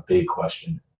forgot a big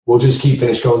question. We'll just keep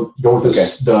going with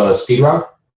the speed round,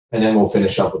 and then we'll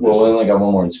finish up with this. Well, we only got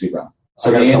one more in speed round. So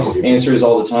the answer is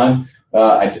all the time.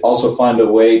 I also find a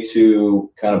way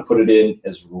to kind of put it in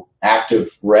as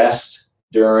active rest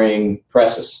during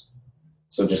presses.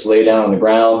 So just lay down on the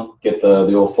ground, get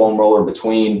the old foam roller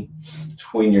between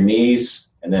your knees,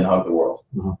 and then hug the world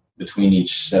between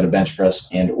each set of bench press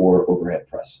and or overhead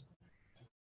press.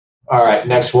 All right,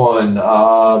 next one.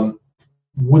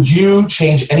 Would you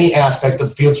change any aspect of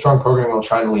the Field Strong program while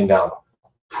trying to lean down?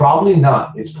 Probably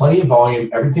not. It's plenty of volume.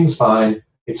 Everything's fine.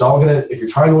 It's all if you're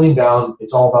trying to lean down,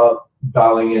 it's all about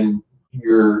dialing in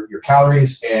your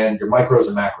calories and your micros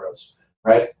and macros,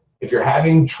 right? If you're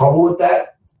having trouble with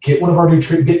that, get one of our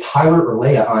get Tyler or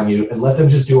Leia on you and let them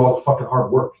just do all the fucking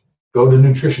hard work. Go to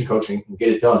nutrition coaching and get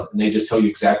it done. And they just tell you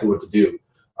exactly what to do.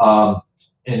 And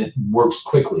it works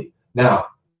quickly. Now,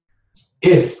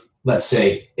 let's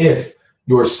say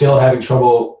you're still having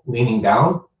trouble leaning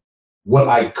down, what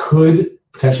I could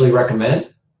potentially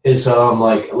recommend is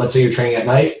let's say you're training at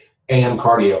night, AM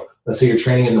cardio. Let's say you're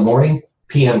training in the morning,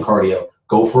 PM cardio.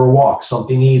 Go for a walk,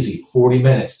 something easy, 40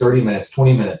 minutes, 30 minutes,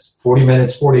 20 minutes, 40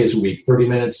 minutes 4 days a week, 30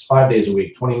 minutes 5 days a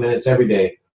week, 20 minutes every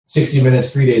day, 60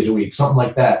 minutes 3 days a week, something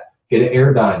like that. Get an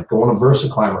Airdyne, go on a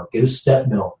VersaClimber, get a step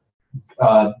mill.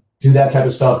 do that type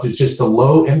of stuff. It's just the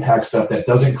low impact stuff that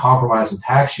doesn't compromise and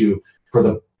tax you for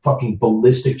the fucking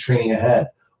ballistic training ahead.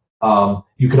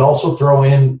 You could also throw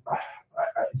in,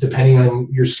 depending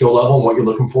on your skill level and what you're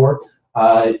looking for,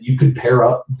 you could pair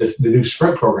up the new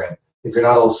sprint program. If you're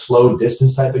not a slow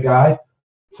distance type of guy,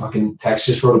 fucking Tex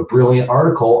just wrote a brilliant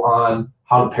article on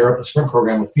how to pair up the sprint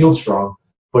program with Field Strong,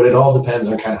 but it all depends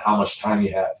on kind of how much time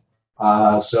you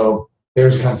have. So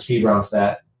there's a kind of speed round to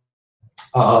that.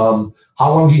 How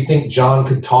long do you think John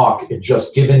could talk if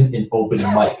just given an open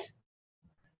mic?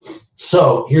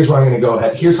 So here's where I'm going to go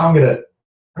ahead. Here's how I'm going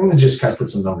to just kind of put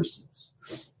some numbers to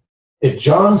this. If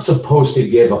John's supposed to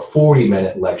give a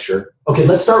 40-minute lecture, okay,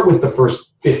 let's start with the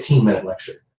first 15-minute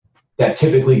lecture. That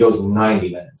typically goes 90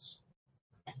 minutes.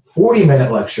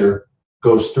 40-minute lecture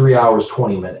goes 3 hours,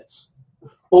 20 minutes.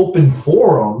 Open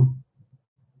forum,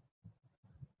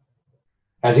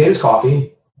 has he had his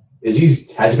coffee? Has he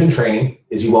been training?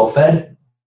 Is he well fed?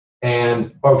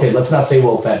 And okay, let's not say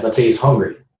well fed. Let's say he's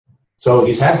hungry. So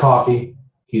he's had coffee,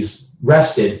 he's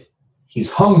rested,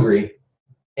 he's hungry,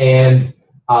 and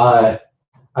I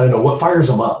don't know what fires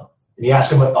him up. And you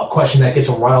ask him a question that gets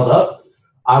him riled up,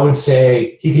 I would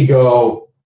say he could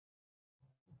go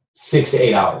 6 to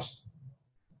 8 hours.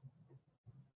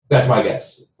 That's my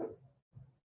guess.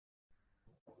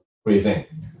 What do you think?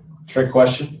 Trick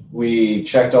question. We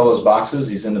checked all his boxes.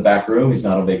 He's in the back room. He's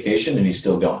not on vacation, and he's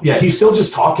still going. Yeah, he's still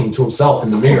just talking to himself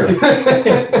in the mirror.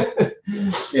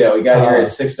 Yeah, we got here at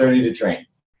 6:30 to train.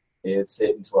 It's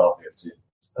hitting 12 here too.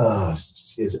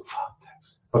 Is it?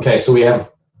 Okay, so we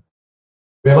have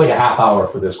like a half hour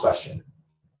for this question.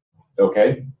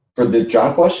 Okay, for the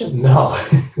John question? No.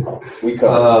 We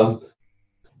covered.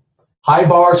 High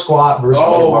bar squat versus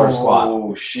low bar squat.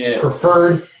 Oh shit.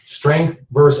 Preferred strength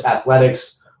versus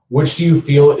athletics. Which do you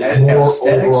feel is more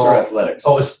aesthetics overall? or athletics?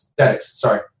 Oh, aesthetics.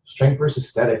 Sorry, strength versus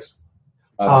aesthetics.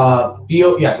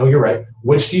 You're right.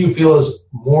 Which do you feel is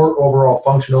more overall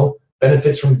functional?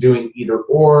 Benefits from doing either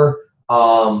or.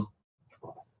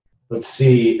 Let's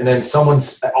see. And then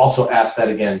someone's also asked that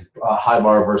again. High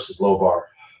bar versus low bar.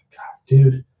 God,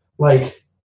 dude, like,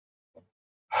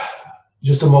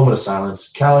 just a moment of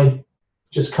silence. Callie,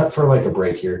 just cut for like a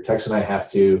break here. Tex and I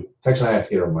have to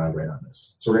get our mind right on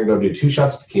this. So we're gonna go do 2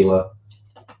 shots of tequila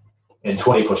and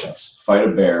 20 push-ups. Fight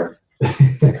a bear.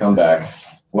 Come back.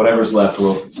 Whatever's left,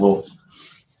 we'll.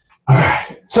 All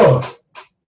right. So,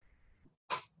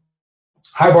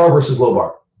 high bar versus low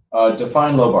bar.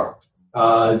 Define low bar.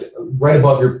 Right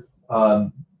above your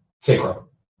sacrum.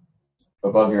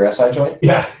 Above your SI joint?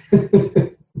 Yeah.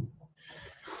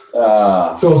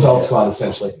 So a belt squat,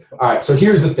 essentially. All right, so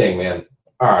here's the thing, man.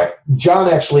 All right, John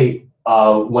actually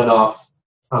went off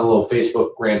on a little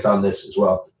Facebook rant on this as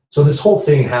well. So this whole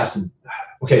thing has to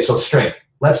 – okay, so strength.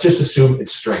 Let's just assume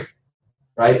it's strength,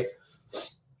 right?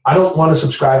 I don't want to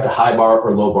subscribe to high bar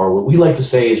or low bar. What we like to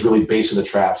say is really base of the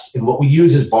traps. And what we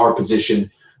use is bar position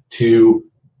to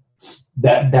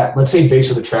that let's say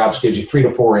base of the traps gives you 3 to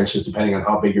 4 inches depending on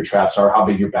how big your traps are, how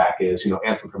big your back is,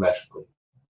 anthropometrically.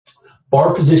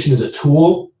 Bar position is a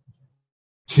tool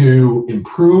to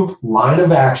improve line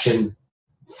of action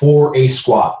for a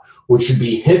squat, which should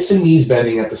be hips and knees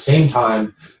bending at the same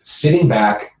time, sitting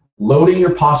back, loading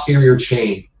your posterior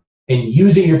chain, and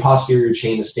using your posterior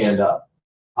chain to stand up.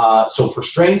 So for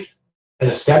strength and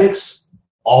aesthetics,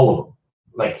 all of them,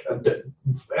 like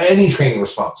any training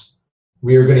response,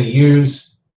 we are going to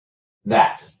use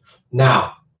that.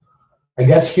 Now, I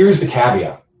guess here's the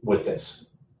caveat with this.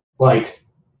 Like,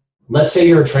 let's say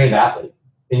you're a trained athlete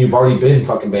and you've already been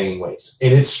fucking banging weights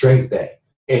and it's strength day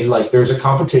and like there's a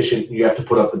competition and you have to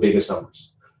put up the biggest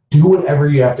numbers. Do whatever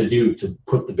you have to do to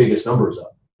put the biggest numbers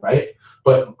up, right?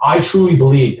 But I truly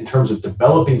believe in terms of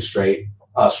developing strength,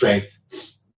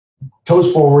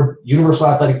 toes forward, universal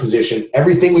athletic position,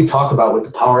 everything we talk about with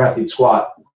the power athlete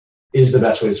squat is the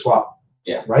best way to squat.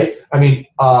 Yeah. Right? I mean,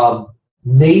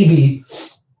 maybe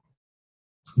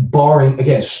barring,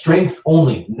 again, strength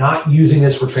only, not using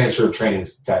this for transfer of training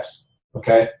tests.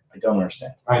 Okay? I don't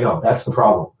understand. I know, that's the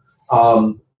problem.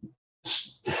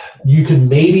 You could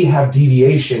maybe have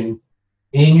deviation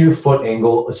in your foot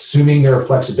angle, assuming there are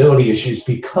flexibility issues,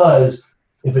 because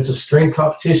if it's a strength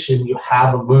competition, you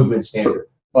have a movement standard.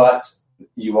 But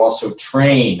you also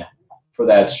train for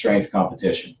that strength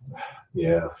competition.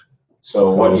 Yeah.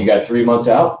 So what, you got 3 months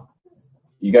out?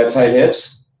 You got tight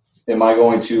hips? Am I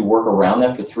going to work around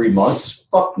that for 3 months?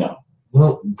 Fuck no.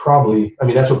 Well, probably. I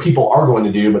mean, that's what people are going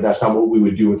to do, but that's not what we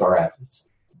would do with our athletes.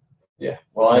 Yeah.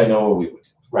 Well, I know what we would do.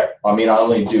 Right. I mean, I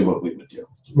only do what we would do.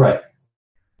 Right.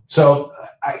 So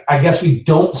I guess we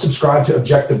don't subscribe to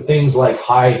objective things like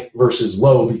high versus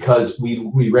low because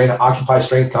we ran an Occupy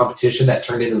Strength competition that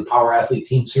turned into the Power Athlete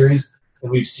Team Series,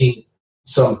 and we've seen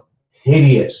some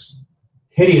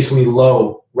hideously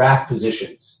low rack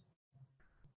positions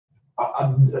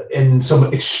and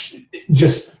some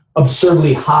just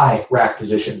absurdly high rack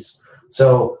positions.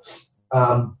 So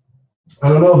I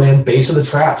don't know, man. Base of the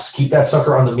traps. Keep that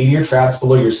sucker on the meat of your traps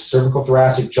below your cervical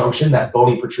thoracic junction, that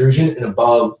bony protrusion, and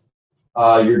above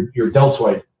your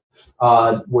deltoid,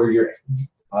 where your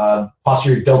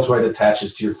posterior deltoid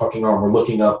attaches to your fucking arm. We're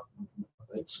looking up.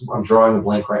 I'm drawing a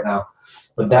blank right now,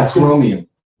 but that's acromion.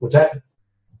 What's that?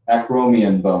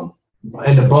 Acromion bone.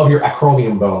 And above your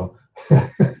acromion bone.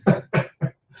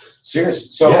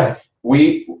 Serious. So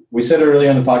we said earlier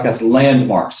in the podcast,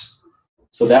 landmarks.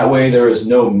 So that way there is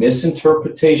no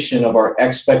misinterpretation of our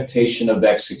expectation of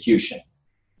execution.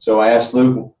 So I asked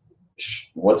Luke,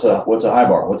 what's a high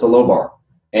bar? What's a low bar?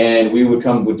 And we would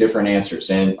come with different answers.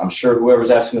 And I'm sure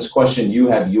whoever's asking this question, you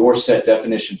have your set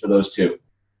definition for those two.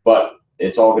 But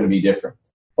it's all going to be different.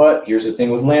 But here's the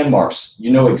thing with landmarks.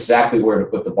 You know exactly where to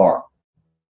put the bar.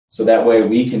 So that way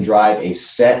we can drive a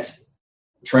set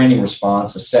training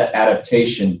response, a set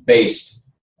adaptation based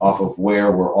off of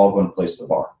where we're all going to place the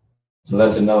bar. So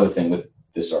that's another thing with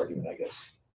this argument, I guess.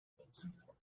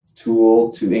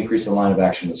 Tool to increase the line of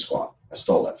action of the squat. I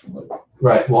stole that from Luke.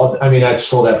 Right. Well, I mean, I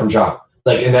stole that from John.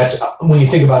 Like, and that's when you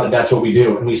think about it, that's what we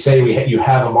do. And we say you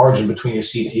have a margin between your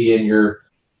CT and your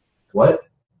what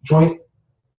joint?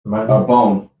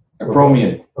 Bone.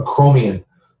 Acromion. Acromion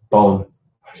bone.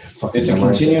 It's a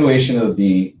continuation of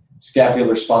the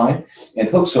scapular spine and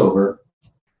hooks over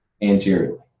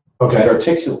anteriorly. Okay.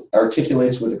 It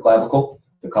articulates with the clavicle,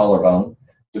 the collarbone,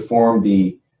 to form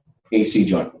the AC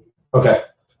joint. Okay.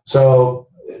 So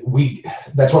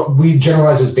that's what we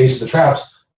generalize as base of the traps.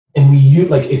 And we use,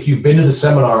 like, if you've been to the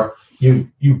seminar,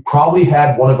 you probably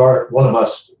had one of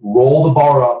us roll the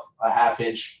bar up a half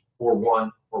inch or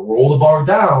one, or roll the bar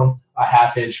down a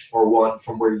half inch or one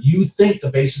from where you think the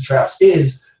base of traps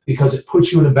is, because it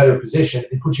puts you in a better position.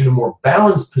 It puts you in a more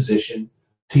balanced position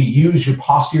to use your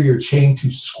posterior chain to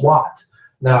squat.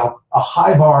 Now, a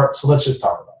high bar, so let's just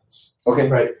talk about this. Okay.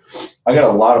 Right. I got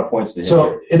a lot of points to hit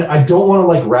here. And I don't want to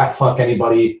like rat fuck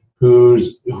anybody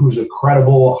who's a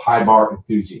credible high bar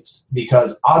enthusiast,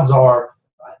 because odds are,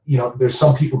 there's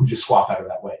some people who just squat better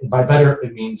that way. And by better,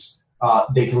 it means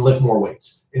they can lift more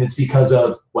weights. And it's because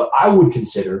of what I would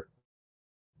consider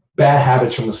bad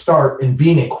habits from the start and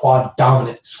being a quad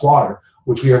dominant squatter,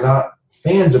 which we are not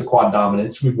fans of quad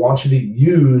dominance. We want you to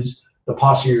use the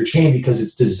posterior chain because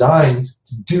it's designed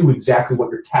to do exactly what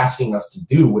you're tasking us to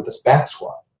do with this back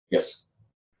squat. Yes.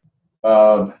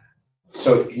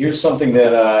 So here's something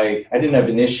that I didn't have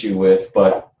an issue with,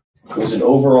 but it was an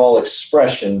overall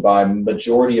expression by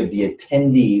majority of the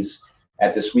attendees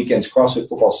at this weekend's CrossFit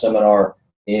football seminar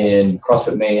in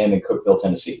CrossFit Mayhem in Cookeville,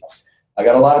 Tennessee. I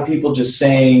got a lot of people just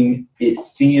saying it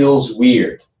feels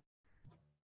weird.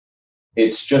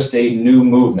 It's just a new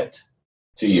movement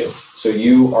to you. So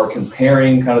you are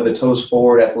comparing kind of the toes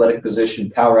forward athletic position,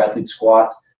 power athlete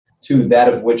squat, to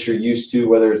that of which you're used to,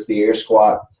 whether it's the air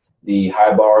squat, the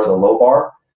high bar, or the low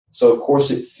bar. So of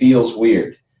course it feels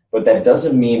weird, but that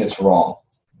doesn't mean it's wrong.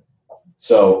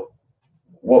 So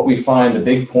what we find, the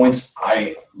big points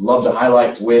I love to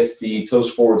highlight with the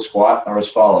toes forward squat are as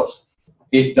follows.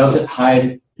 It doesn't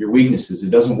hide your weaknesses.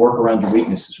 It doesn't work around your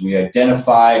weaknesses. We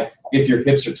identify if your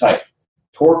hips are tight.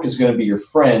 Torque is going to be your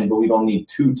friend, but we don't need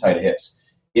too tight hips.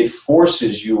 It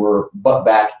forces your butt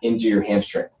back into your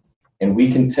hamstring. And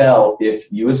we can tell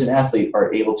if you as an athlete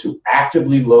are able to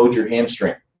actively load your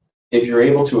hamstring. If you're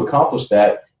able to accomplish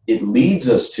that, it leads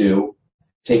us to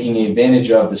taking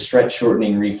advantage of the stretch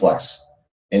shortening reflex.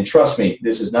 And trust me,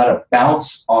 this is not a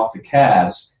bounce off the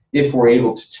calves. If we're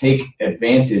able to take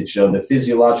advantage of the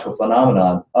physiological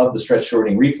phenomenon of the stretch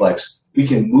shortening reflex, we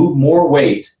can move more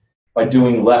weight by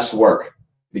doing less work,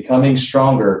 becoming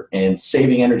stronger and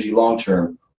saving energy long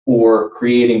term, or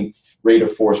creating rate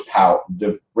of force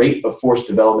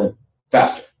development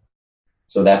faster.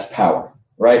 So that's power,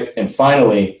 right? And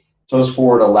finally, toes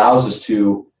forward allows us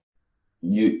to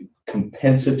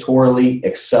compensatorily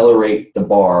accelerate the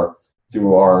bar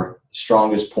through our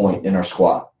strongest point in our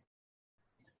squat.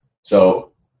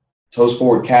 So toes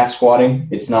forward cat squatting,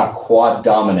 it's not quad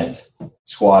dominant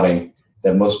squatting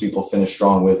that most people finish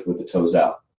strong with the toes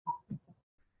out.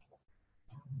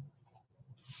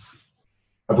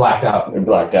 I blacked out. They're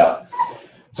blacked out.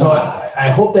 So I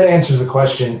hope that answers the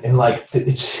question. And like,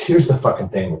 here's the fucking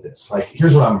thing with this. Like,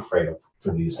 here's what I'm afraid of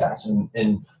for these guys.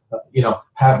 And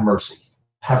have mercy.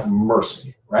 Have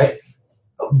mercy, right?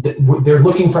 they're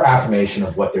looking for affirmation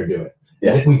of what they're doing.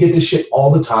 Yeah. And we get this shit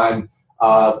all the time,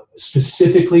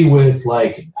 specifically with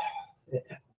like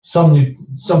some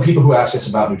people who ask us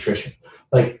about nutrition.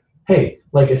 Like, hey,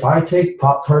 like if I take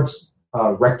Pop-Tarts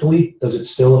rectally, does it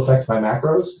still affect my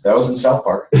macros? That was in South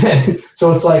Park.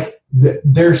 So it's like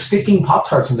they're sticking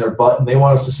Pop-Tarts in their butt and they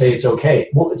want us to say it's okay.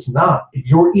 Well, it's not. If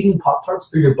you're eating Pop-Tarts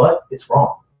through your butt, it's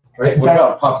wrong. Right? What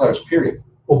about Pop-Tarts, period?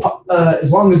 Well,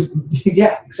 as long as,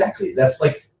 yeah, exactly. That's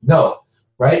like, no,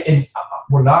 right? And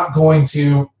we're not going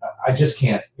to, I just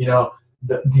can't,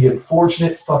 the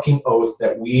unfortunate fucking oath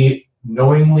that we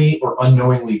knowingly or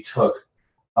unknowingly took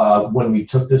when we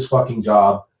took this fucking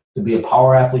job to be a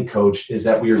power athlete coach is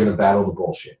that we are going to battle the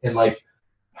bullshit. And like,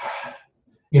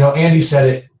 Andy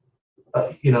said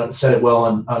it, said it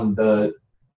well on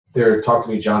their Talk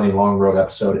to Me Johnny Long Road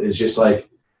episode. Is just like,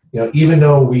 even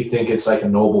though we think it's like a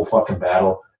noble fucking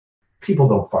battle, people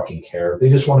don't fucking care. They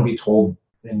just want to be told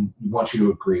and want you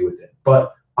to agree with it.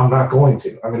 But I'm not going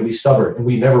to. I'm going to be stubborn, and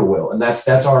we never will. And that's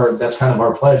kind of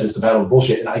our pledge, is to battle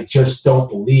bullshit. And I just don't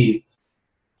believe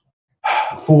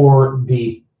for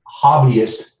the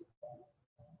hobbyist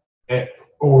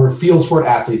or field sport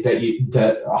athlete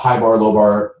that a high bar, low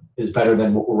bar is better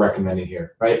than what we're recommending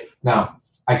here. Right now,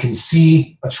 I can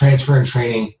see a transfer in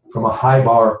training from a high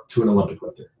bar to an Olympic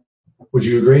lifter. Would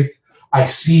you agree? I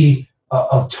see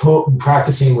a toe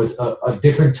practicing with a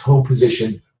different toe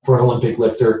position for an Olympic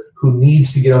lifter who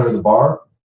needs to get under the bar.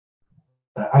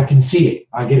 I can see it.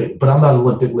 I get it. But I'm not an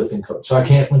Olympic lifting coach, so I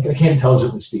can't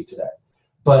intelligently speak to that.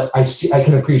 But I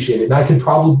can appreciate it, and I could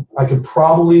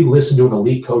probably listen to an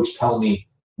elite coach tell me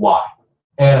why,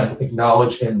 and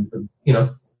acknowledge and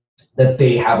that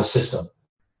they have a system.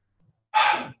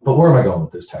 But where am I going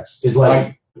with this text? Is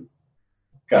like,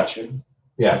 got you.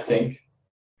 Yeah, I think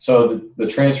so. The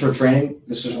transfer training.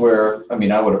 This is where I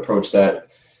would approach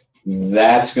that.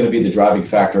 That's going to be the driving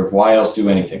factor of why else do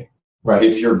anything. Right.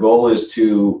 If your goal is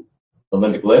to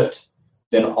Olympic lift,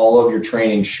 then all of your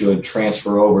training should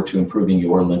transfer over to improving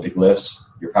your Olympic lifts,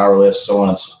 your power lifts, so on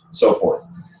and so forth.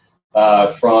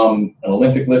 From an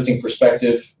Olympic lifting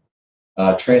perspective,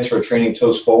 transfer training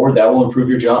toes forward, that will improve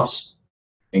your jumps.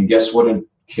 And guess what?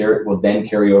 Will then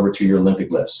carry over to your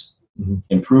Olympic lifts. Mm-hmm.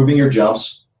 Improving your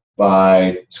jumps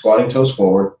by squatting toes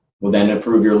forward will then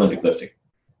improve your Olympic lifting.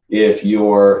 If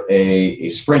you're a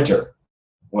sprinter,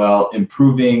 well,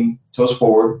 improving toes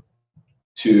forward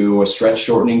to a stretch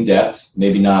shortening depth,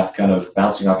 maybe not kind of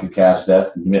bouncing off your calves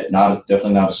depth,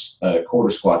 definitely not a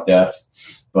quarter squat depth,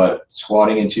 but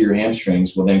squatting into your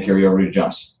hamstrings will then carry over to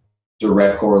jumps.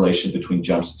 Direct correlation between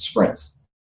jumps and sprints.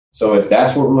 So if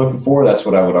that's what we're looking for, that's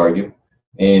what I would argue.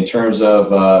 In terms of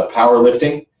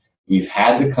powerlifting, we've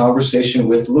had the conversation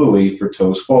with Louis for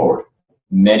toes forward.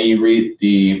 One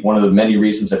of the many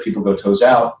reasons that people go toes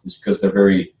out is because they're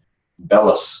very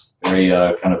bellious, very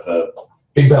kind of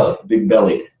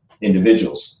big-bellied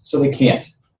individuals. So they can't,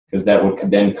 because that would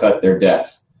then cut their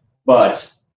depth. But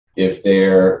if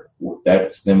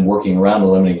that's them working around the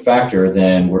limiting factor,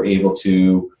 then we're able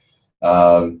to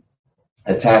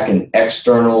attack an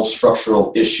external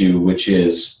structural issue, which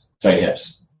is tight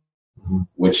hips,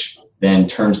 which then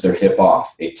turns their hip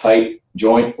off. A tight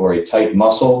joint or a tight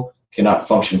muscle cannot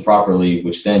function properly,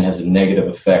 which then has a negative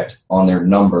effect on their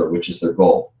number, which is their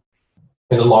goal.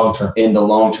 In the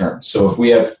long term. So if we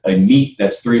have a meet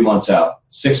that's 3 months out,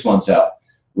 6 months out,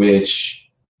 which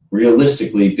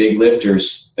realistically, big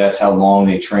lifters, that's how long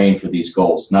they train for these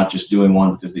goals, not just doing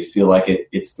one because they feel like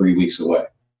it's 3 weeks away.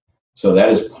 So that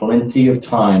is plenty of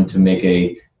time to make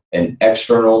an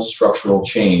external structural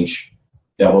change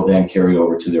that will then carry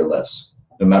over to their lifts,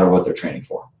 no matter what they're training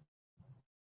for.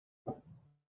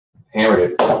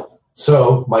 Hammered it.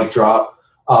 So, mic drop.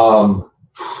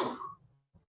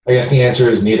 I guess the answer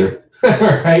is neither,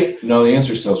 right? No, the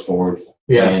answer is toes forward.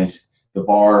 Yeah. And the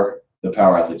bar, the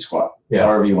power athlete squat. Yeah.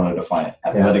 However you want to define it.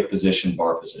 Athletic position,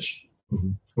 bar position.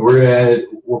 Mm-hmm.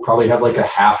 We'll probably have like a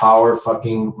half-hour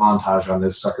fucking montage on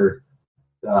this sucker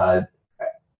after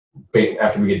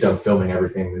we get done filming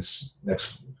everything this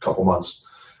next couple months.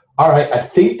 All right, I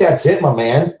think that's it, my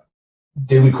man.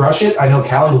 Did we crush it? I know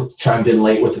Callie chimed in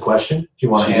late with the question. Do you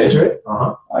want to answer it?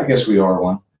 Uh-huh. I guess we are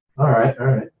one. All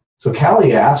right. So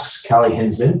Callie asks, Callie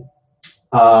Hinsman,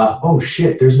 oh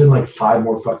shit, there's been like 5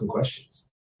 more fucking questions.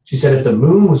 She said, if the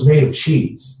moon was made of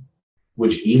cheese,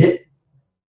 would you eat it?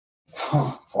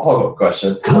 Follow-up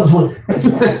question. All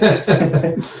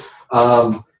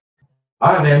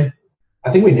right, man.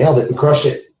 I think we nailed it. We crushed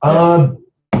it.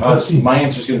 Let's see. My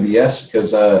answer is going to be yes,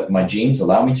 because my genes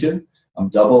allow me to. I'm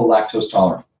double lactose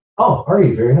tolerant. Oh, are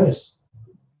you? Very nice.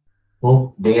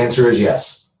 Well, the answer is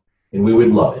yes, and we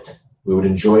would love it. We would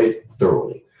enjoy it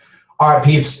thoroughly. All right,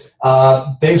 peeps.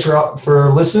 Thanks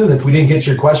for listening. If we didn't get to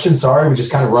your question, sorry. We're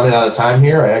just kind of running out of time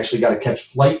here. I actually got to catch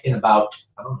flight in about,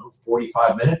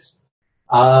 45 minutes.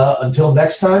 Until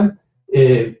next time,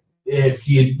 if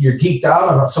you're geeked out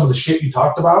on some of the shit you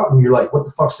talked about and you're like, what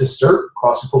the fuck's this cert?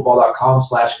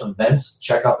 CrossFitFootball.com/events.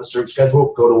 Check out the cert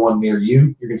schedule. Go to one near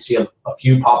you. You're going to see a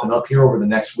few popping up here over the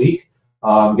next week.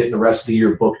 Getting the rest of the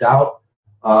year booked out.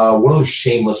 What other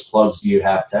shameless plugs do you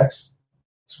have, Tex?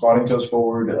 Squatting Toes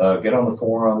Forward, get on the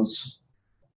forums,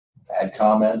 add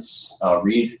comments,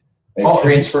 read a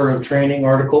transfer of training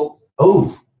article.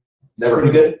 Oh, never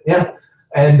pretty good. Yeah.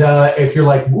 And if you're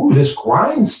like, ooh, this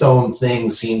grindstone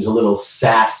thing seems a little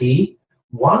sassy,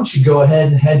 why don't you go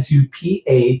ahead and head to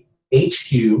pahq.co/G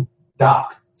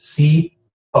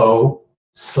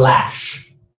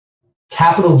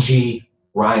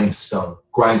grindstone.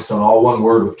 Grindstone, all one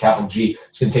word with capital G.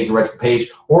 It's going to take you right to the page.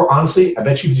 Or honestly, I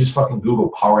bet you just fucking Google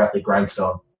Power Athlete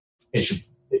Grindstone.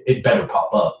 It better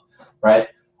pop up, right?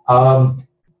 All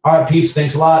right, peeps,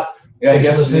 thanks a lot. Yeah, I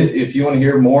guess if you want to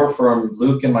hear more from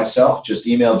Luke and myself, just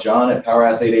email John at Power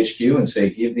Athlete HQ and say,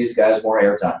 give these guys more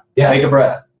airtime. Yeah. Take a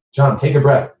breath. John, take a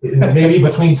breath. Maybe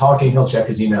between talking, he'll check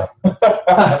his email. All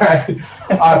right,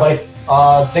 buddy.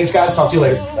 Thanks, guys. Talk to you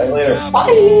later. Later.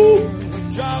 Bye.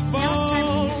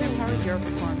 Your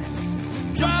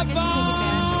performance. Drop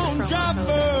on, drop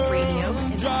on, radio,